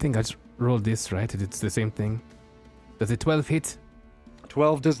 I think I just rolled this, right? It's the same thing. Does a 12 hit?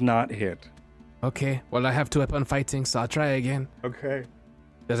 12 does not hit. Okay. Well, I have 2-weapon fighting, so I'll try again. Okay.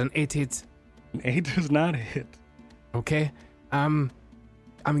 Does an 8 hit? An 8 does not hit. Okay. I'm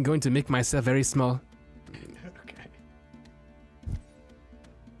going to make myself very small. Okay.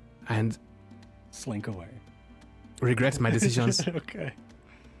 And slink away. Regret my decisions. Okay.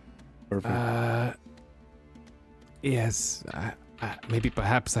 Perfect. Yes. Maybe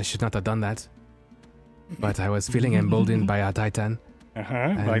perhaps I should not have done that. But I was feeling emboldened by our Titan.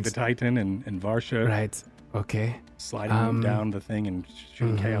 By the Titan and Varsha. Right. Okay. Sliding him down the thing and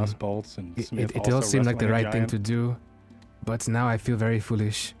shooting chaos bolts, and Smith it all seemed like the right thing to do. But now I feel very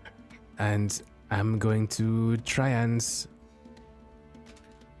foolish. And I'm going to try and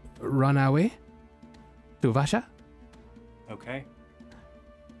run away to Varsha. Okay.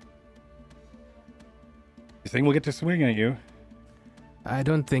 This thing will get to swing at you. I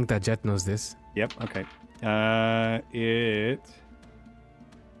don't think that Jet knows this. Yep, okay. It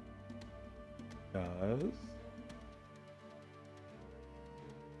does.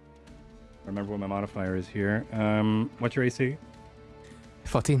 Remember what my modifier is here. What's your AC?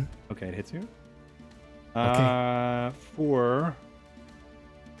 14. Okay, it hits you. Okay. For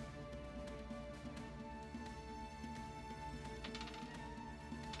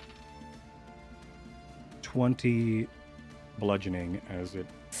 20 bludgeoning as it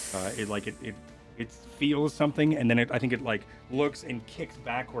feels something, and then I think it like looks and kicks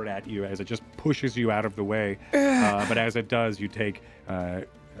backward at you as it just pushes you out of the way. But as it does, you take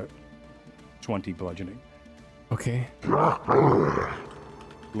 20 bludgeoning. Okay.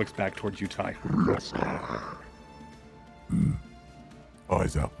 Looks back towards you, Ty.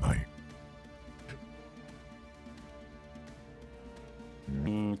 Eyes up, mate.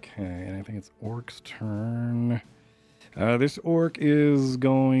 Okay, and I think it's Orc's turn. This Orc is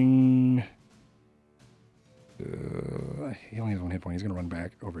going... he only has 1 hit point. He's going to run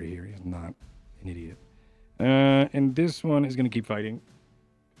back over here. He's not an idiot. And this one is going to keep fighting.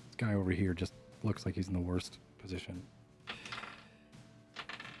 This guy over here just looks like he's in the worst position.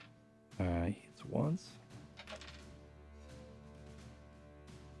 He hits once.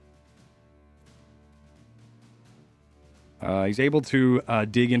 He's able to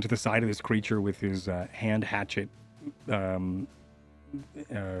dig into the side of this creature with his hand hatchet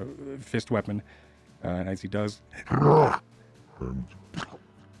fist weapon. As he does, right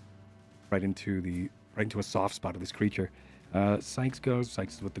into a soft spot of this creature. Sykes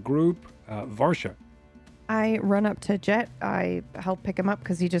is with the group. Varsha. I run up to Jet. I help pick him up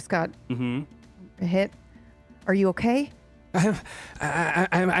because he just got hit. Are you okay?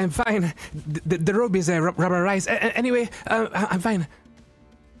 I'm fine. The robe is rubberized. Anyway, I'm fine.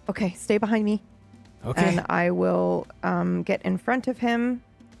 Okay, stay behind me. Okay. And I will get in front of him,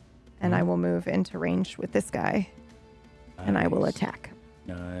 and I will move into range with this guy, and I will attack.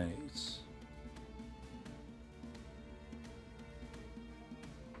 Nice.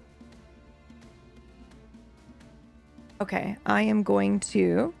 Okay, I am going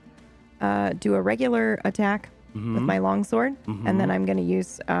to do a regular attack with my longsword, and then I'm going to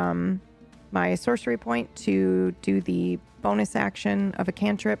use my sorcery point to do the bonus action of a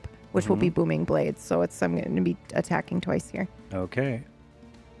cantrip, which will be Booming Blades. So I'm going to be attacking twice here. Okay.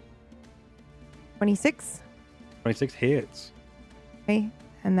 26. 26 hits. Okay,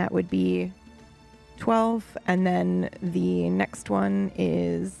 and that would be 12, and then the next one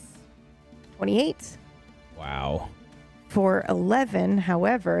is 28. Wow. For 11,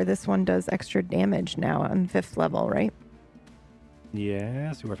 however, this one does extra damage now on 5th level, right?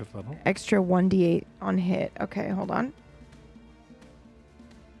 Yes, you are 5th level. Extra 1d8 on hit. Okay, hold on.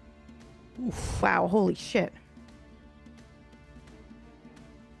 Oof, wow, holy shit.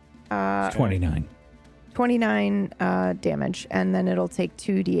 It's 29. 29 damage, and then it'll take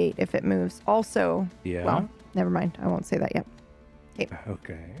 2d8 if it moves. Also, Yeah. well, never mind. I won't say that yet.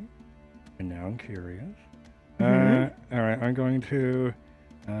 Okay. And now I'm curious. Mhm. All right, I'm going to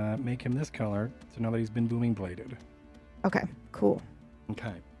make him this color, so now that he's been booming bladed. Okay, cool.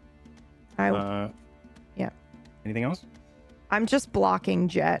 Okay. Yeah. Anything else? I'm just blocking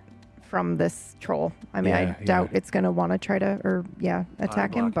Jet from this troll. I mean, Yeah, I doubt it's going to want to try to,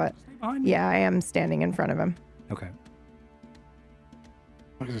 attack him, but yeah, I am standing in front of him. Okay.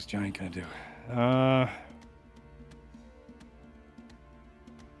 What is this giant gonna do?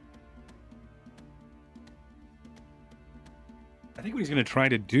 I think what he's gonna try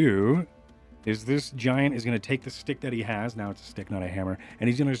to do is this giant is gonna take the stick that he has. Now it's a stick, not a hammer, and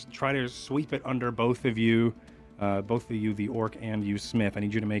he's gonna try to sweep it under both of you, the orc and you, Smith. I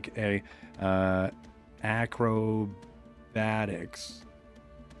need you to make a acrobatics.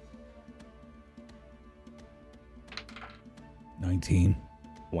 19.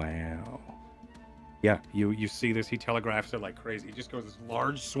 Wow. Yeah, you see this. He telegraphs it like crazy. He just goes this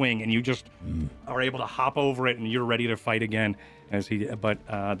large swing, and you just are able to hop over it, and you're ready to fight again. But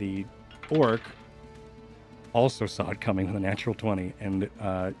the orc also saw it coming with a natural 20, and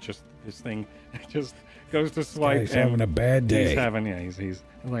just this thing just goes to swipe. He's having a bad day. He's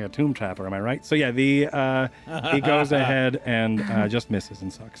like a tomb trapper. Am I right? So yeah, he goes ahead and just misses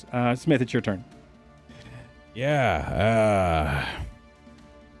and sucks. Smith, it's your turn. Yeah.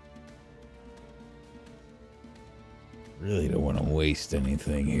 Really don't want to waste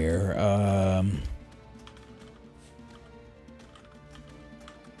anything here.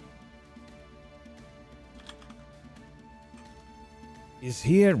 Is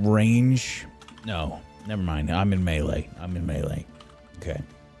he at range? No, never mind. I'm in melee. Okay.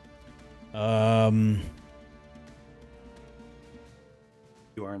 You are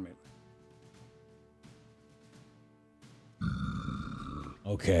in melee.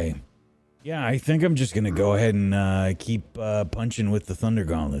 Okay. Yeah, I think I'm just gonna go ahead and keep punching with the Thunder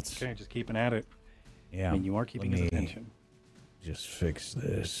Gauntlets. Okay, just keeping at it. Yeah. I mean, you are keeping his attention. Just fix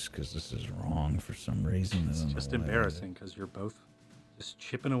this, because this is wrong for some reason. It's just embarrassing, because you're both just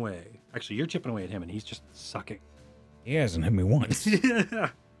chipping away. Actually, you're chipping away at him, and he's just sucking. He hasn't hit me once. Yeah.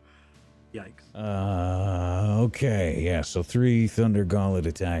 Yikes. Okay, yeah, so 3 Thunder Gauntlet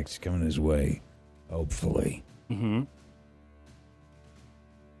attacks coming his way. Hopefully. Mm-hmm.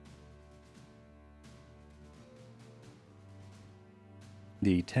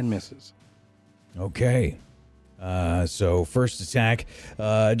 The 10 misses. Okay. So first attack,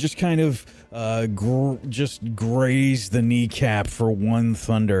 just kind of just graze the kneecap for 1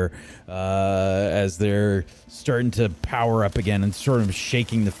 Thunder as they're starting to power up again and sort of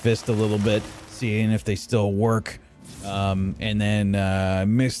shaking the fist a little bit, seeing if they still work. And then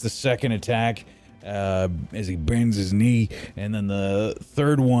miss the second attack as he bends his knee, and then the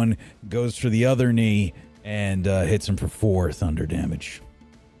third one goes for the other knee and hits him for 4 thunder damage.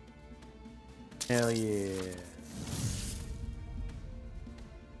 Hell yeah.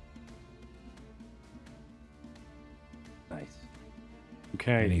 Nice.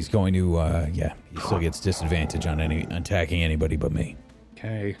 Okay. And he's going to, he still gets disadvantage on any attacking anybody but me.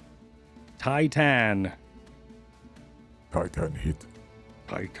 Okay. Titan. Titan hit.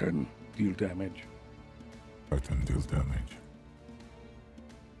 Titan. Deal damage. Titan deal damage.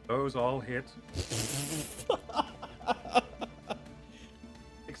 Those all hit.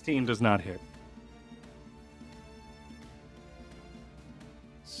 16 does not hit.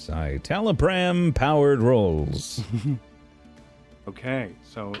 Citalopram powered rolls. Okay,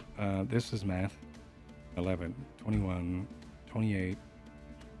 so this is math. 11, 21, 28,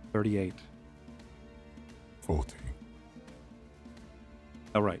 38. 40.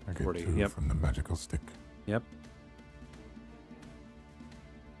 Oh, right, I get 40. 2 Yep, from the magical stick. yep.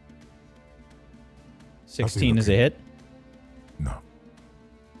 16 is a hit. No.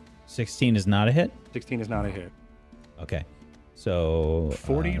 16 is not a hit. 16 is not a hit. Okay. So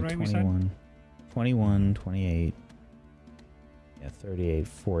 40, right, we said? 21, 28. Yeah, 38,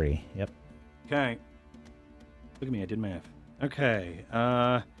 40. Yep. Okay. Look at me, I did math. Okay.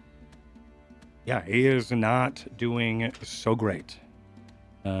 Yeah, he is not doing so great.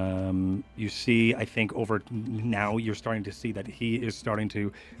 You see, I think over now you're starting to see that he is starting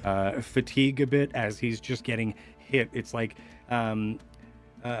to fatigue a bit as he's just getting hit. It's like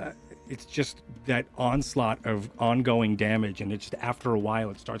it's just that onslaught of ongoing damage, and it's just after a while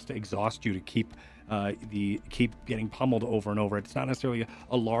it starts to exhaust you to keep getting pummeled over and over. It's not necessarily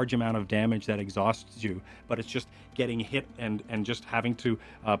a large amount of damage that exhausts you, but it's just getting hit and just having to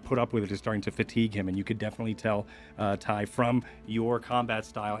put up with it is starting to fatigue him. And you could definitely tell, Ty, from your combat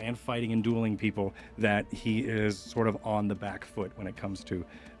style and fighting and dueling people, that he is sort of on the back foot when it comes to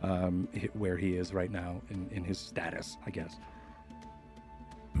where he is right now in his status, I guess.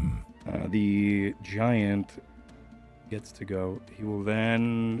 The giant gets to go. He will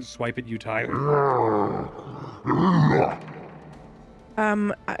then swipe at you, Ty.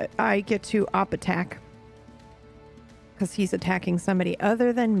 I get to op attack because he's attacking somebody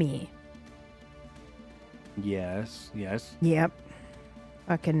other than me. Yes. Yep.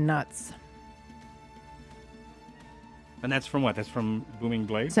 Fucking nuts. And that's from what? That's from Booming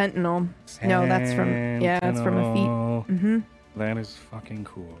Blade? Sentinel. No, that's from that's from a feat. Mm-hmm. That is fucking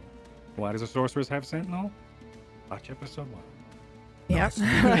cool. Why does a sorceress have Sentinel? Watch episode 1. Yep.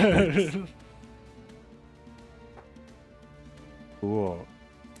 Cool.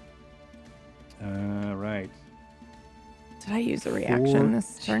 Right. Did I use a reaction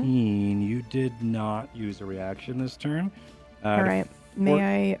this turn? 14. You did not use a reaction this turn. All right.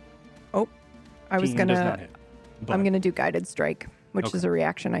 May I? Oh, I was gonna. Does not hit, but I'm gonna do guided strike, which is a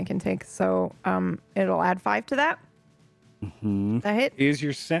reaction I can take. So it'll add 5 to that. Mm-hmm. That hit. Is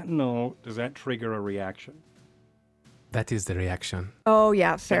your Sentinel? Does that trigger a reaction? That is the reaction. Oh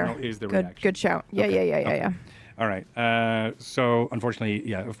yeah, fair. Sentinel is the good. reaction. Good shout. Yeah, Okay, yeah. All right. So unfortunately,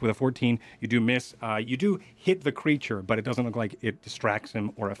 yeah, with a 14, you do miss. You do hit the creature, but it doesn't look like it distracts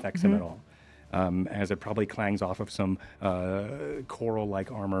him or affects him at all, as it probably clangs off of some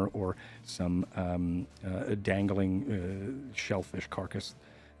coral-like armor or some dangling shellfish carcass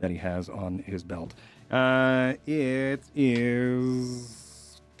that he has on his belt. It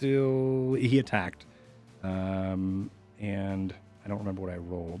is still... He attacked. And I don't remember what I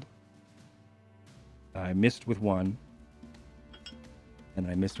rolled. I missed with one. And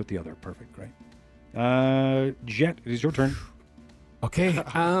I missed with the other. Perfect, great. Jet, it is your turn. Okay.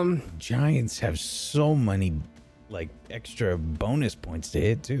 Giants have so many, extra bonus points to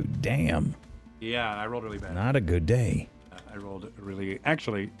hit, too. Damn. Yeah, I rolled really bad. Not a good day. I rolled really...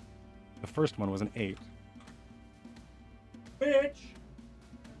 Actually, the first one was an 8. Bitch!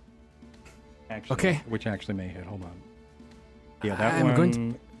 Actually, Okay. Which actually may hit. Hold on. Yeah, that I'm one...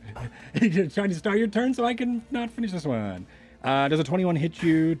 going You're trying to start your turn so I can not finish this one. Does a 21 hit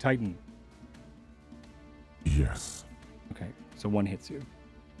you, Titan? Yes. Okay, so 1 hits you.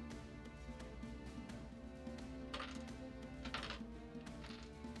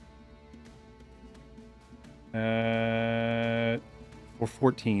 For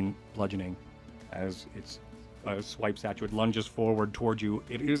 14 bludgeoning as it swipes at you. It lunges forward towards you.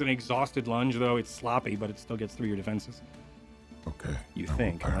 It is an exhausted lunge, though. It's sloppy, but it still gets through your defenses. Okay. You I will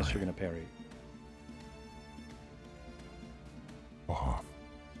think, unless parry. you're going to parry. Off.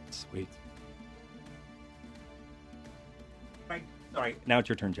 Sweet. Right. All right. Now it's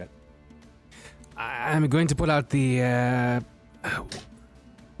your turn, Jet. I'm going to pull out the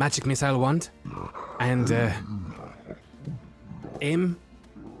magic missile wand and aim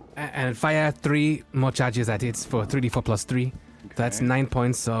and fire 3 more charges at it for 3d4 plus 3. Okay. That's 9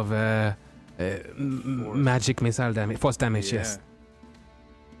 points of magic missile damage, force damage. Yes.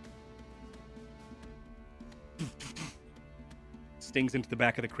 Stings into the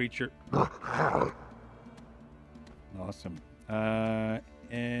back of the creature. Awesome.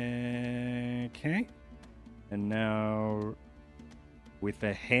 Okay. And now, with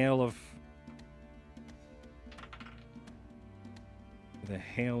a hail of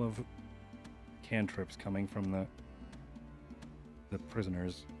cantrips coming from the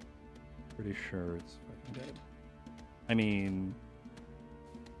prisoners, pretty sure it's fucking dead. I mean,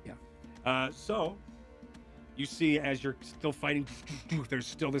 yeah. So you see, as you're still fighting, there's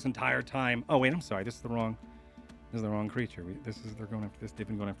still this entire time. Oh wait, I'm sorry. This is the wrong creature. They're going after this. They've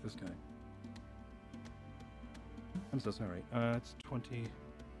been going after this guy. I'm so sorry. It's 20.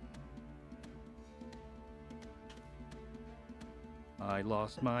 I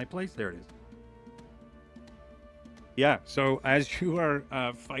lost my place. There it is. Yeah, so as you are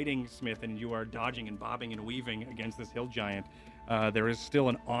fighting Smith and you are dodging and bobbing and weaving against this hill giant, there is still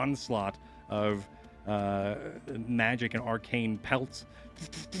an onslaught of magic and arcane pelts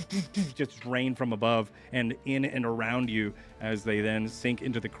just rain from above and in and around you as they then sink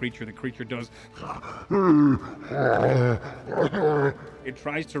into the creature. The creature does... It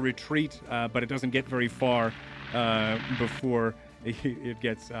tries to retreat, but it doesn't get very far before it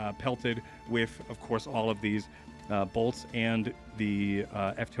gets pelted with, of course, all of these bolts, and the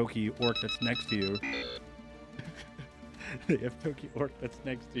Eftoki orc that's next to you. The Eftoki orc that's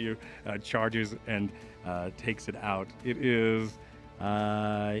next to you charges and takes it out. It is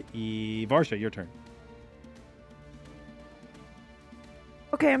Varsha, your turn.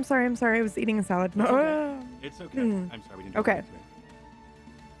 Okay, I'm sorry. I was eating a salad. It's okay. I'm sorry, we didn't do Okay. that today.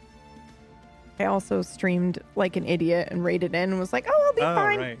 I also streamed like an idiot and raided in and was like, "Oh, I'll be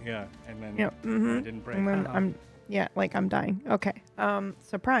fine." Right, yeah. And then You know, it didn't break. And then I'm dying. Okay.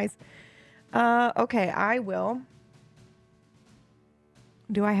 Surprise. Okay, I will.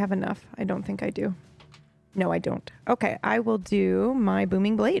 Do I have enough? I don't think I do. No, I don't. Okay, I will do my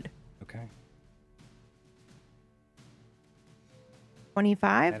booming blade. Okay.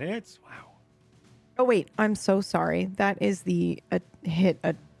 25. That hits. Wow. Oh wait, I'm so sorry. That is the hit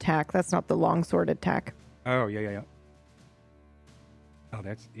attack. That's not the longsword attack. Oh, yeah. Oh,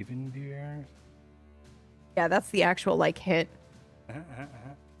 that's even there. Yeah, that's the actual like hit.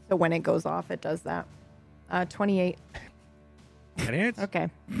 So when it goes off, it does that. 28. That hits. Okay,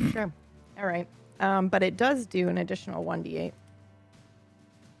 sure. All right. But it does do an additional 1d8.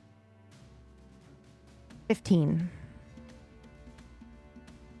 15.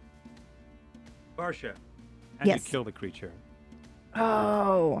 Varsha, how Yes. do you kill the creature?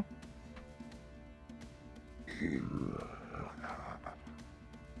 Oh.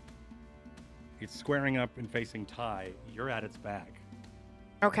 It's squaring up and facing Ty. You're at its back.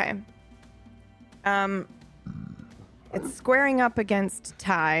 Okay. It's squaring up against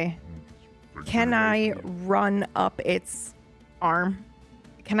Ty. Can I run up its arm?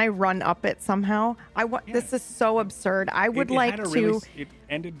 Can I run up it somehow? This is so absurd. I would like to. It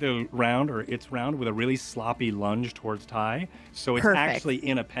ended the round, or its round, with a really sloppy lunge towards Ty. So it's Perfect. actually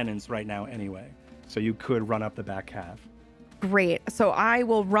in a penance right now anyway. So you could run up the back half. Great. So I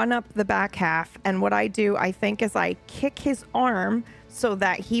will run up the back half, and what I do, I think, is I kick his arm so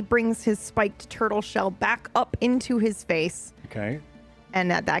that he brings his spiked turtle shell back up into his face, Okay.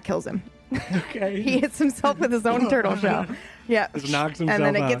 and that kills him. Okay. He hits himself with his own turtle shell. Yeah. Just knocks And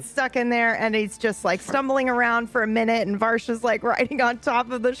himself then it out. gets stuck in there, and he's just like stumbling around for a minute, and Varsha's like riding on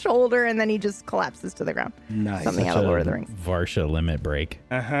top of the shoulder, and then he just collapses to the ground. Nice. Something out of Lord of the Rings. Varsha limit break.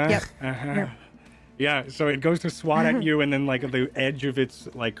 Uh-huh. Yep. Uh-huh. Yep. Yeah, so it goes to swat at you, and then like the edge of its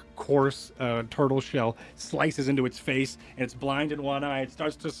like coarse turtle shell slices into its face, and it's blind in one eye. It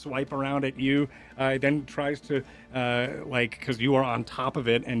starts to swipe around at you, then tries to, because you are on top of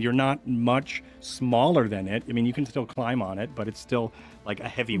it and you're not much smaller than it. I mean, you can still climb on it, but it's still like a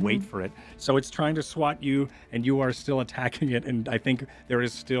heavy weight for it. So it's trying to swat you, and you are still attacking it. And I think there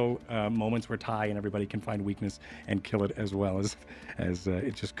is still moments where Ty and everybody can find weakness and kill it as well as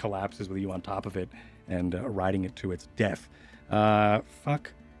it just collapses with you on top of it and riding it to its death.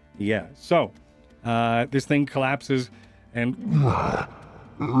 Fuck yeah. So this thing collapses and.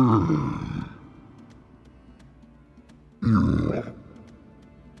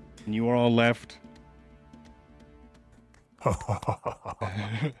 And you are all left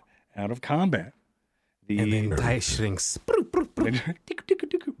out of combat. And then Ty shrinks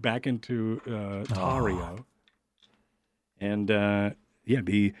back into Tario. And there's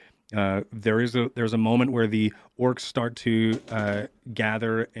a moment where the orcs start to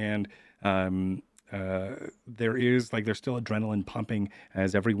gather, and there's still adrenaline pumping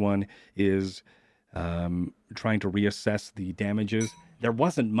as everyone is trying to reassess the damages. There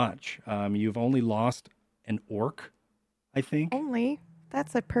wasn't much. You've only lost an orc, I think. Only?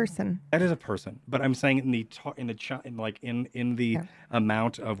 That's a person. That is a person, but I'm saying in the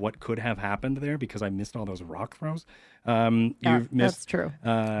amount of what could have happened there, because I missed all those rock throws. You've missed. That's true.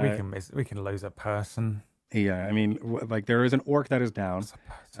 We can lose a person. Yeah, I mean, there is an orc that is down,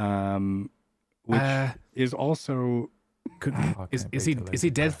 which is also. Is he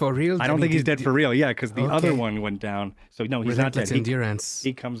dead for real? I don't think he's dead for real. Yeah, because the other one went down. So no, he's not dead. Endurance.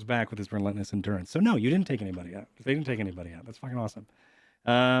 He comes back with his relentless endurance. So no, you didn't take anybody out. They didn't take anybody out. That's fucking awesome.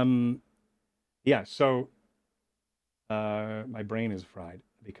 Yeah. So my brain is fried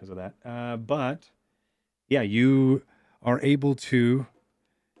because of that. But yeah, you are able to.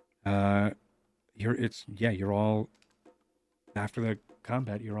 You're all after the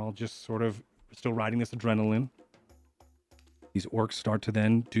combat. You're all just sort of still riding this adrenaline. These orcs start to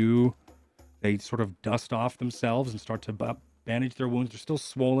then they sort of dust off themselves and start to bandage their wounds. They're still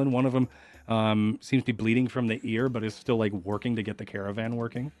swollen. One of them seems to be bleeding from the ear, but is still working to get the caravan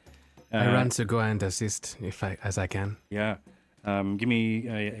working. I run to go and assist as I can. Yeah. Give me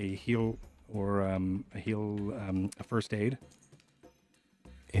a heal or a first aid.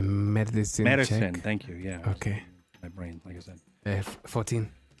 A medicine check. Thank you. Yeah. Okay. My brain, like I said.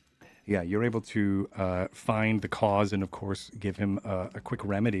 14. Yeah, you're able to find the cause and, of course, give him a quick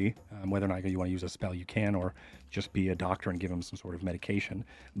remedy. Whether or not you want to use a spell, you can, or just be a doctor and give him some sort of medication.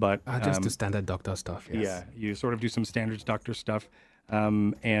 But just do standard doctor stuff, yes. Yeah, you sort of do some standard doctor stuff.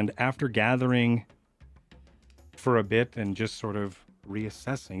 And after gathering for a bit and just sort of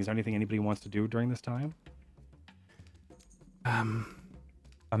reassessing, is there anything anybody wants to do during this time? I'm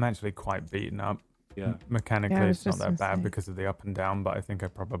actually quite beaten up. Yeah. Mechanically, it's not that bad because of the up and down, but I think I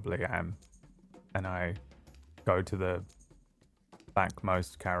probably am. And I go to the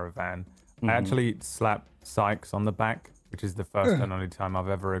backmost caravan. Mm-hmm. I actually slap Sykes on the back, which is the first and only time I've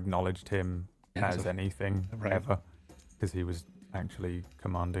ever acknowledged him as anything ever, because he was actually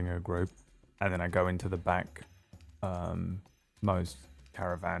commanding a group. And then I go into the back most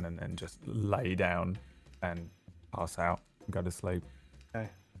caravan and then just lay down and pass out and go to sleep. Okay.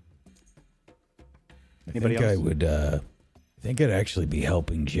 Anybody else? I think I'd actually be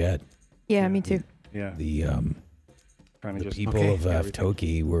helping Jet. Yeah, me too. Yeah. The people of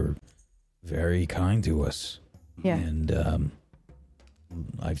Aftoki were very kind to us. Yeah. And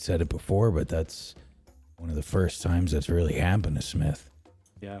I've said it before, but that's one of the first times that's really happened to Smith.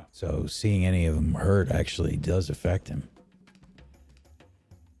 Yeah. So seeing any of them hurt actually does affect him.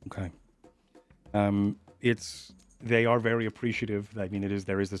 Okay. They are very appreciative. I mean,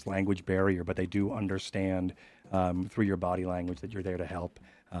 there is this language barrier, but they do understand through your body language that you're there to help.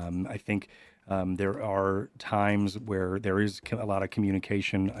 I think there are times where there is a lot of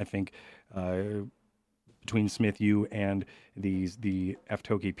communication, I think, between Smith, you, and the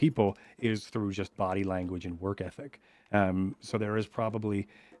Aftoki people is through just body language and work ethic. So there is probably,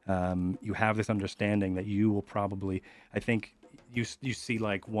 you have this understanding that you will probably, I think, you see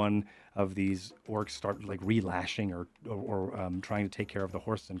one of these orcs start relashing or trying to take care of the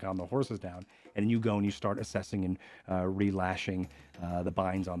horses and calm the horses down, and you go and you start assessing and relashing the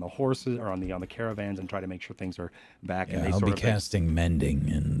binds on the horses or on the caravans and try to make sure things are back. Yeah, and they I'll be casting mending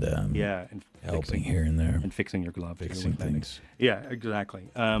and and helping fixing, here and there and fixing your glove, fixing things. Yeah, exactly.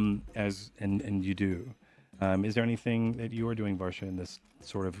 And you do. Is there anything that you are doing, Varsha, in this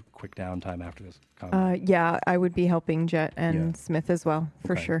sort of quick downtime after this combat? Yeah, I would be helping Jet and Smith as well,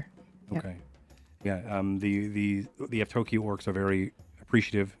 for sure. Okay. Yeah. The Aftoki orcs are very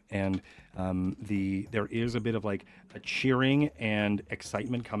appreciative, and there is a bit of a cheering and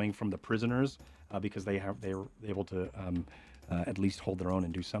excitement coming from the prisoners because they're able to at least hold their own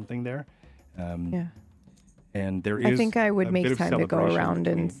and do something there. Yeah. And there is. I think I would a make bit of time to go celebration around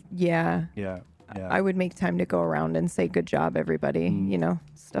and between- yeah. Yeah. I would make time to go around and say good job, everybody. You know,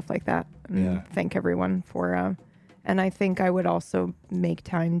 stuff like that. And Yeah. thank everyone for. And I think I would also make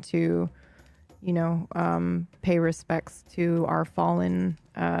time to, you know, pay respects to our fallen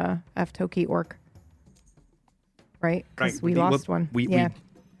Aftoki orc. Right? Because Right. we lost one. We didn't.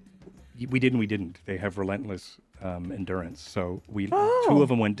 They have relentless endurance. So two of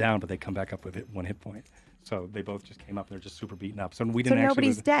them went down, but they come back up with one hit point. So they both just came up. They're just super beaten up. So we didn't. So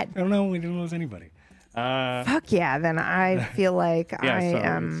nobody's lose, dead. I don't know. We didn't lose anybody. Fuck yeah! Then I feel like I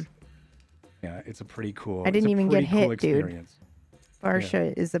am. Yeah, it's a pretty cool. I didn't even get hit, cool experience. Dude.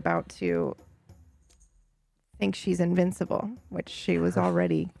 Barsha is about to think she's invincible, which she was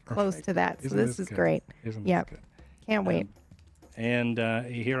already close to that. So this is great. Yep. Can't wait. And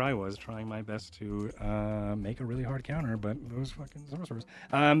here I was trying my best to make a really hard counter, but those fucking sorcerers.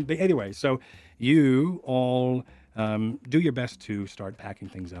 But anyway, so you all do your best to start packing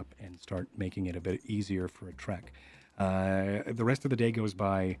things up and start making it a bit easier for a trek. The rest of the day goes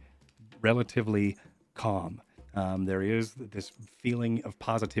by relatively calm. There is this feeling of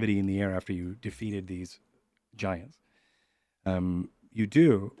positivity in the air after you defeated these giants. You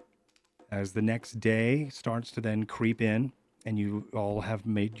do, as the next day starts to then creep in, and you all have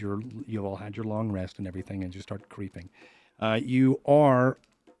had your long rest and everything, and you start creeping. You are,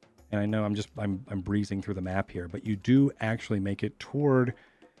 and I know I'm breezing through the map here, but you do actually make it toward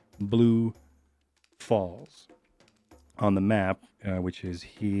Blue Falls on the map, which is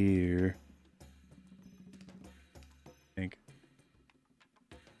here. I think.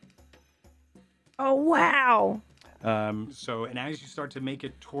 Oh wow! And as you start to make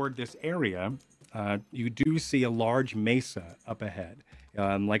it toward this area, you do see a large mesa up ahead.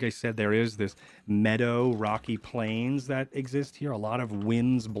 Like I said, there is this meadow, rocky plains that exist here. A lot of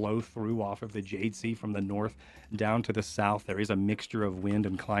winds blow through off of the Jade Sea from the north down to the south. There is a mixture of wind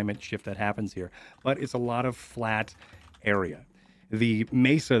and climate shift that happens here, but it's a lot of flat area. The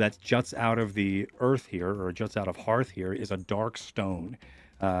mesa that juts out of the earth here, or juts out of hearth here, is a dark stone.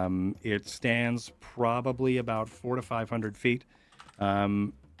 It stands probably about 400 to 500 feet.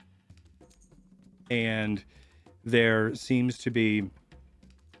 And there seems to be,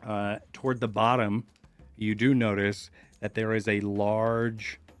 toward the bottom, you do notice that there is a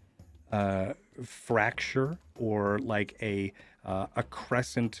large fracture, or like a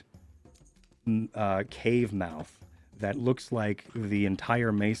crescent cave mouth that looks like the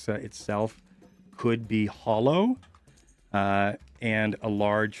entire mesa itself could be hollow, and a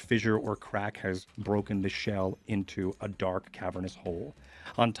large fissure or crack has broken the shell into a dark cavernous hole.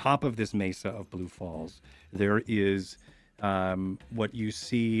 On top of this mesa of Blue Falls, there is what you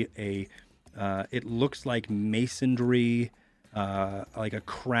see it looks like masonry, like a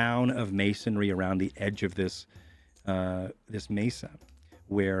crown of masonry around the edge of this mesa,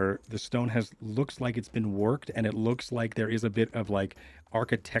 where the stone looks like it's been worked, and it looks like there is a bit of like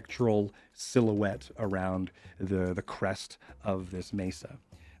architectural silhouette around the crest of this mesa.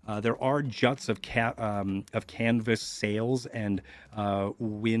 There are juts of canvas sails and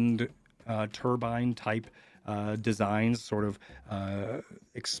wind turbine type designs, sort of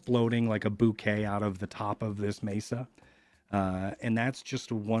exploding like a bouquet out of the top of this mesa. And that's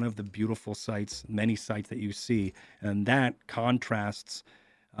just one of the beautiful sights, many sights that you see. And that contrasts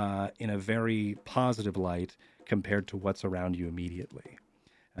in a very positive light compared to what's around you immediately.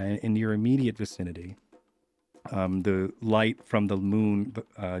 In your immediate vicinity, the light from the moon,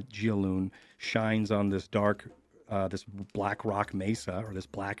 geolune, shines on this this black rock mesa, or this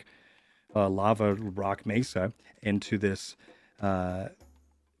black lava rock mesa, into this,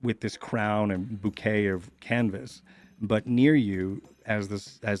 with this crown and bouquet of canvas. But near you, as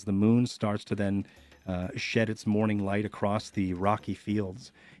the moon starts to then shed its morning light across the rocky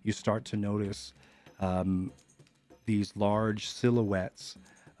fields, you start to notice these large silhouettes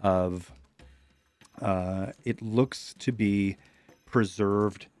of, it looks to be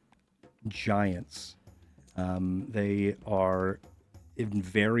preserved giants. They are in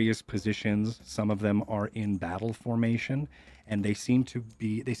various positions. Some of them are in battle formation, and they seem to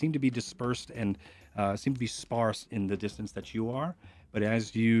be dispersed and seem to be sparse in the distance that you are. But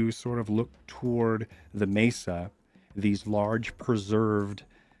as you sort of look toward the mesa, these large preserved,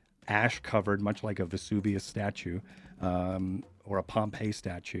 ash-covered, much like a Vesuvius statue or a Pompeii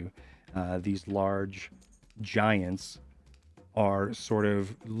statue, these large giants are sort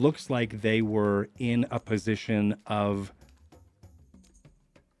of, looks like they were in a position of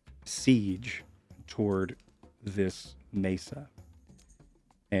siege toward this mesa.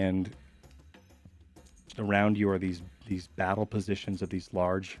 And around you are these battle positions of these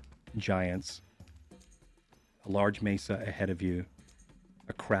large giants, a large mesa ahead of you,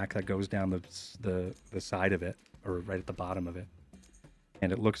 a crack that goes down the side of it, or right at the bottom of it,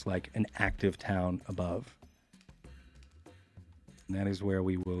 and it looks like an active town above. And that is where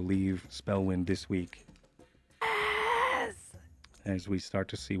we will leave Spellwind this week. Yes! As we start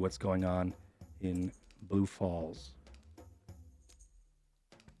to see what's going on in Blue Falls.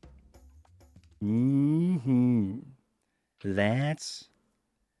 That's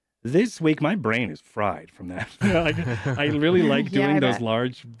this week. My brain is fried from that. I really like doing those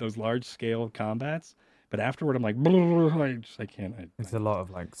large scale combats, but afterward I'm like, I can't. It's a lot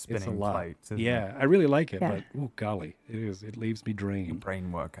of like spinning plates. Isn't it? I really like it, but oh golly, it is. It leaves me drained.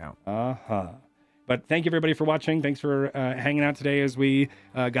 Brain workout. But thank you, everybody, for watching. Thanks for hanging out today as we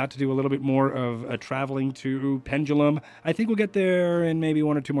got to do a little bit more of traveling to Pendulum. I think we'll get there in maybe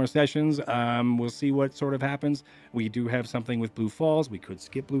 1 or 2 more sessions. We'll see what sort of happens. We do have something with Blue Falls. We could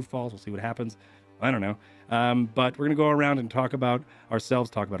skip Blue Falls. We'll see what happens. I don't know. But we're going to go around and talk about ourselves,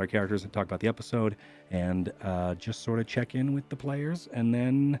 talk about our characters, and talk about the episode, and just sort of check in with the players. And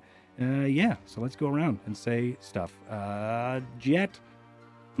then, so let's go around and say stuff. Jet,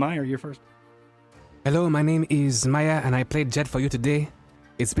 Meyer, you're first. Hello, my name is Maya, and I played Jet for you today.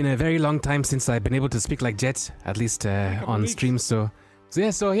 It's been a very long time since I've been able to speak like Jet, at least on stream. So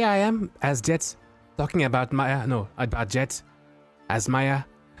here I am as Jet, talking about about Jet as Maya.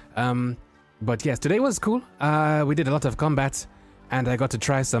 But yes, today was cool. We did a lot of combat, and I got to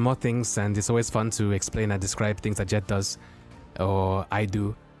try some more things, and it's always fun to explain and describe things that Jet does, or I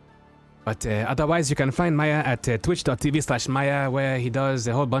do. But otherwise, you can find Maya at twitch.tv/Maya, where he does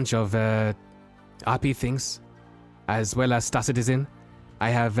a whole bunch of RP things, as well as Star Citizen. I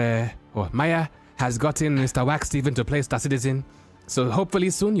have, Maya has gotten Mr. Wax Steven to play Star Citizen, so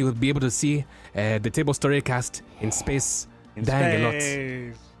hopefully soon you'll be able to see the Table Story cast in space dying a lot.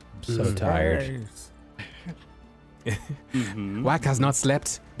 I'm so tired. Wack has not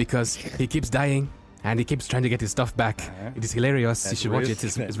slept because he keeps dying and he keeps trying to get his stuff back. It is hilarious. You should watch it.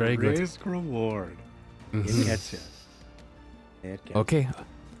 It's very good. Risk reward. It gets you. Okay.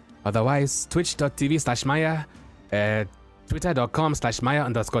 Otherwise, twitch.tv/Maya,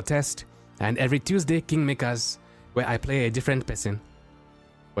 twitter.com/Maya_test, and every Tuesday, Kingmakers, where I play a different person.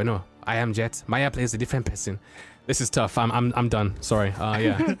 Well, no, I am Jet. Maya plays a different person. This is tough. I'm done. Sorry.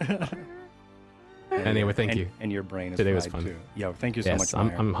 Yeah. Anyway, thank you. And your brain is today was fun too. Yo, thank you so much.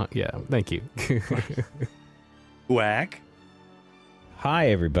 Thank you. Whack. Hi,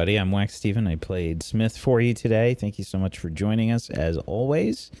 everybody. I'm Wax Steven. I played Smith for you today. Thank you so much for joining us, as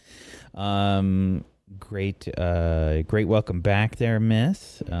always. Great welcome back there,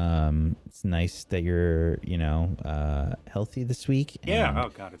 Myth. It's nice that you're, healthy this week. Yeah. Oh,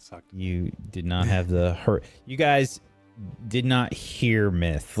 God, it sucked. You did not have the hurt. You guys did not hear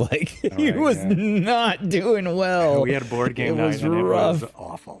Myth. Like, he was not doing well. We had a board game night, and rough. It was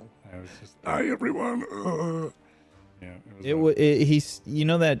awful. I was just, hi, everyone. Yeah, he's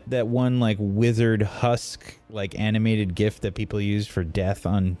that one like wizard husk like animated GIF that people use for death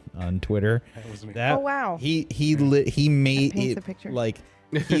on Twitter. That was me. Oh wow. He made it like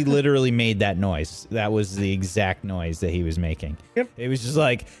he literally made that noise. That was the exact noise that he was making. Yep. It was just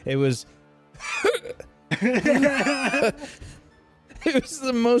like it was. It was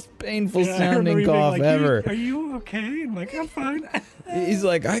the most painful sounding cough ever. Are you okay? I'm like, I'm fine. He's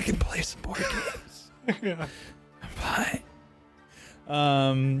like, I can play some board games. Yeah. Hi.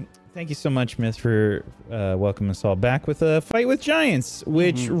 Thank you so much, Myth, for welcoming us all back with a fight with giants,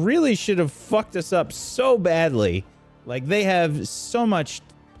 which really should have fucked us up so badly. Like, they have so much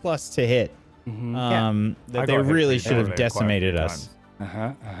plus to hit that they really should have decimated us.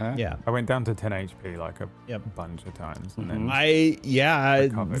 Yeah. I went down to 10 HP like a bunch of times. And then I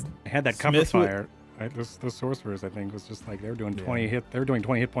had that cover fire. The sorcerers, I think, was just like they were doing 20 hit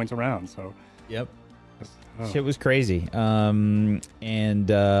points around. So shit was crazy. If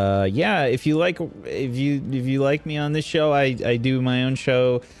you like me on this show, I do my own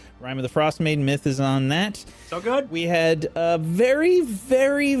show, Rime of the Frostmaiden. Myth is on that. So good. We had a very,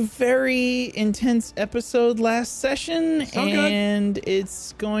 very, very intense episode last session, and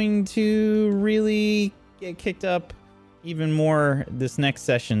it's going to really get kicked up even more this next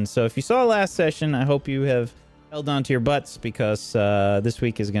session. So if you saw last session, I hope you have held on to your butts, because this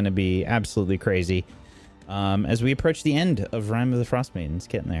week is going to be absolutely crazy. As we approach the end of Rime of the Frostmaiden. It's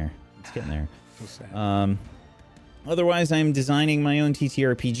getting there. So sad. Otherwise, I'm designing my own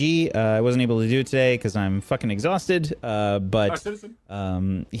TTRPG. I wasn't able to do it today because I'm fucking exhausted. But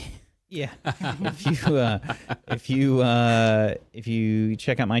Yeah. If you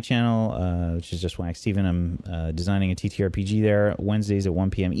check out my channel, which is just Wax Steven, I'm designing a TTRPG there Wednesdays at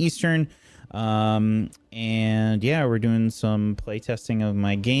 1 p.m. Eastern. And yeah, we're doing some playtesting of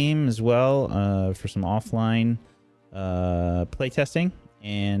my game as well for some offline playtesting,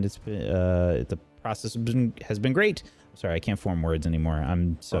 and it's been, the process has been great. I'm sorry, I can't form words anymore.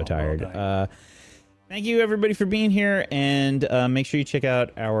 I'm so tired. Well, thank you everybody for being here, and make sure you check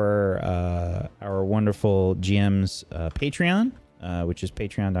out our wonderful GM's Patreon, which is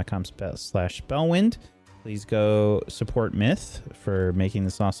patreon.com/Spellwind. Please go support Myth for making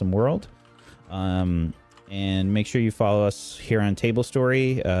this awesome world. And make sure you follow us here on Table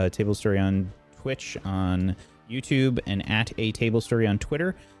Story on Twitch, on YouTube, and at A Table Story on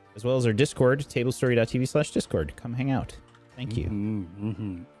Twitter, as well as our Discord, tablestory.tv/Discord. Come hang out. Thank you.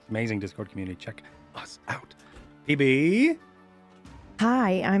 Amazing Discord community. Check us out. PB.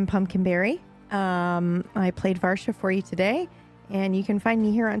 Hi, I'm Pumpkinberry. I played Varsha for you today, and you can find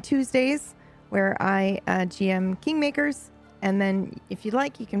me here on Tuesdays, where I GM Kingmakers. And then, if you'd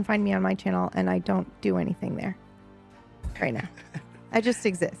like, you can find me on my channel, and I don't do anything there right now. I just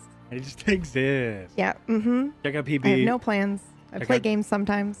exist. I just exist. Yeah. Check out PB. I have no plans. I play games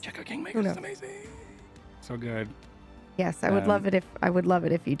sometimes. Check out Kingmakers. It's amazing. So good. Yes, I would love it if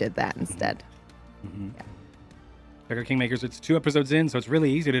you did that instead. Yeah. Check out Kingmakers. It's 2 episodes in, so it's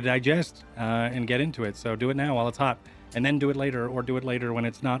really easy to digest and get into it. So do it now while it's hot, and then do it later, or do it later when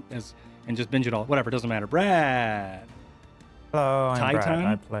it's not as, and just binge it all. Whatever, doesn't matter. Brad. Hello, I'm Titan? Brad.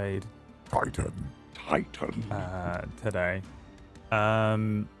 I played Titan today.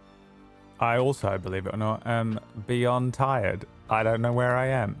 I also, believe it or not, am beyond tired. I don't know where I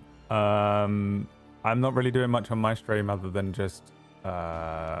am. I'm not really doing much on my stream other than just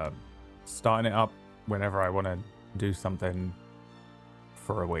starting it up whenever I want to do something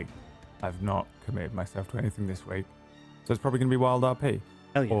for a week. I've not committed myself to anything this week, so it's probably going to be Wild RP.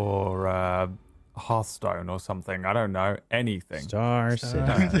 Hell yeah. Or Hearthstone or something. I don't know. Anything. Star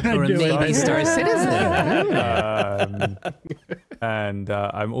Citizen. Or maybe Star Citizen. And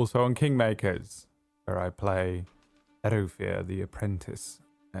I'm also on Kingmakers, where I play Erufir, the apprentice.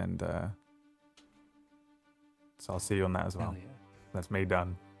 And so I'll see you on that as well. Yeah. That's me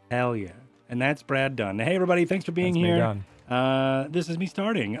done. Hell yeah. And that's Brad done. Hey, everybody. Thanks for being That's here. me done. This is me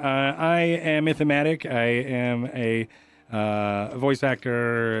starting. I am Mythomatic. I am a voice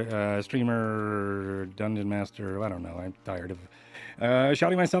actor, streamer, dungeon master. I don't know. I'm tired of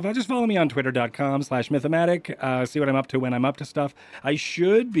shouting myself out. Just follow me on twitter.com/Mythomatic. See what I'm up to when I'm up to stuff. I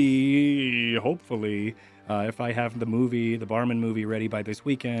should be, hopefully, if I have the Barman movie ready by this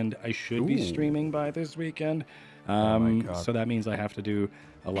weekend, I should be streaming by this weekend. So that means I have to do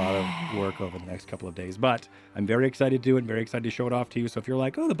a lot of work over the next couple of days. But I'm very excited to do it, very excited to show it off to you. So if you're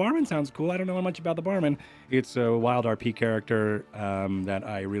like, oh, the Barman sounds cool, I don't know much about the Barman. It's a wild RP character that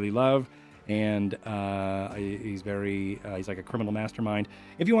I really love. And he's like a criminal mastermind.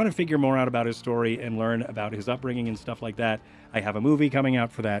 If you want to figure more out about his story and learn about his upbringing and stuff like that, I have a movie coming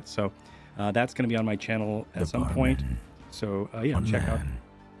out for that. So that's going to be on my channel at some point. So check out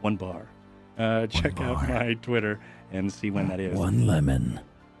One Bar. Check out my Twitter and see when that is. One lemon.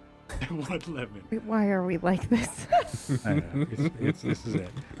 One lemon. Why are we like this? I know. This is it.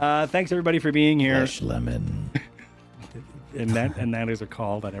 Thanks everybody for being here. Fresh lemon. And that is a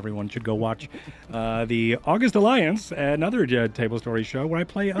call that everyone should go watch. The August Alliance, another Table Story show where I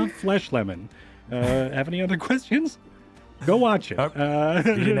play a flesh lemon. Have any other questions? Go watch it.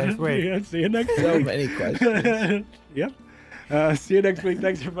 See you next week. Yeah, see you next week. So many questions. Yep. See you next week.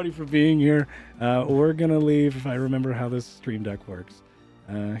 Thanks everybody for being here. We're gonna leave if I remember how this stream deck works.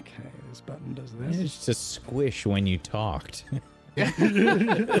 Okay, this button does this. It's just squish when you talked.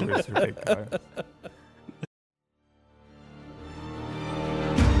 It was ridiculous.